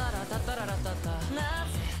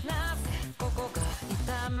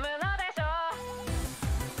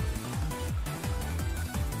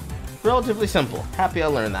 Relatively simple. Happy I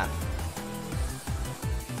learned that.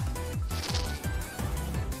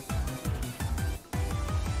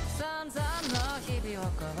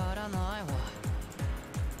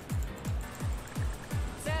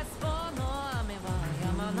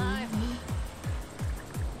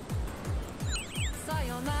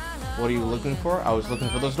 What are you looking for? I was looking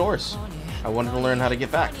for those doors. I wanted to learn how to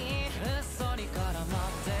get back.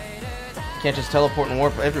 Can't just teleport and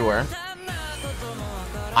warp everywhere.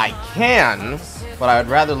 I can, but I would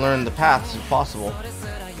rather learn the paths if possible.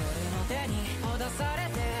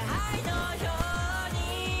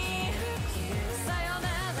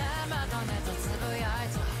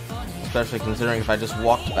 Especially considering if I just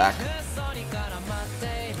walked back,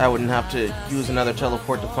 I wouldn't have to use another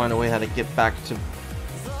teleport to find a way how to get back to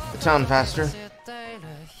the town faster.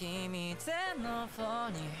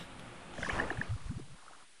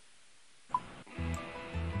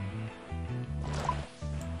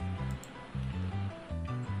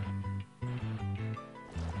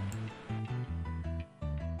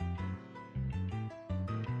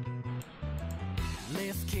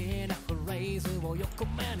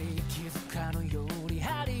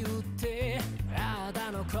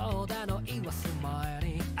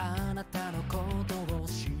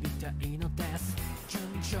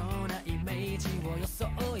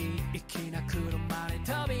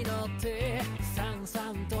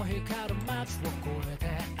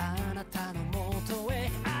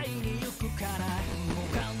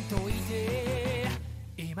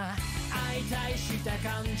 今相対した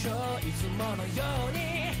感情いつものよう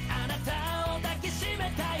にあなたを抱きしめ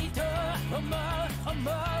たいと思う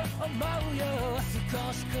よ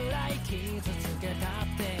少しくらい傷つけた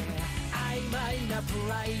って曖昧なプ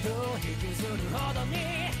ライドを引きずるほどに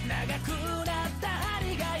長くなった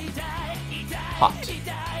針が痛いけ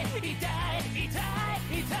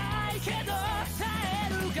ど耐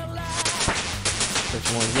えるから Search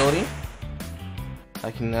more agility.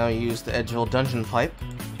 I can now use the Edgeville Dungeon Pipe.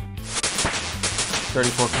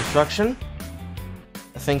 34 construction.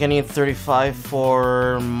 I think I need 35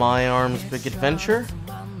 for My Arm's Big Adventure.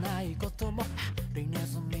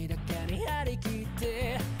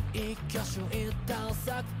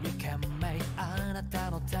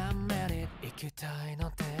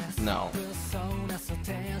 No.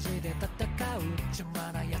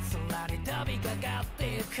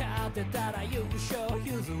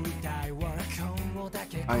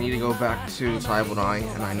 I need to go back to Taibonai,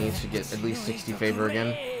 and I need to get at least 60 favor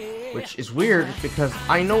again. Which is weird, because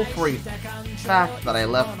I know for a fact that I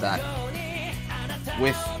left that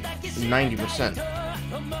with 90%.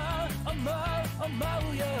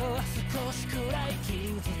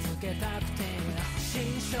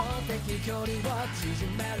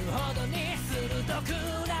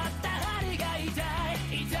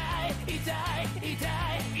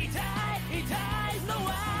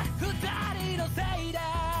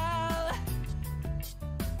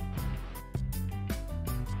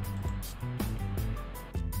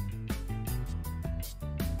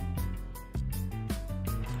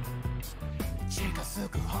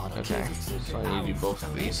 Okay, so I need to do both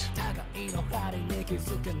of these.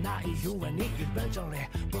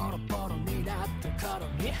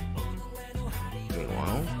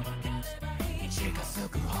 Meanwhile,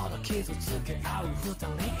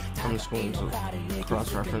 I'm just going to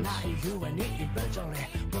cross-reference.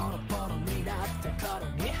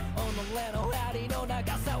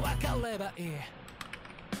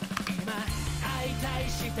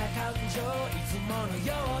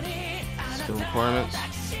 Skill requirements.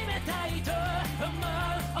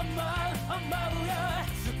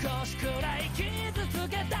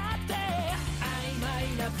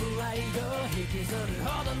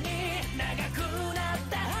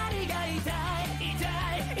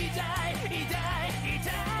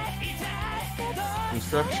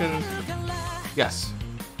 Instructions. Yes.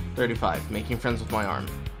 35. Making friends with my arm.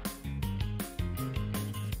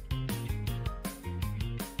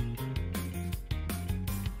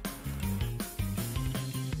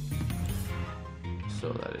 So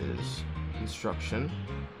that is construction.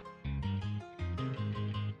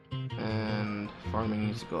 And farming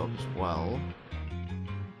needs to go up as well.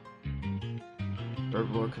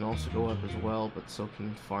 Herblore can also go up as well, but so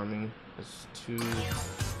can farming as 2.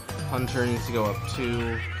 Hunter needs to go up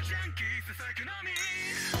 2.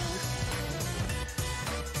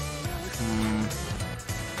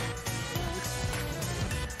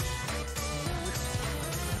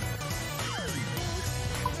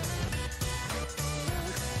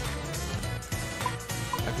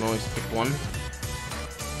 I can always pick one.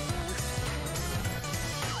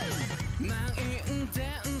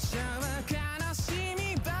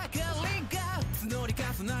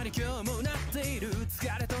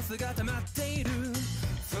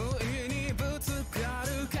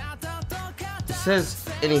 It says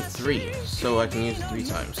any 3, so I can use it 3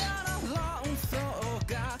 times.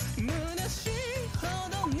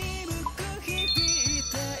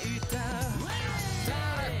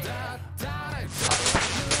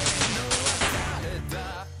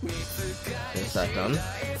 Is that done?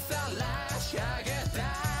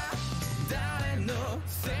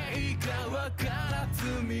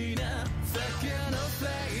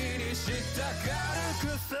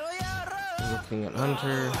 Looking at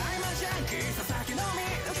Hunter.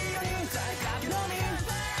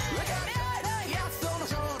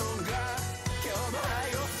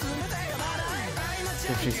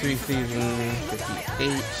 $53 thieving,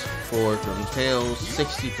 58 for Drum Tails,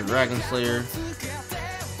 60 for Dragon Slayer.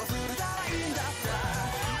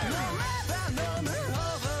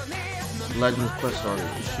 Legends quest already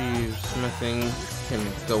achieved. Smithing can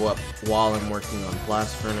go up while I'm working on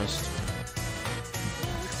Blast Furnace.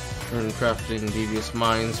 Earn crafting Devious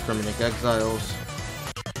Minds, Permanent Exiles.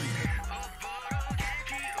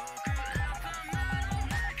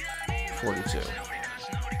 $42.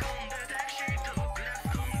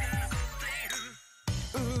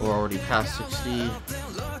 We're already past 60.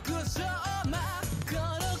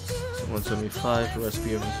 175 for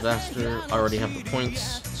Recipe of Disaster. I already have the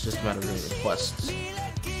points. It's just a matter of doing the quests.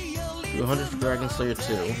 200 for Dragon Slayer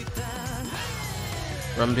 2.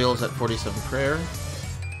 Rumdale's at 47 prayer.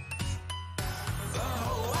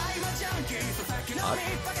 Hot.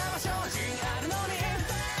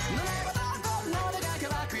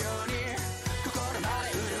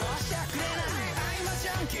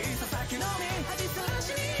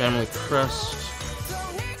 Family Crest,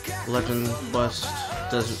 Legend West,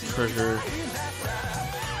 Desert Treasure.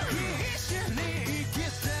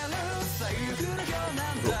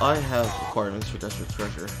 Do I have requirements for Desert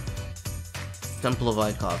Treasure? Temple of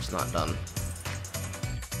Icob's not done.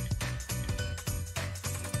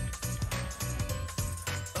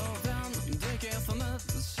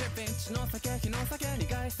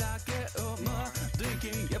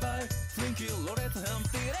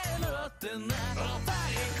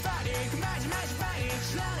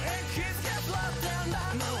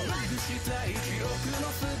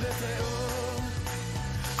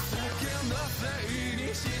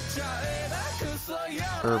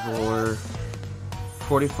 Herblore,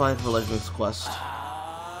 45 for Legends Quest.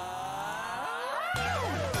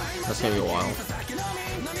 That's gonna be a while.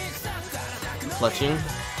 Fletching,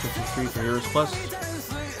 53 for Heroes Quest.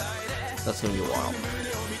 That's gonna be a while.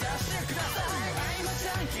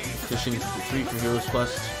 Fishing, 53 for Heroes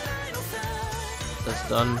Quest. That's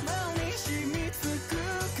done.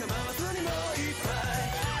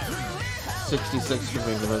 66 for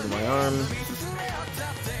Bring the Res of My Arm.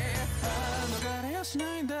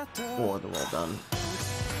 More than well done.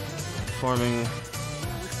 Farming,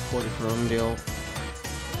 40 for Umdale.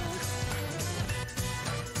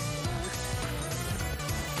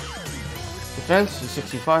 Defense is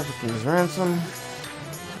 65 for King's Ransom.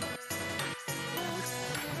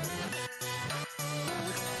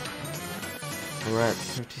 We're at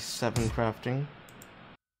 57 crafting.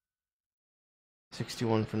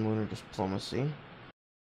 61 for Lunar Diplomacy.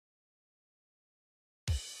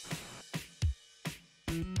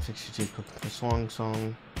 62 cooking for Swan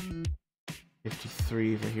Song.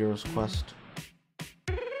 53 for Heroes Quest.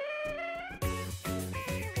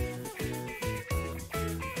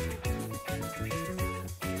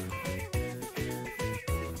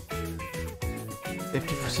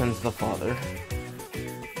 %'s the father.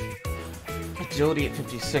 Agility at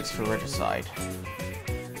 56 for Regicide.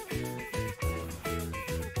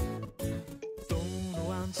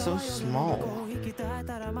 So small.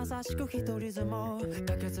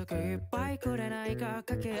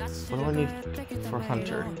 What do I need for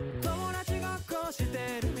Hunter?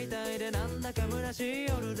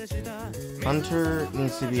 Hunter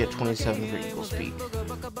needs to be at 27 for Eagle Speed.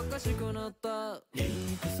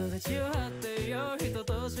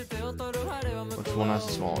 Which one has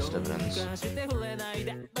the smallest dividends? Let's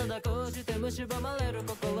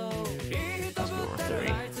go over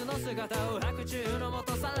 30.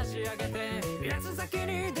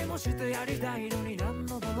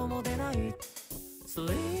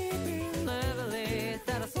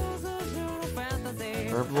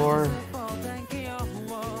 Herblore.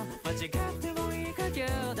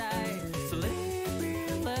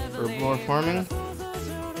 Herblore farming.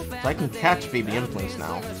 So I can catch baby implants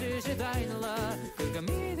now.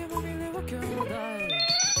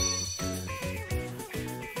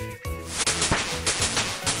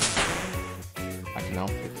 I can now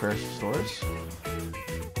pick first stores.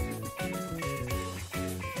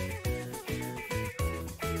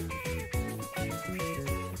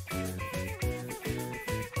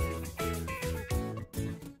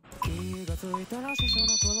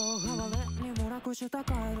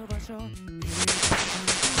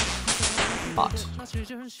 Hot.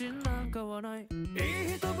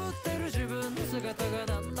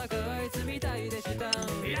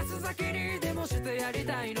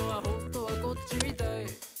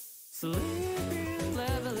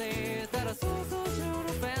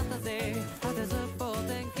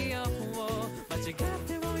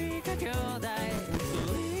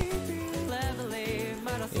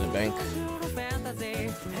 In the bank.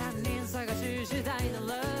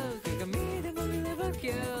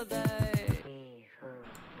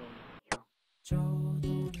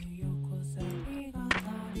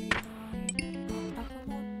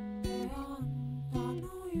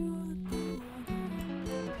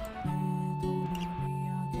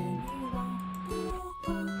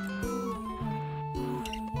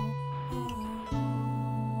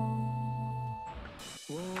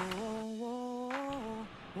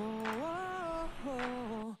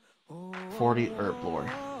 Herblore.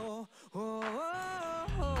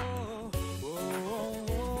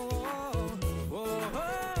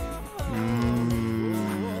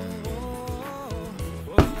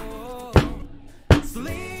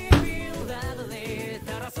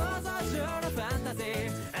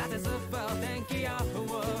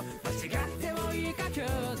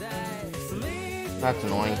 That's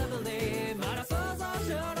annoying.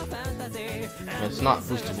 Miss. it's not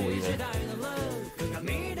boostable either.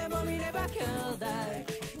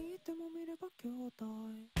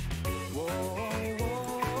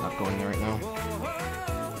 Not going there right now.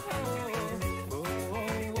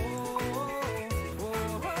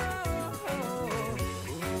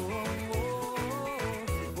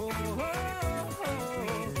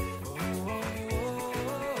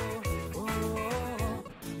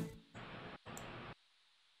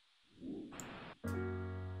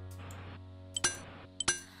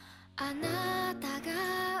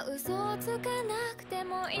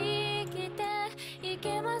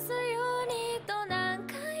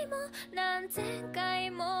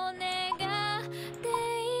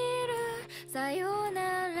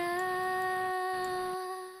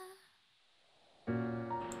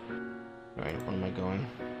 Alright, where am I going?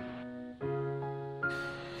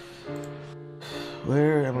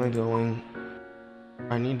 Where am I going?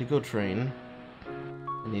 I need to go train.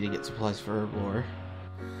 I need to get supplies for herb lore.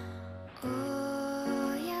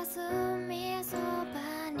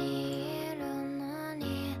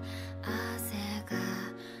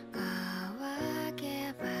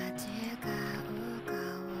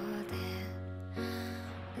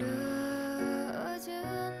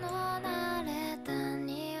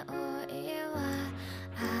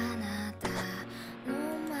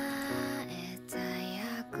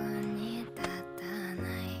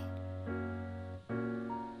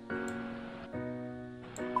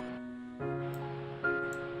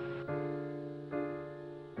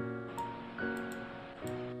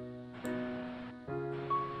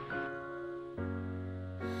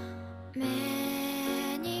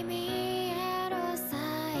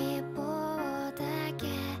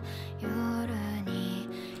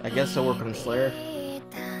 I guess I'll work on Slayer.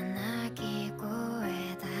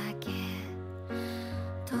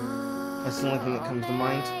 That's the only thing that comes to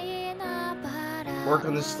mind. Work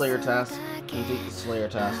on the Slayer task, complete the Slayer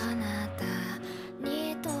task.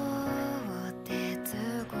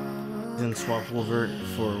 Then swap over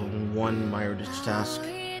for one Myro Ditch task.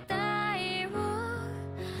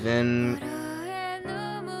 Then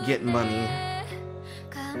get money.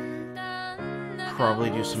 Probably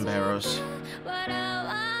do some barrows.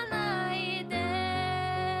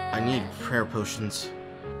 I need prayer potions.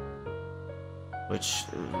 Which,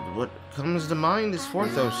 what comes to mind is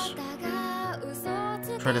Forthos.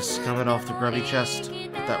 Try to scum it off the grubby chest,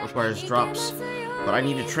 but that requires drops. But I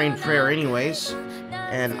need to train prayer anyways,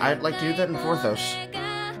 and I'd like to do that in Forthos.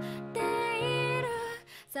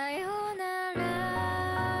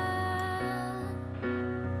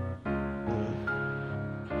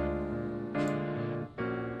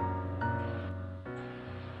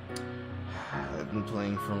 I've been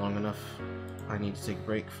playing for long enough. I need to take a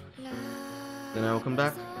break. Then I will come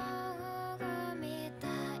back.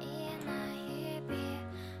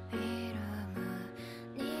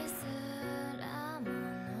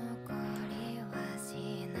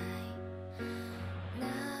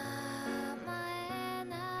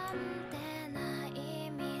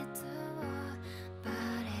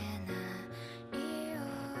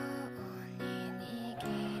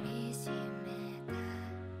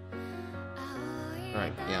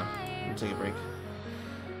 Alright, yeah, I'm gonna take a break.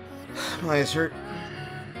 My eyes hurt.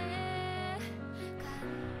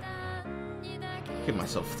 Give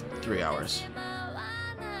myself 3 hours.